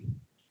weird. fun.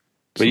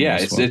 but yeah,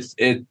 the most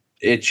fun.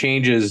 it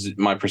changes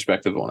my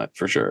perspective on it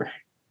for sure.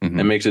 Mhm.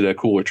 It makes it a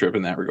cooler trip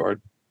in that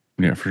regard.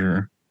 Yeah, for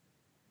sure.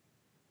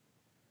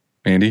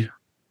 Andy,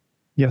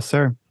 Yes,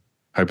 sir.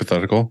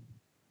 hypothetical.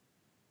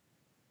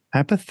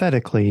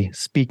 Hypothetically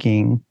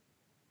speaking,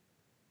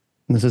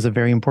 this is a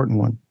very important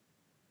one.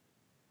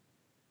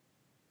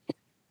 I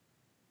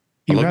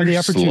You love have the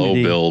your slow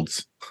opportunity.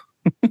 builds.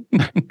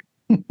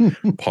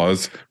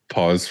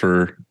 Pause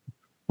for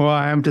Well,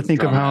 I have to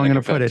think of how I'm going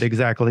to Dramatic put it effect.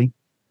 exactly.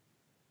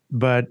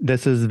 But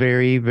this is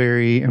very,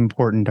 very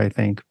important, I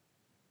think.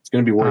 It's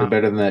going to be worded Um,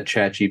 better than that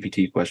Chat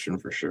GPT question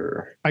for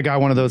sure. I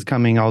got one of those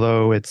coming,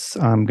 although it's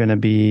going to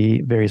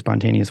be very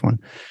spontaneous one.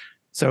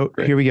 So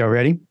Great. here we go.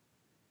 Ready?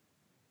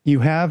 You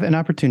have an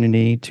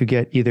opportunity to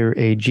get either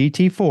a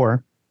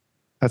GT4,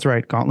 that's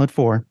right, Gauntlet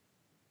 4,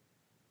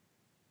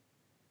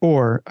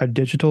 or a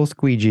digital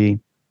squeegee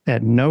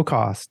at no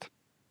cost.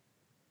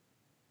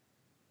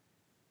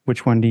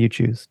 Which one do you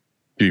choose?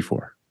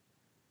 G4.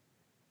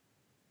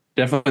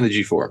 Definitely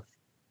the G4.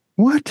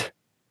 What?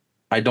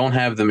 I don't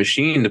have the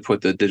machine to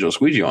put the digital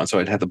squeegee on, so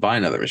I'd have to buy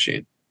another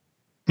machine.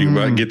 You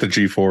can Hmm. get the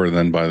G4 and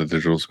then buy the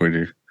digital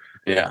squeegee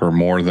Yeah. for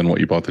more than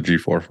what you bought the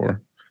G4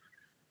 for.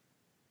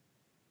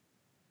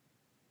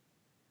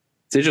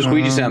 Digital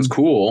squeegee Um, sounds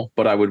cool,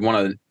 but I would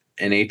want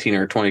an 18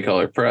 or 20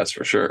 color press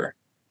for sure.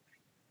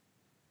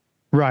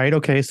 Right.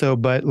 Okay. So,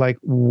 but like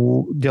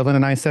Dylan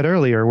and I said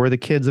earlier, we're the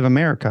kids of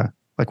America.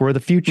 Like we're the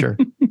future.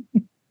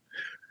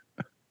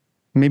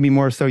 Maybe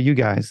more so you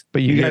guys,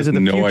 but you He guys has are the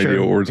no future. idea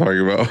what we're talking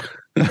about.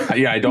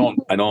 Yeah, I don't.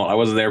 I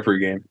wasn't there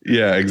pregame.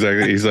 Yeah,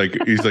 exactly. He's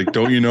like,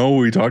 don't you know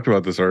we talked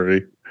about this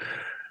already?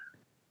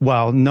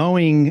 Well,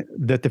 knowing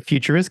that the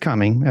future is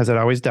coming, as it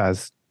always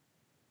does,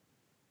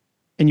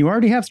 and you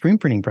already have screen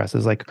printing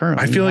presses, like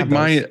currently. I feel you like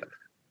have those.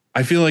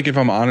 I feel like if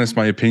I'm honest,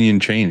 my opinion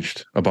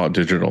changed about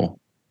digital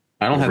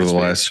I don't have over the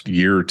space. last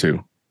year or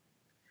two.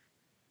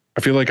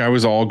 I feel like I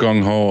was all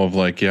gung ho of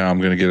like, yeah, I'm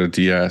gonna get a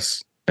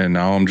DS, and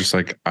now I'm just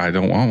like, I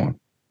don't want one.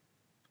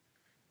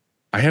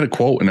 I had a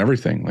quote and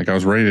everything. Like I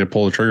was ready to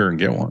pull the trigger and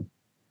get one.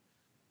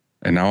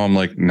 And now I'm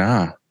like,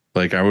 nah.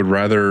 Like I would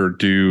rather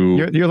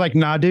do. You're like,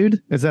 nah,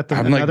 dude. Is that the?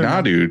 I'm like,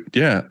 nah, dude.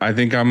 Yeah, I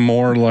think I'm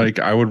more like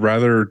I would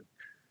rather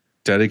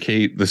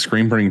dedicate the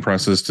screen printing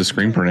presses to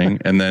screen printing,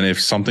 and then if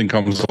something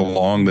comes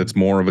along that's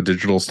more of a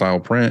digital style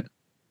print,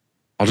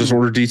 I'll just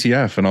order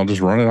DTF and I'll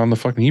just run it on the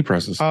fucking heat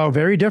presses. Oh,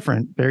 very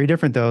different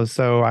though.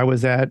 So I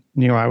was at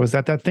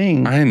that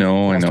thing. I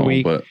know,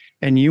 week, but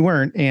and you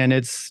weren't, and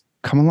it's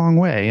come a long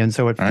way, and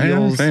so it feels. I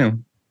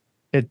understand.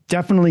 It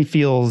definitely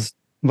feels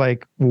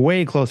like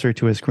way closer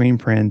to a screen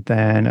print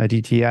than a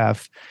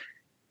DTF,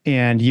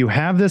 and you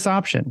have this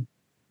option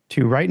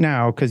to right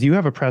now because you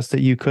have a press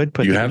that you could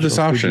put. You have this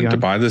option to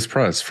buy this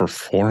press for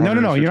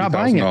 $400. No, you're not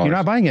buying it. You're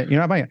not buying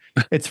it.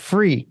 It's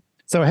free.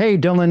 So hey,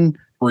 Dylan,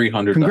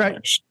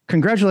 $300.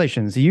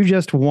 Congratulations, you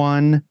just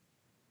won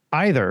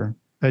either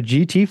a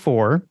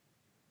GT4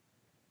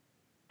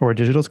 or a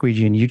digital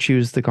squeegee, and you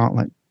choose the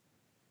gauntlet.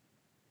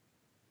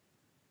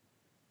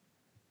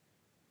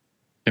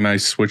 Can I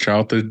switch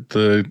out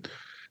the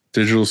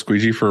digital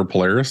squeegee for a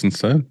Polaris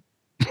instead?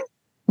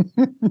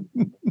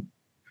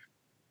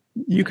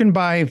 You can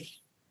buy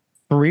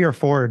 3 or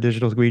 4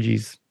 digital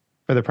squeegees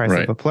for the price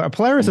of a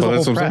Polaris. Is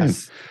a whole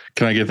press.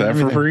 Can I get that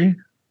for free?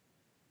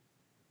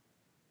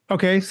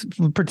 Okay,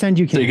 pretend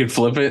you can. So you can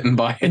flip it and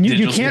buy it. And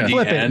you can't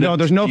flip it. No,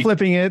 there's no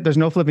flipping it. There's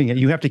no flipping it.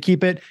 You have to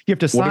keep it. You have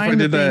to sign. What if I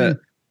did that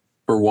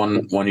for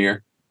one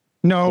year?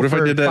 No. What if I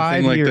did that 5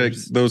 thing like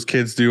years. those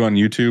kids do on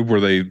YouTube where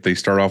they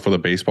start off with a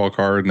baseball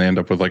card and they end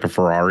up with like a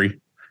Ferrari?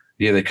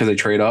 Yeah, because they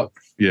trade up.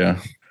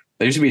 Yeah.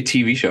 There used to be a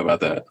TV show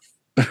about that.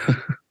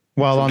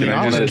 Well, on Can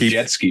I just a keep-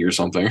 jet ski or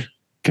something.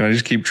 Can I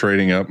just keep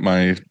trading up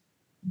my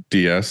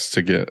DS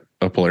to get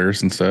a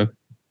Polaris instead?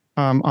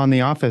 On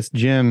The Office,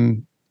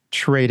 Jim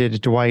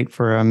traded Dwight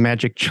for a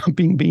magic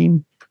jumping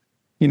bean,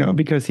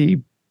 because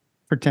he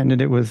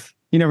pretended it was,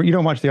 you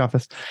don't watch The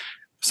Office.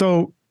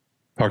 So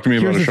Talk to me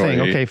about here's a the show. thing.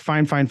 Okay,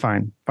 fine.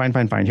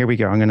 Here we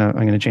go. I'm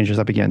gonna change this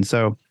up again.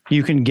 So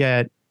you can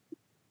get.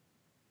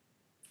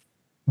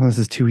 Well, this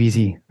is too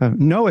easy.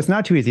 No, it's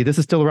not too easy. This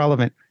is still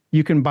relevant.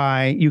 You can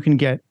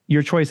get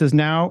your choices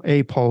now: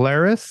 a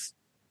Polaris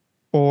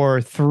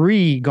or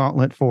 3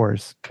 Gauntlet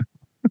 4s.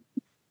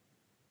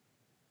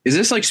 Is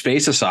this like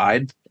space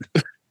aside?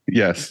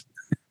 Yes.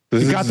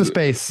 You got the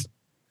space.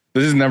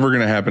 This is never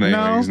going to happen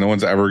anyways. No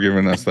one's ever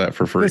given us that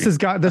for free. This has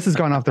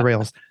gone off the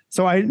rails.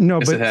 So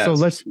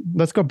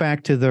let's go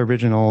back to the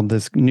original.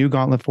 This new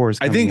Gauntlet 4 is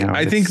coming out.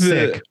 I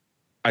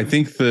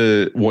think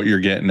what you're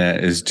getting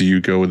at is, do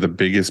you go with the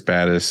biggest,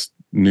 baddest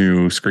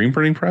new screen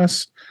printing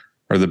press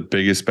or the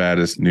biggest,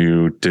 baddest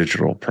new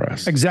digital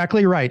press?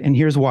 Exactly right. And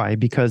here's why: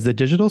 because the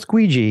digital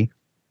squeegee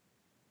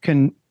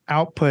can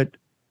output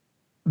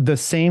the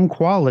same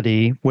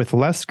quality with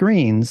less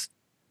screens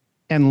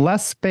and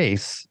less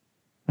space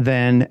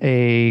than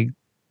a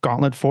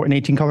Gauntlet 4, an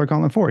 18 color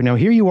Gauntlet 4. Now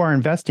here you are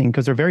investing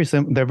because they're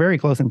very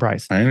close in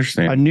price. I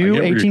understand. A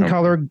new 18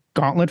 color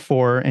Gauntlet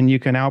 4, and you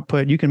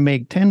can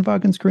make 10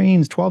 fucking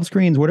screens, 12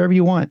 screens, whatever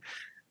you want,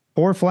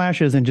 4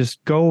 flashes, and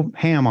just go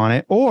ham on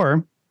it.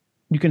 Or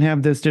you can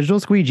have this digital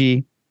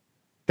squeegee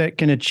that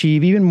can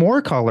achieve even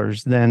more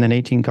colors than an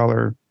 18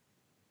 color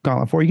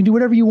Gauntlet 4. You can do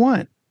whatever you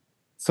want.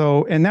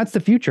 So, and that's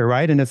the future,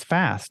 right? And it's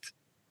fast.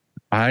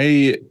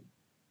 Can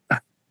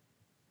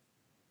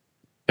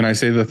I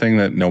say the thing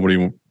that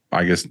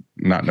I guess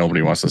not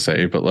nobody wants to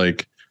say, but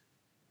like,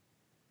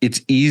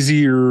 it's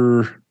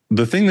easier.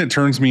 The thing that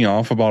turns me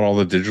off about all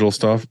the digital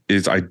stuff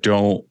is I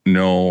don't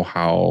know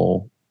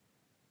how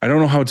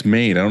it's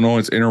made. I don't know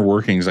its inner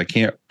workings. I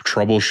can't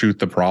troubleshoot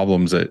the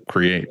problems it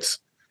creates.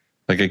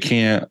 Like I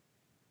can't,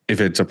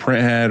 if it's a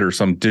print head or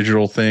some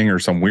digital thing or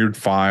some weird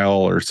file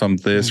or some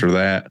this or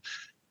that,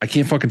 I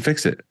can't fucking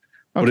fix it.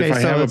 But Okay, if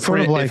I so have a it's sort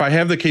of print, like- if I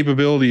have the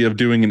capability of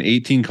doing an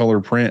 18 color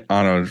print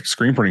on a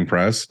screen printing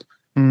press,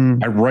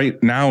 I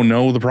right now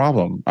know the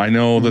problem. I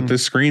know that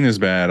this screen is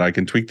bad. I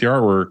can tweak the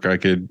artwork. I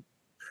could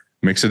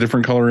mix a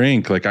different color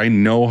ink. Like I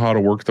know how to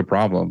work the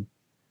problem.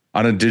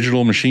 On a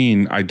digital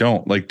machine, I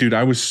don't. Like, dude,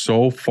 I was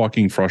so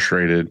fucking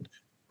frustrated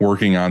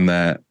working on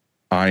that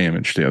eye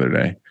image the other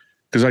day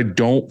because I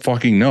don't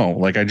fucking know.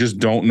 Like, I just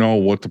don't know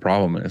what the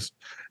problem is.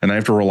 And I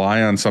have to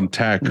rely on some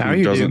tech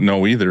who doesn't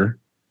know either.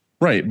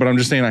 Right. But I'm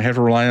just saying I have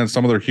to rely on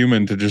some other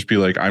human to just be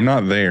like, I'm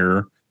not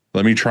there.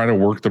 Let me try to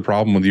work the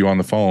problem with you on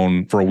the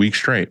phone for a week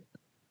straight.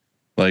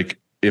 Like,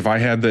 if I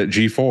had that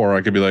G4,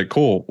 I could be like,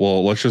 cool,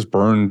 well, let's just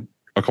burn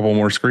a couple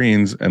more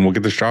screens and we'll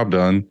get this job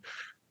done.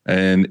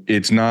 And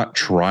it's not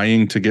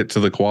trying to get to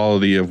the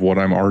quality of what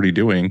I'm already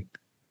doing.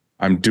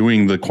 I'm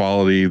doing the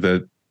quality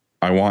that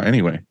I want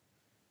anyway.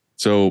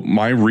 So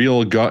my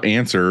real gut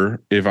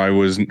answer, if I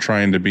was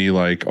trying to be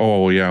like,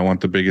 oh yeah, I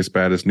want the biggest,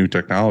 baddest new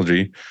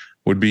technology,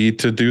 would be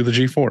to do the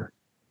G4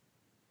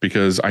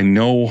 because I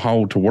know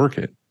how to work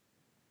it.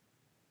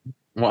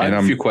 Well, I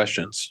have a few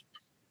questions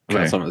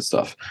about some of this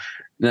stuff.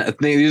 Now,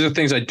 these are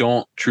things I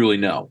don't truly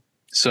know.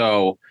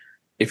 So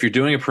if you're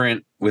doing a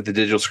print with the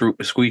digital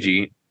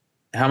squeegee,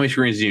 how many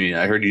screens do you need?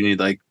 I heard you need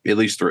like at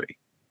least 3.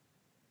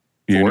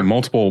 You Four? need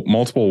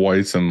multiple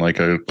whites and like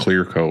a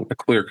clear coat. A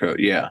clear coat,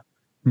 yeah.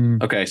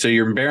 Mm. Okay, so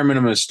your bare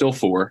minimum is still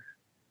 4,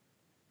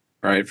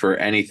 right, for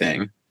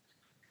anything.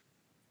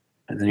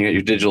 And then you got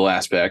your digital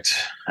aspect.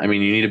 I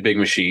mean, you need a big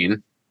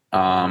machine.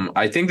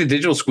 I think the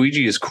digital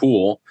squeegee is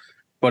cool,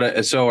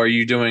 but so are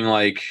you doing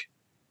like,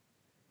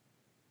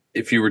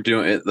 if you were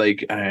doing it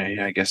like,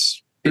 I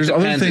guess There's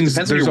other things.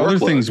 Depends on There's your other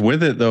workload. things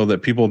with it though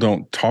that people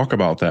don't talk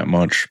about that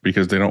much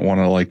because they don't want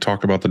to like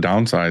talk about the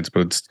downsides.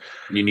 But it's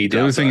You need the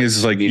other thing downsides.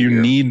 is like your-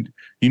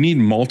 you need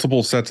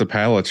multiple sets of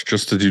pallets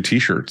just to do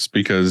t-shirts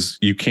because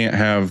you can't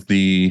have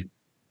the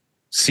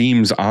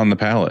seams on the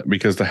pallet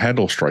because the head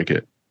will strike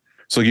it.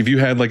 So like if you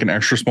had like an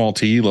extra small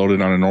tee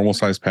loaded on a normal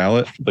size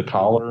pallet, the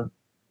collar,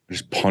 I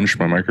just punched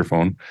my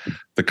microphone.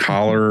 The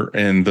collar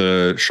and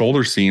the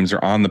shoulder seams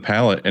are on the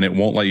pallet and it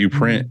won't let you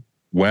print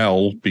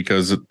well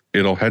because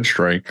it'll head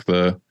strike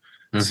the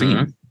Mhm.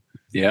 seam.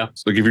 Yeah.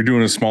 So like if you're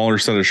doing a smaller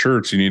set of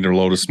shirts, you need to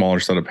load a smaller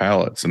set of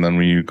pallets. And then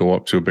when you go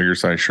up to a bigger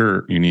size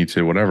shirt, you need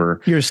to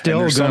whatever. You're And still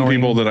there's going. some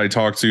people that I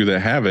talk to that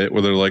have it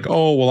where they're like,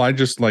 oh, well, I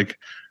just like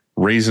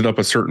raise it up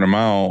a certain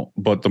amount,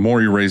 but the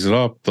more you raise it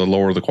up, the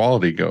lower the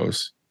quality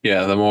goes.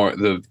 Yeah.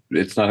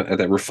 It's not at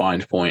that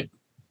refined point.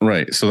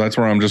 Right. So that's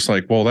where I'm just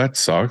like, well, that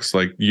sucks.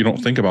 Like you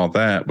don't think about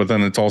that. But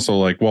then it's also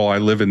like, well, I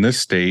live in this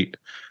state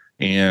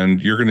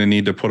and you're going to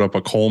need to put up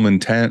a Coleman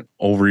tent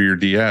over your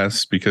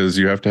DS because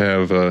you have to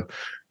have a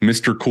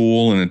Mr.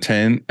 Cool and a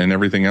tent and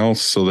everything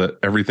else so that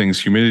everything's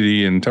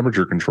humidity and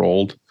temperature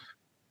controlled.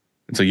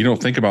 And so you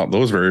don't think about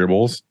those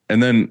variables.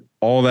 And then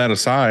all that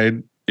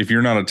aside, if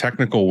you're not a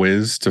technical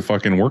whiz to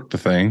fucking work the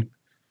thing,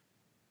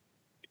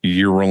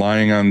 you're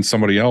relying on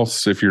somebody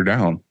else if you're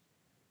down.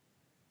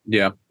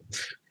 Yeah.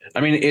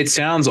 I mean, it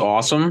sounds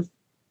awesome.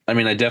 I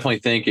mean, I definitely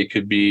think it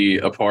could be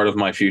a part of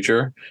my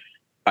future.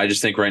 I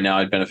just think right now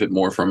I'd benefit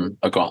more from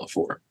a Gauntlet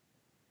 4.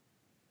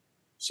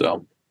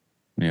 So,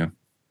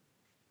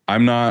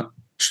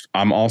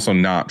 I'm also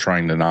not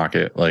trying to knock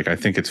it. Like, I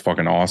think it's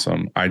fucking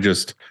awesome.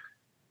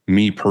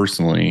 Me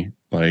personally,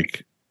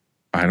 like,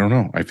 I don't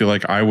know. I feel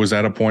like I was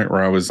at a point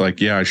where I was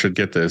like, yeah, I should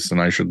get this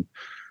and I should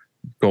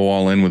go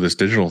all in with this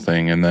digital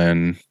thing. And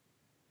then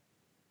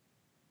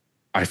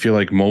I feel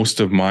like most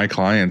of my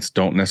clients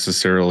don't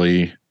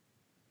necessarily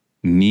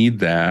need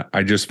that.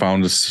 I just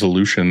found a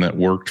solution that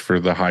worked for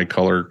the high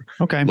color,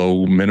 Okay.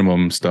 low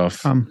minimum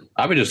stuff.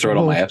 I would just throw it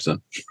on my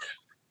Epson.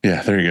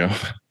 Yeah, there you go.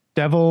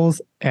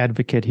 Devil's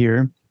advocate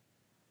here.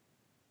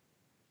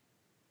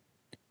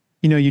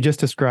 You know, you just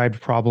described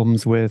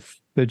problems with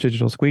the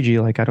digital squeegee,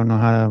 like I don't know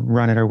how to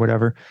run it or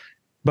whatever.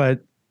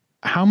 But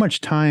how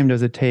much time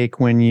does it take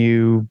when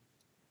you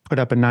put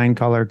up a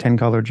 9-color,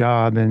 10-color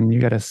job and you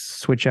got to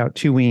switch out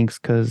 2 inks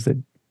because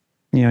you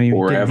didn't hit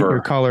Forever.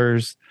 your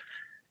colors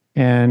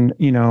and,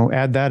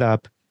 add that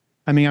up.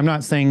 I mean, I'm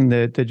not saying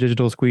that the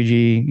digital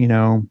squeegee,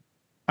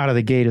 out of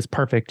the gate is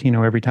perfect,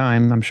 every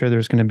time. I'm sure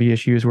there's going to be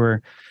issues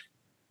where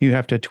you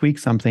have to tweak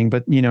something,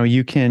 but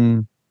you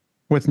can,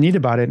 what's neat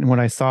about it and what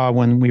I saw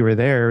when we were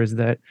there is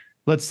that,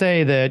 let's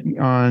say that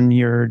on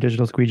your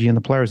digital squeegee and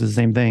the Polaris is the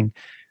same thing.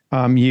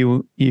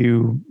 You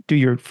do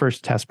your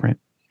first test print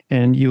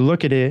and you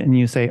look at it and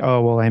you say,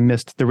 oh, well,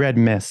 the red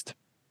missed.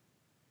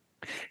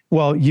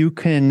 Well, you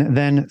can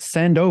then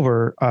send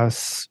over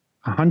us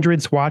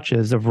 100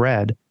 swatches of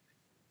red,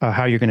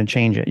 how you're going to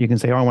change it. You can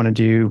say, oh, I want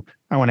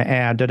to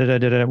add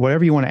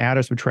whatever you want to add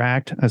or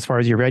subtract as far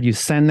as your red. You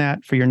send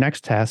that for your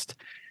next test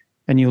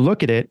and you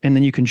look at it and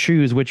then you can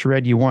choose which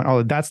red you want.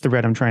 Oh, that's the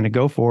red I'm trying to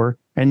go for.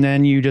 And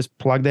then you just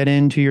plug that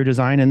into your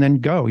design and then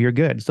go, you're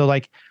good. So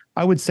like,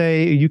 I would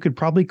say you could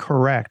probably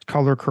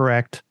color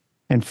correct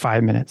in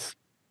 5 minutes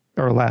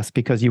or less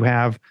because you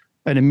have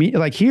an immediate,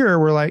 like here,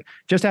 we're like,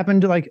 just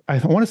happened to like, I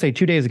want to say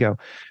 2 days ago,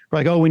 we're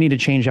like, oh, we need to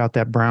change out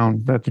that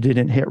brown that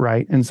didn't hit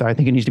right. And so I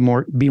think it needs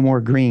to be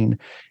more green.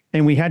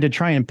 And we had to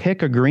try and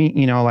pick a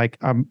green, like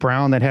a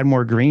brown that had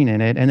more green in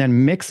it and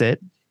then mix it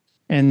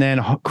and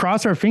then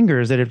cross our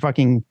fingers that it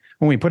when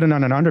we put it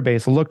on an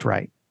underbase, looked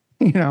right.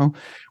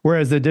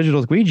 Whereas the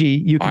digital squeegee,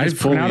 you can just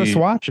print out a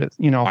swatches,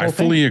 I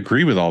fully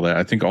agree with all that.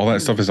 I think all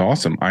that stuff is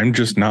awesome. I'm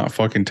just not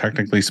fucking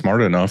technically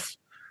smart enough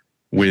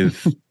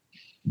with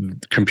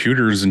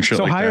computers and shit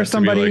so like that. hire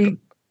somebody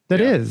that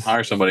is.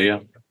 Hire somebody, yeah.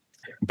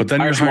 But then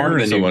hire you're smarter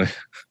hiring than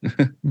you.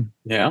 somebody.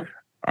 Yeah.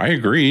 I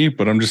agree,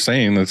 but I'm just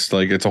saying that's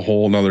like, it's a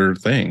whole nother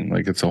thing.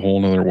 Like it's a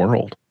whole nother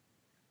world.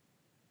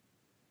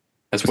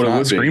 That's It's what it not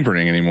would be. screen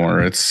printing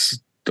anymore. It's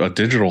a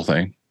digital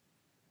thing.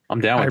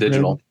 I'm down with Hybrid.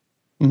 digital.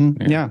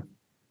 Mhm. Yeah. Yeah.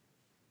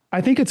 I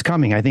think it's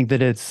coming. I think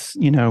that it's,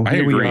 I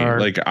here we agree. are.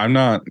 Like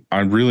I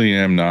really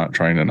am not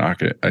trying to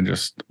knock it.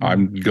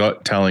 I'm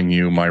gut telling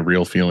you my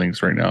real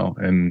feelings right now.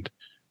 And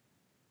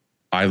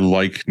I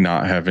like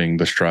not having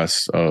the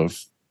stress of,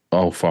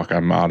 oh fuck,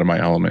 I'm out of my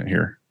element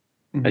here.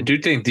 I do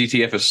think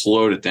DTF has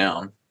slowed it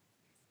down,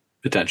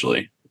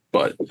 potentially,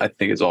 but I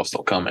think it's all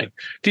still coming.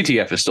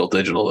 DTF is still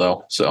digital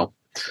though, so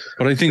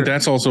But I think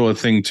that's also a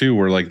thing too,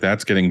 where like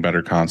that's getting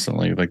better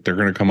constantly. Like they're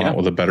going to come out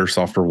with a better,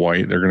 softer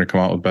white. They're going to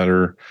come out with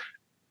better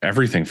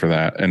everything for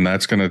that. And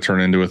that's going to turn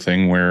into a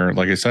thing where,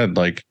 like I said,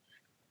 like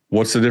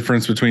what's the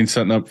difference between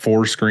setting up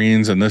 4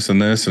 screens and this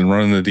and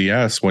running the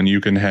DS when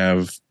you can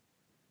have,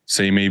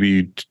 say,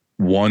 maybe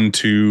 1,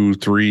 2,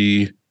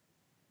 3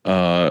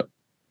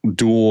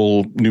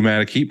 dual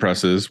pneumatic heat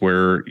presses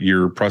where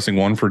you're pressing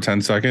one for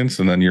 10 seconds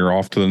and then you're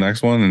off to the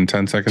next one in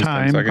 10 seconds,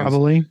 Time 10 seconds.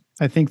 probably.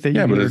 I think that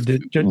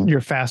but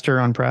you're faster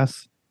on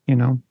press, you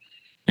know.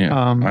 Yeah,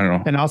 I don't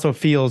know. And also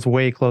feels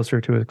way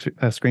closer to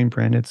a screen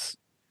print. It's,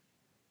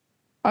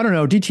 I don't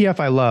know. DTF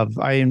I love.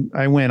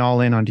 I went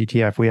all in on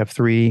DTF. We have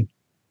 3,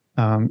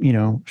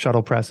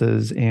 shuttle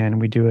presses, and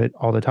we do it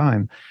all the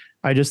time.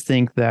 I just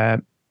think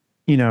that,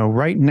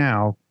 right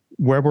now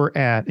where we're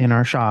at in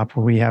our shop,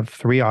 where we have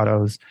 3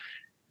 autos,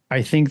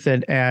 I think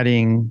that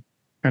adding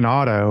an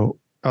auto,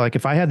 like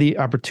if I had the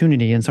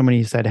opportunity and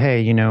somebody said,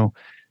 hey,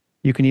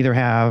 you can either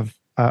have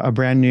a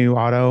brand new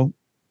auto,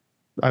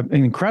 an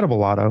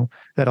incredible auto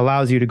that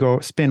allows you to go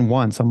spin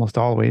once almost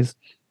always,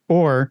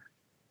 or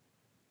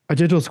a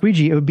digital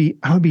squeegee, I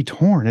would be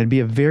torn. It'd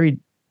be a very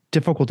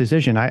difficult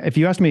decision. If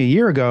you asked me a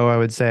year ago, I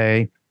would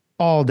say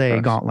all day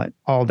gauntlet.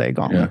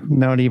 Yeah.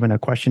 Not even a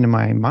question in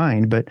my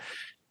mind, but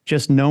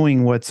just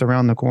knowing what's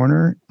around the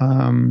corner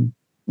and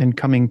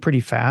coming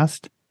pretty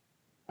fast,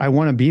 I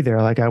want to be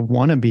there. Like I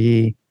want to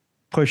be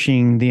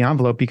pushing the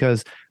envelope,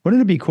 because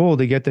wouldn't it be cool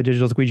to get the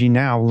digital squeegee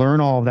now, learn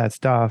all of that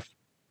stuff?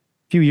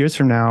 A few years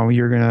from now,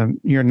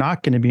 you're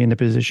not going to be in the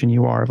position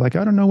you are of like,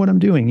 I don't know what I'm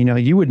doing.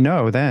 You would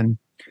know then.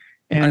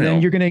 And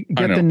then you're going to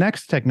get the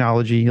next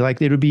technology.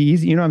 Like it would be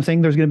easy. You know what I'm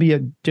saying? There's going to be a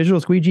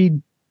digital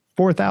squeegee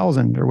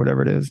 4000 or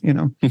whatever it is,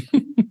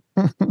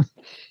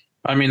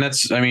 I mean,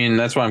 that's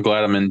why I'm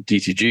glad I'm in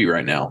DTG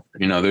right now.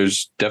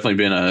 There's definitely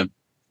been a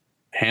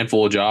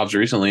handful of jobs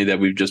recently that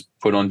we've just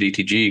put on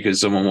DTG because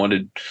someone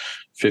wanted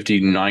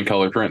 59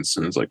 color prints.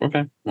 And it's like,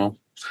 okay, well,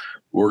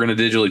 we're going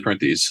to digitally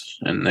print these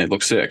and they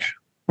look sick.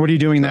 What are you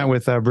doing that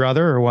with,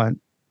 Brother, or what?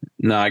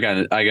 No, I got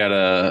an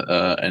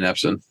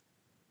Epson.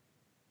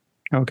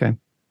 Okay.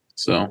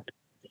 So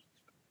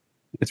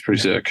it's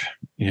pretty sick.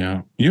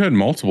 Yeah. You had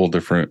multiple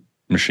different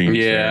machines.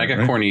 Yeah, there, I got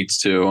right? Corneats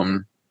too.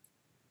 I'm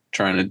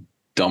trying to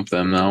dump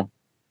them now.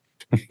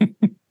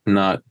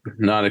 Not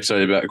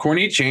excited about it.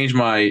 Corneat changed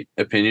my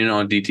opinion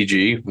on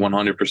DTG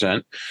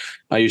 100%.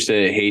 I used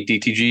to hate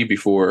DTG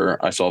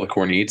before I saw the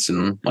Corneats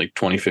in like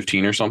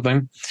 2015 or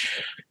something.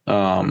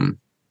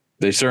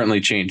 They certainly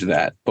changed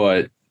that,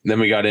 but then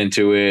we got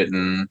into it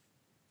and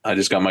I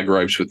just got my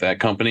gripes with that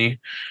company,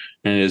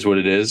 and it is what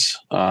it is.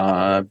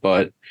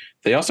 But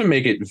they also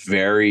make it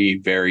very,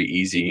 very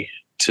easy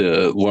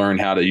to learn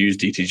how to use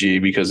DTG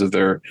because of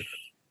their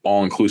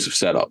all-inclusive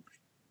setup.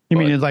 You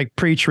mean it's like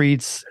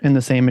pre-treats in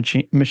the same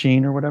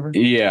machine or whatever?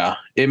 Yeah,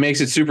 it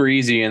makes it super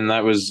easy, and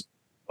that was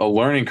a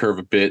learning curve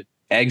a bit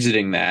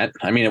exiting that.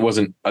 I mean, it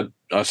wasn't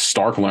a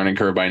stark learning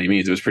curve by any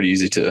means. It was pretty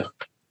easy to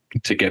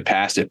get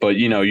past it, but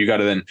you got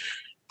to then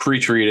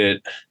pre-treat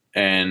it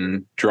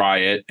and dry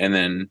it and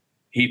then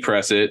heat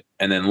press it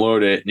and then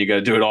load it, and you got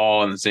to do it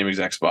all in the same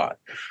exact spot.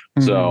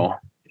 Mm-hmm. So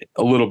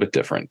a little bit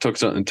different. Took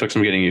some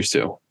getting used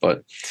to,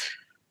 but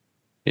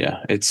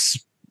yeah,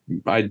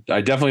 I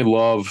definitely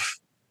love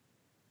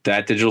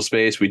that digital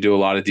space. We do a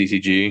lot of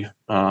DTG,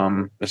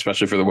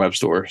 especially for the web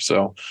store.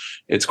 So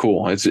it's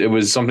cool. It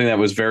was something that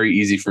was very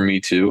easy for me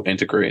to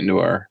integrate into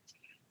our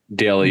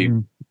daily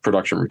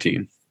production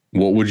routine.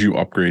 What would you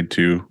upgrade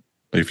to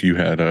if you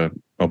had a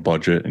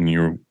budget and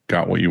you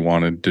got what you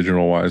wanted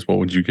digital wise? What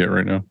would you get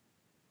right now?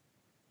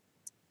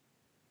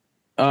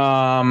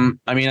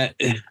 I mean,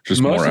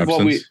 just most more of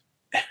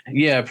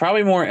what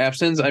probably more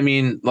Epsons. I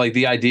mean, like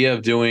the idea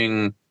of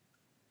doing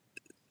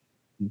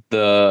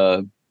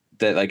that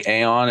like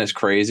Aeon is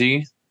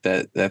crazy.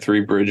 That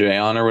 3-bridge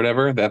Aeon or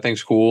whatever, that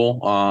thing's cool.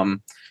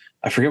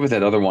 I forget what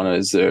that other one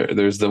is.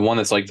 There's the one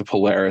that's like the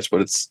Polaris,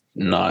 but it's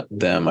not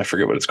them. I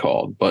forget what it's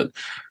called, but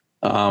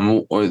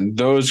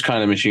those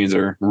kind of machines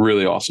are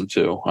really awesome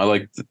too. I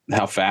like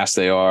how fast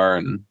they are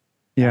and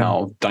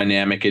how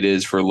dynamic it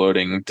is for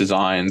loading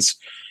designs.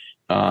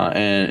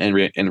 And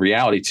in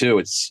reality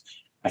too,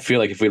 I feel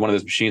like if we had one of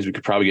those machines, we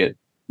could probably get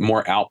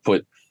more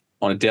output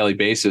on a daily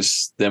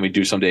basis than we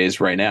do some days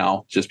right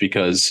now, just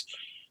because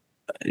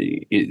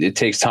it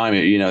takes time.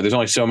 There's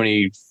only so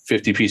many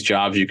 50-piece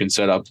jobs you can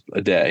set up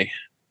a day.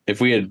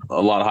 If we had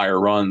a lot higher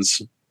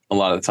runs, a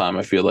lot of the time,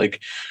 I feel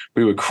like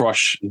we would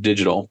crush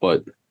digital,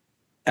 but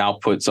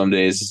output some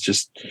days is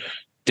just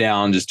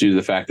down just due to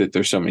the fact that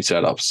there's so many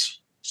setups.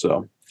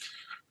 So,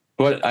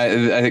 but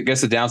I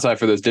guess the downside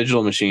for those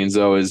digital machines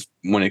though is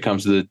when it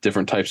comes to the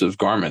different types of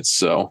garments.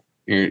 So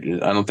I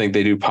don't think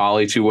they do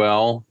poly too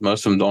well.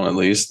 Most of them don't, at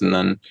least. And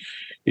then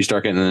you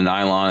start getting the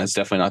nylon, it's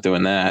definitely not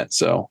doing that.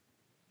 So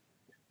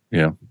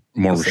yeah,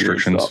 more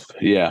restrictions.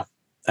 Yeah,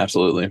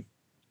 absolutely.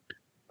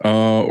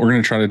 We're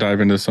going to try to dive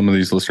into some of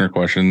these listener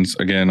questions.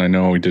 Again, I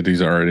know we did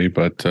these already,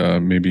 but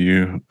maybe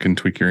you can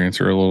tweak your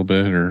answer a little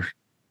bit or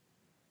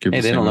give.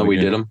 Hey, they don't know we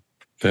did them.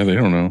 Yeah, they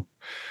don't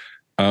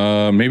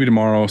know. Maybe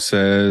tomorrow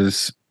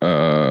says,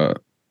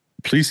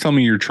 please tell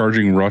me you're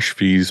charging rush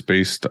fees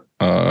because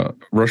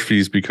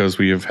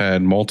we have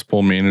had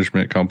multiple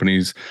management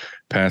companies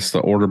past the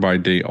order by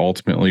date,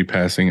 ultimately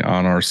passing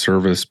on our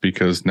service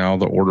because now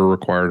the order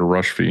required a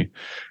rush fee.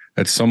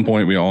 At some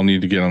point, we all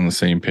need to get on the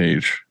same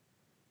page.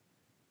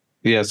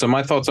 Yeah. So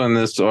my thoughts on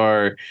this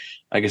are,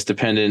 I guess,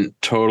 dependent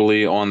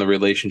totally on the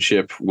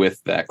relationship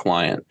with that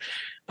client.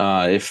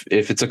 If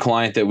it's a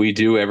client that we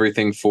do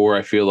everything for,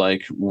 I feel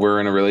like we're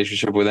in a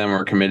relationship with them,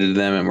 we're committed to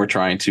them, and we're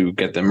trying to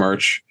get them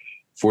merch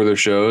for their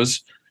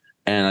shows.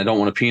 And I don't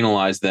want to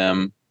penalize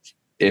them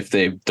if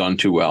they've done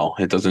too well.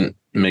 It doesn't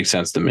make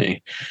sense to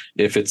me.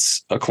 If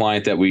it's a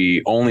client that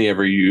we only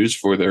ever use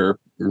for their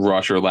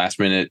rush or last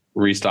minute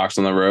restocks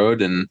on the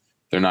road, and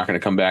they're not going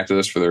to come back to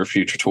us for their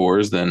future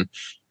tours, then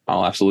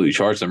I'll absolutely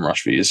charge them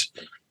rush fees.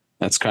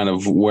 That's kind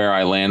of where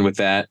I land with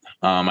that.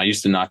 I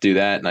used to not do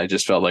that, and I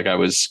just felt like I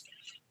was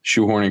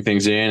shoehorning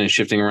things in and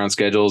shifting around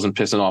schedules and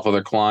pissing off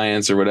other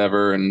clients or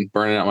whatever and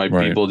burning out my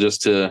people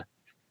just to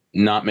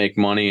not make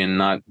money and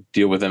not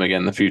deal with them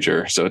again in the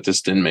future. So it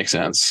just didn't make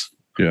sense.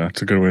 Yeah,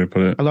 it's a good way to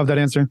put it. I love that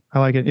answer. I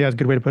like it. Yeah, it's a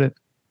good way to put it.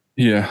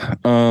 Yeah.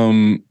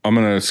 I'm going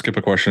to skip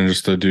a question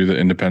just to do the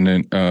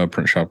independent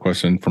print shop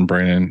question from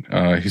Brandon.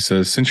 He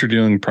says, since you're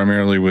dealing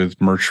primarily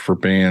with merch for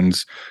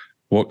bands,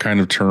 what kind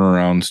of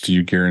turnarounds do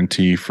you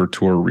guarantee for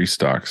tour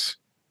restocks?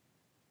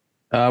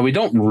 We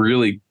don't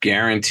really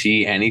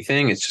guarantee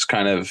anything. It's just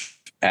kind of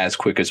as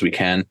quick as we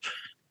can.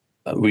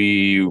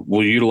 We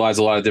will utilize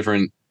a lot of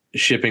different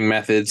shipping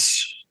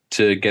methods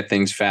to get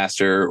things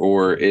faster,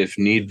 or if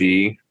need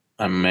be,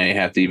 I may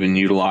have to even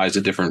utilize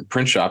a different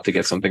print shop to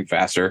get something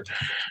faster.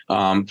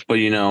 But,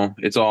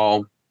 it's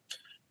all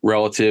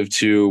relative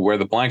to where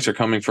the blanks are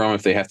coming from,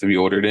 if they have to be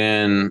ordered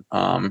in,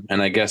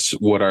 and I guess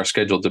what our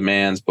schedule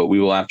demands, but we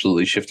will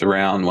absolutely shift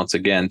around once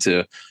again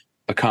to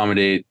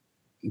accommodate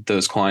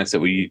those clients that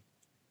we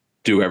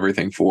do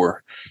everything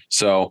for.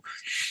 So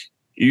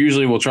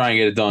usually we'll try and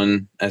get it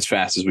done as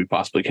fast as we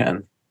possibly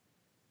can.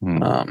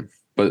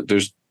 But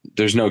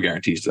there's no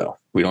guarantees though.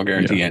 We don't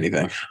guarantee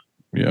anything.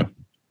 Yeah.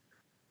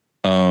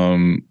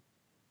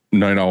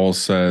 Night Owl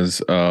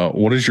says,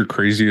 what is your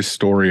craziest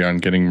story on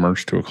getting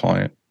merch to a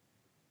client?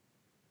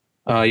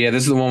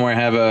 This is the one where I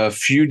have a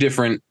few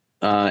different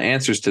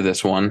answers to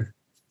this one.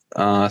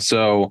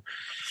 So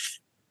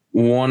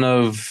one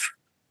of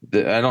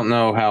I don't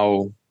know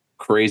how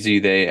crazy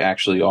they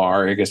actually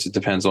are. I guess it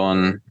depends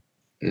on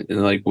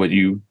like what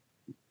you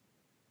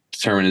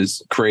determine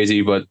is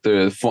crazy, but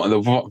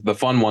the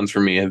fun ones for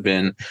me have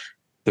been,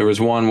 there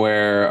was one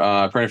where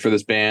I printed for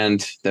this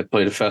band that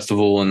played a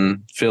festival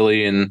in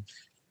Philly, and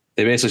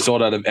they basically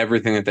sold out of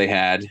everything that they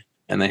had,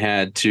 and they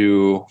had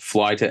to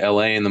fly to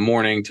LA in the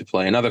morning to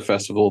play another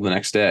festival the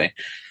next day.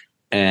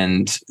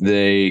 And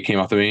they came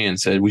up to me and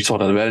said, we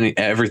sold out of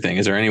everything.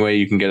 Is there any way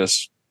you can get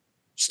us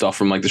stuff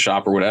from like the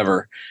shop or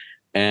whatever?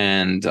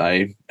 And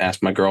I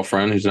asked my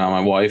girlfriend, who's not my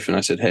wife, and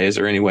I said, hey, is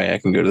there any way I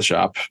can go to the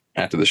shop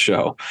after the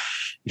show?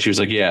 And she was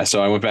like, yeah.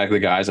 So I went back to the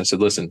guys. I said,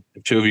 listen,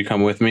 if two of you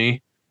come with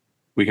me,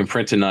 we can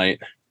print tonight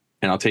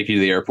and I'll take you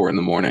to the airport in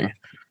the morning.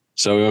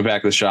 So we went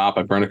back to the shop.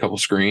 I burned a couple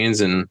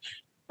screens, and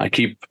I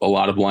keep a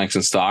lot of blanks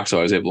in stock. So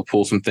I was able to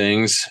pull some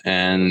things,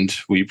 and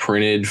we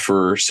printed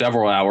for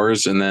several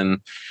hours. And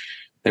then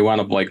they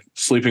wound up like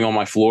sleeping on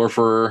my floor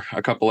for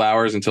a couple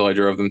hours until I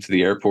drove them to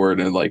the airport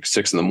at like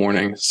 6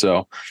 a.m.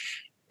 So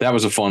that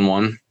was a fun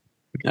one.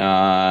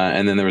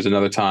 And then there was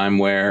another time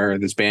where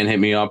this band hit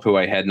me up who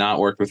I had not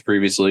worked with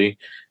previously.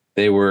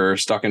 They were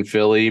stuck in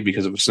Philly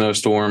because of a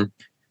snowstorm,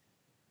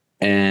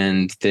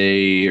 and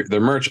their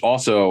merch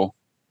also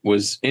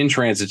was in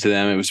transit to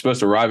them. It was supposed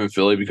to arrive in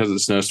Philly. Because of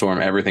the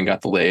snowstorm, everything got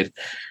delayed.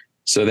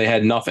 So they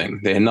had nothing.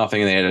 They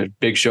had a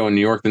big show in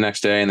New York the next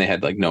day, and they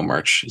had like no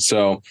merch.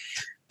 So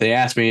they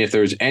asked me if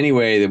there was any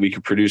way that we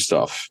could produce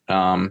stuff.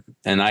 And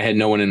I had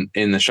no one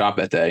in the shop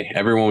that day.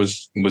 Everyone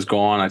was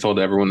gone. I told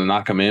everyone to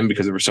not come in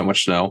because there was so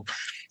much snow.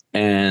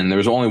 And there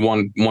was only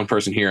one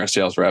person here, a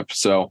sales rep.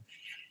 So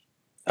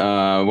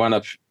wound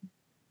up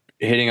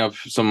hitting up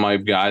some of my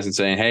guys and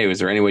saying, hey, is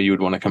there any way you would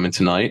want to come in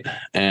tonight?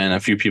 And a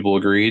few people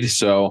agreed.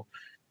 So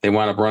they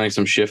wound up running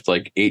some shift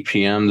like 8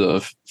 p.m.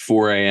 to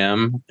 4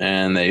 a.m.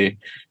 And they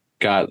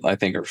got, I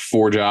think,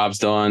 4 jobs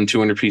done,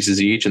 200 pieces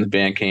each. And the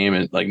band came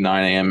at like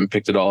 9 a.m. and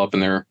picked it all up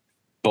in their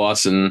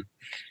bus and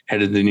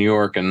headed to New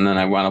York. And then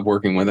I wound up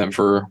working with them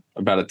for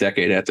about a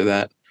decade after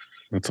that.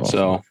 That's awesome.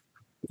 So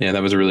yeah,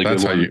 that was a really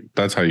good one.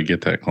 That's how you get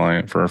that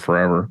client for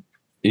forever.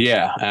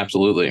 Yeah,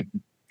 absolutely.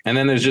 And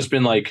then there's just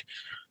been like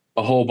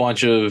a whole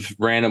bunch of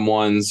random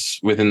ones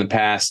within the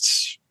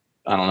past,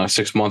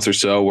 6 months or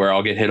so, where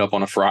I'll get hit up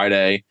on a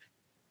Friday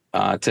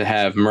to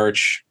have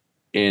merch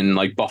in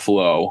like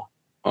Buffalo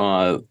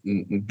the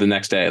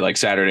next day, like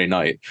Saturday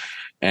night.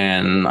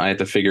 And I had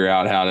to figure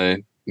out how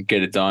to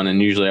get it done.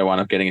 And usually I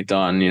wind up getting it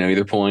done,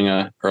 either pulling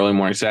a early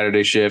morning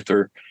Saturday shift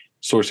or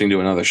sourcing to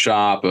another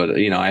shop. But,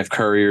 I have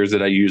couriers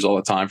that I use all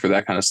the time for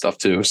that kind of stuff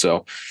too.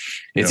 So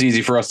it's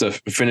easy for us to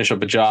finish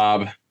up a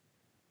job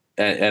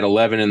at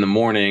 11 in the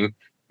morning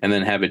and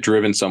then have it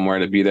driven somewhere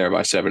to be there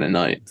by 7 at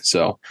night.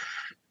 So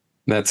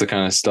that's the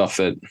kind of stuff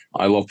that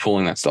I love,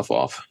 pulling that stuff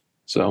off.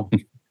 So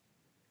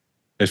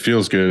It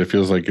feels good. It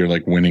feels like you're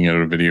like winning at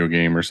a video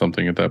game or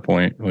something at that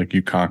point. Like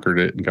you conquered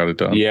it and got it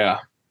done. Yeah.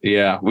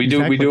 We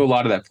Exactly. do a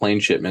lot of that plane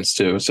shipments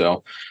too.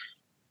 So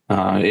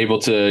able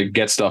to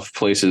get stuff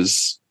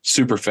places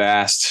super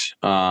fast,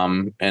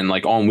 and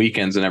like on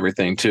weekends and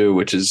everything too,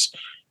 which is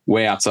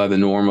way outside the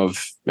norm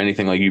of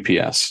anything like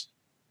UPS.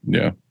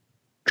 Yeah.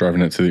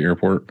 Driving it to the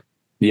airport.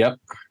 Yep.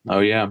 Oh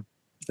yeah.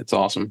 It's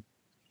awesome.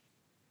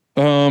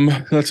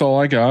 That's all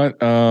I got.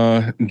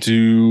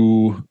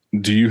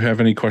 Do you have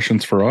any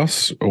questions for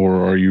us,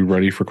 or are you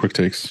ready for quick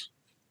takes?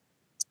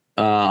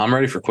 I'm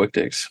ready for quick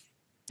takes.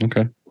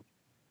 Okay.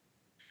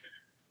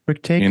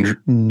 Quick take. Andrew?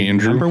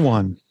 Number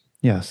 1.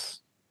 Yes.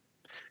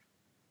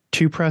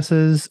 2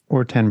 presses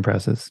or 10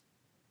 presses?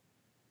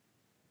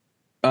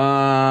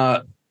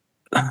 I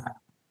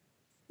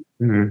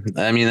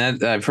mean,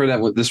 I've heard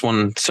that with this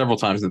one several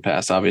times in the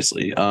past,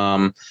 obviously.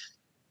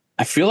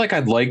 I feel like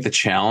I'd like the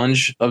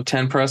challenge of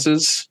 10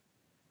 presses,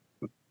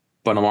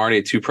 but I'm already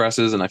at 2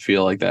 presses, and I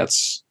feel like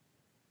that's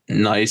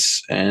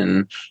nice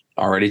and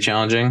already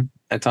challenging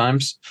at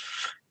times.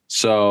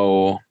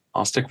 So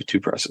I'll stick with 2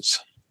 presses.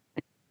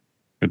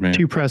 Good man.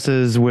 2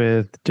 presses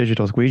with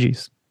digital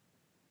squeegees.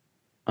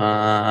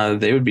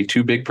 They would be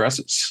 2 big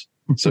presses.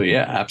 So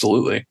yeah,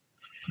 absolutely.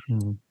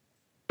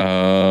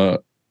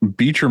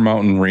 Beach or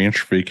mountain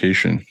ranch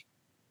vacation?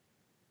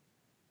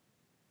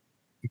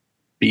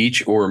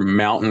 Beach or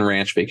mountain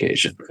ranch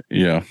vacation?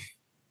 Yeah.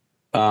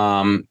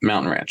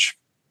 Mountain ranch.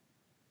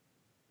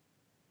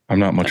 I'm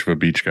not much of a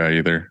beach guy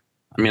either.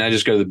 I mean, I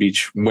just go to the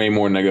beach way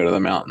more than I go to the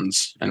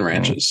mountains and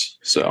ranches.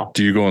 So,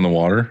 Do you go in the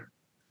water?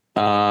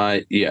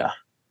 yeah.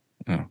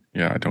 Oh,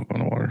 yeah, I don't go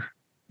in the water.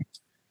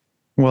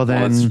 Well,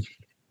 then, that's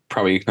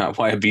probably not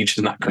why a beach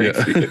is not great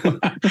for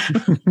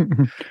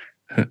you.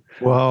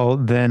 well,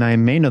 then I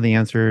may know the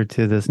answer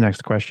to this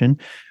next question.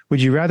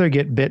 Would you rather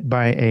get bit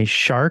by a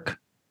shark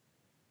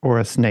or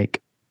a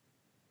snake?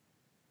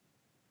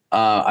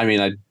 I mean,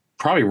 I'd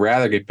probably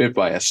rather get bit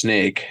by a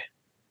snake,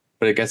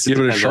 but I guess it Yeah,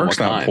 but a depends on shark's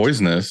what not kind.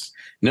 poisonous.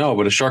 No,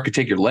 but a shark could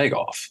take your leg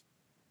off.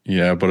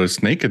 Yeah, but a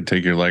snake could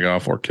take your leg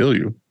off or kill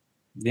you.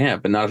 Yeah,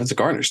 but not if it's a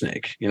garter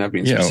snake. You're not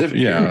being Yeah, specific.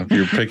 yeah. If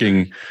you're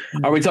picking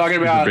Are we talking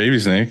a about baby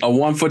snake, a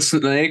 1-foot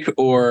snake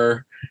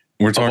or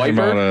we're talking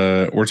viper?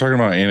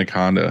 about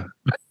anaconda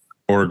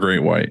or a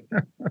great white.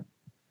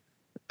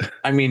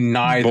 I mean,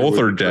 neither. Both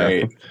would are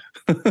be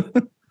death.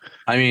 great.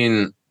 I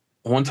mean,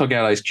 one took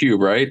out Ice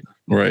Cube, right?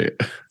 Right.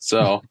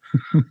 So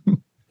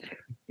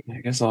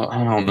I guess I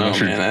don't know,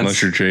 man.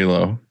 Unless you're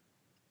J-Lo.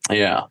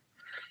 Yeah.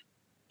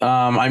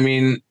 I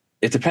mean,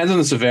 it depends on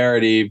the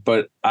severity,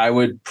 but I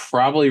would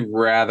probably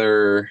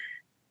rather.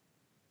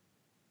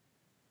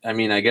 I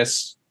mean, I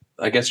guess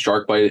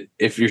shark bite.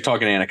 If you're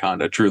talking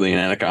anaconda, truly an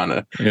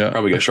anaconda, Yeah.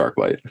 probably get shark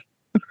bite.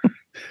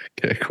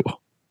 Okay, cool.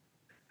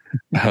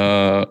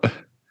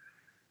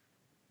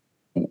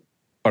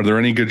 Are there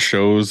any good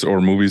shows or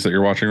movies that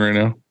you're watching right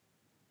now?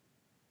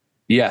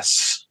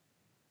 Yes,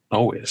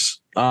 always.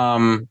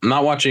 I'm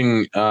not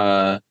watching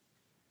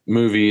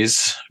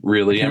movies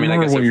really. I mean, I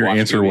guess what I've your watched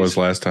answer movies. was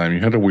last time. You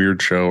had a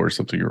weird show or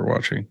something you were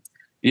watching.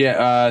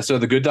 Yeah. So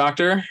The Good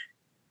Doctor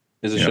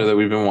is a Yeah. show that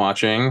we've been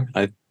watching.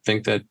 I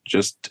think that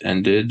just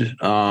ended.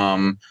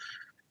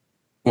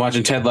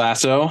 Watching Ted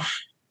Lasso.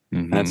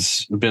 Mhm.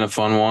 That's been a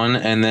fun one.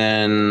 And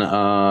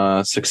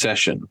then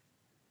Succession.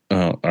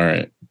 Oh, all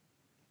right.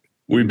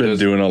 We've been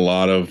doing a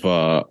lot of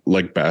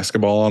like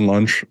basketball on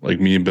lunch. Like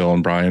me and Bill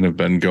and Brian have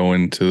been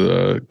going to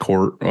the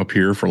court up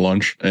here for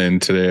lunch.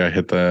 And today I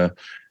hit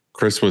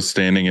Chris was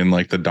standing in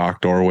like the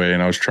dock doorway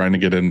and I was trying to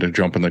get him to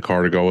jump in the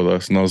car to go with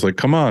us. And I was like,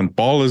 come on,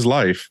 ball is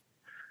life.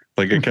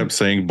 Like I kept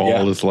saying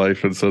ball is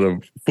life instead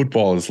of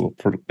football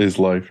is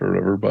life or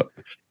whatever. But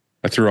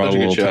I threw out Such a a good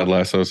little show. Ted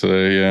Lasso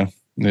today. Yeah.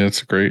 Yeah,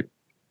 it's great.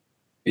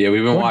 Yeah,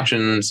 we've been What?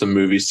 watching some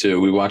movies too.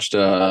 We watched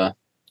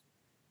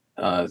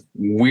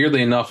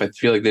weirdly enough, I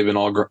feel like they've been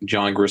all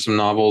John Grisham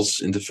novels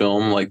into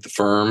film, like The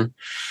Firm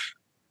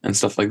and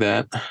stuff like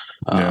that.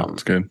 Yeah,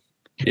 it's good.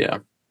 Yeah.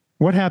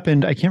 What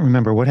happened? I can't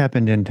remember what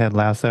happened in Ted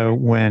Lasso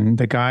when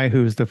the guy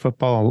who's the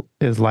football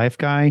is life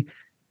guy,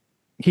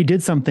 he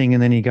did something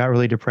and then he got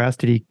really depressed.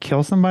 Did he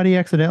kill somebody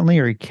accidentally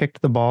or he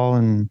kicked the ball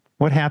and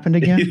what happened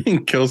He again?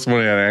 didn't kill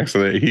somebody on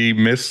accident. He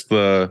missed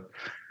the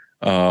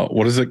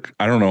what is it?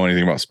 I don't know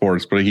anything about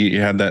sports, but he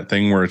had that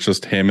thing where it's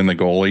just him and the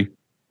goalie.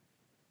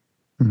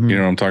 Mhm. You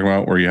know what I'm talking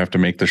about? Where you have to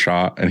make the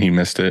shot and he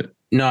missed it.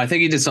 No, I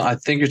think he did. I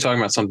think you're talking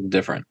about something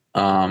different.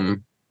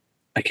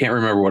 I can't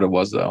remember what it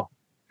was though.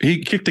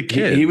 He kicked a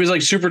kid. He was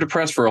like super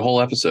depressed for a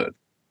whole episode.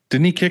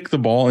 Didn't he kick the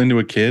ball into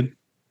a kid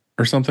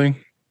or something?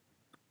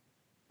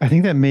 I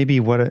think that may be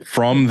what it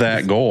From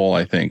that goal,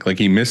 I think. Like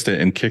he missed it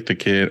and kicked a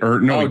kid. Or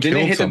no, Oh, he didn't he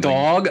killed hit something. the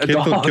dog? A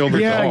dog. Killed the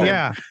yeah, dog.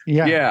 yeah,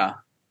 yeah, yeah,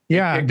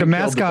 Yeah. the Killed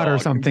mascot or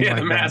dog. something Yeah,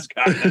 like the that.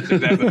 mascot. That's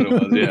exactly what it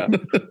was. Yeah.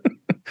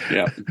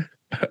 Yeah.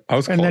 I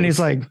was And then he's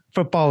close. like,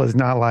 football is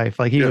not life.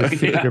 Like he was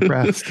super Yeah.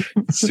 depressed.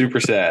 Super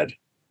sad.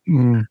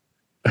 Mm.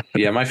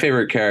 Yeah, my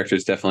favorite character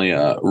is definitely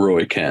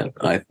Roy Kent.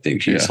 I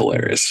think he's Yeah.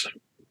 hilarious.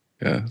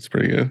 Yeah, it's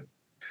pretty good.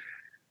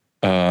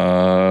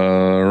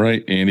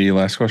 Right, Andy,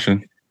 last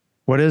question.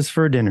 What is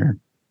for dinner?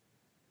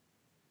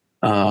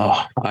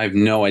 I have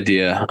no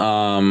idea.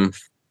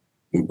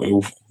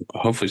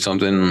 Hopefully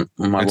something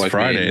my It's wife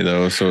Friday made.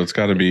 though, so it's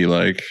got to be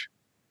like.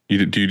 Do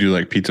you do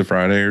like Pizza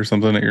Friday or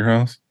something at your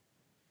house?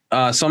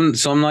 Some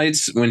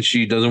nights when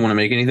she doesn't want to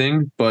make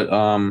anything, but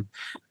I'll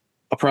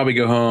probably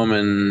go home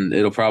and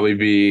it'll probably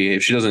be,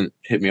 if she doesn't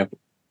hit me up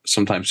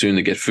sometime soon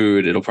to get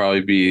food, it'll probably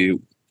be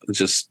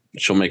just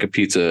she'll make a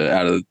pizza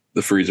out of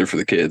the freezer for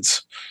the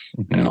kids,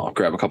 and I'll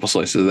grab a couple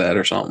slices of that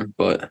or something.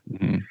 But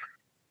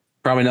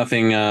probably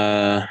nothing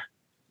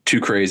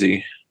too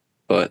crazy.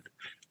 But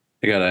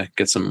I gotta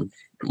get some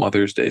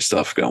Mother's Day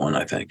stuff going,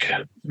 I think.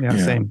 Yeah,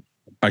 same.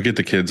 I get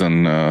the kids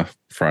on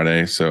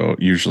Friday, so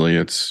usually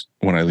it's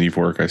when I leave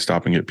work, I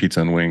stop and get pizza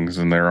and wings,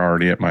 and they're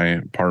already at my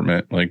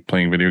apartment, like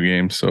playing video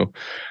games. So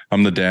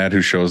I'm the dad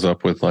who shows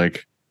up with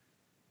like,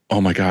 "Oh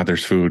my God,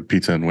 there's food,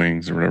 pizza and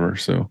wings, or whatever."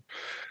 So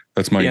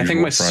that's my. Yeah, I think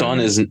my usual son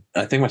Friday. isn't.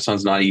 I think my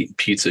son's not eating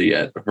pizza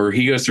yet, or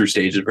he goes through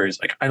stages where he's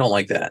like, "I don't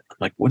like that." I'm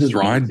like, what is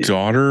wrong? My with you?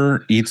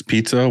 daughter eats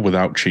pizza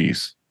without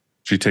cheese.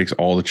 She takes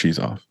all the cheese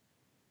off.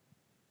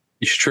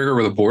 You should trigger her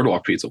with a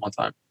boardwalk pizza one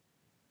time.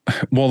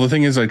 Well, the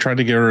thing is, I tried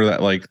to give her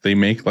that, like, they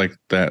make like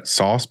that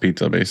sauce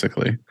pizza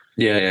basically.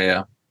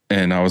 Yeah.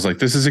 And I was like,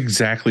 this is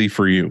exactly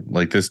for you.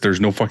 Like this, there's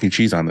no fucking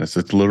cheese on this.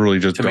 It's literally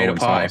just Tomato dough and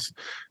pie. sauce.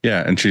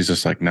 Yeah. And she's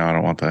just like, no, I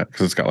don't want that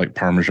because it's got like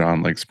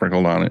Parmesan like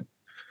sprinkled on it.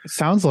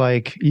 Sounds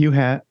like you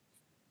had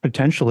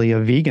potentially a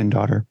vegan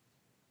daughter.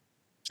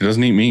 She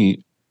doesn't eat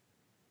meat.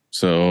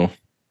 So,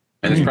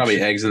 And there's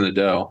probably eggs in the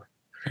dough.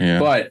 yeah.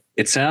 But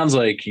it sounds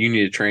like you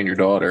need to train your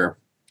daughter.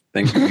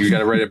 I think you got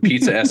to write a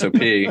pizza SOP.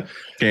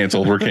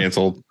 Canceled. We're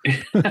canceled.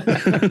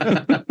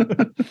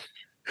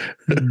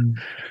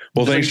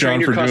 Well, thanks, train John,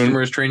 your for doing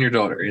customers, train your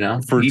daughter. You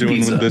know, for Eat doing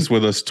pizza. this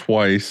with us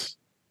twice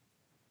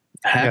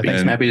Happy,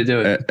 And- happy to do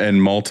it.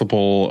 and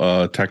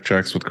multiple tech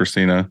checks with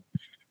Christina.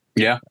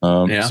 Yeah.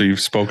 Yeah. So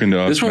you've spoken to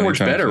us. This one many works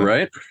times better, now.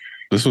 right?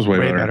 This was way,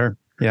 Way better. better.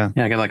 Yeah.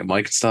 Yeah, I got like a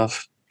mic and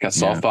stuff. Got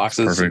soft Yeah,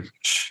 boxes. perfect.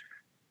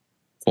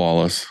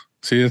 Flawless.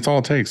 See, that's all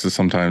it takes is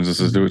sometimes this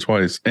is do it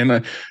twice.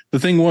 And the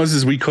thing was,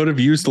 is we could have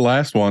used the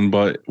last one,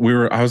 but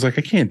I was like,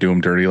 I can't do him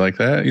dirty like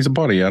that. He's a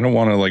buddy. I don't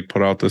want to like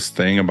put out this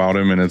thing about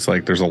him. And it's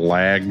like, there's a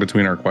lag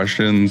between our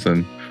questions.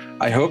 And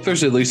I hope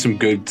there's at least some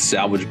good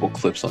salvageable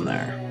clips on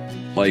there,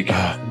 like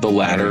the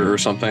ladder or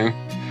something.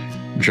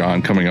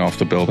 John coming off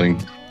the building.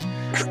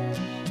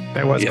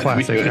 That was Yeah, we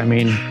classic. could. I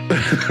mean,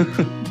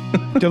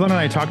 Dylan and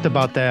I talked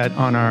about that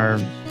on our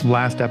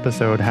last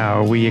episode,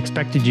 how we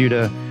expected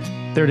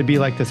there to be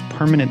like this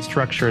permanent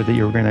structure that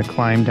you were going to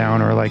climb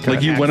down, or like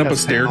Like you went up a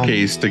access panel.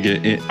 staircase to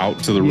get it out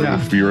to the Yeah.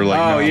 roof. You were like,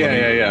 Oh, no, yeah,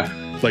 let me-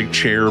 yeah. Like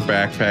chair,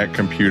 backpack,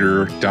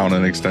 computer, down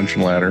an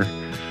extension ladder.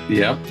 Yep.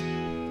 Yeah,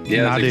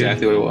 Nah, that's dude.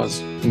 exactly what it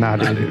was. Nah,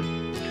 Nah, dude.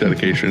 dude.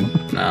 Dedication.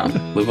 No,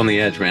 live on the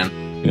edge, man.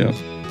 Yeah.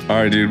 All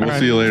right, dude. We'll All right.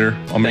 see you later.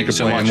 I'll make Thank a you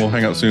so plan. much. We'll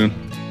hang out soon.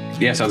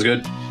 Yeah, sounds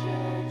good.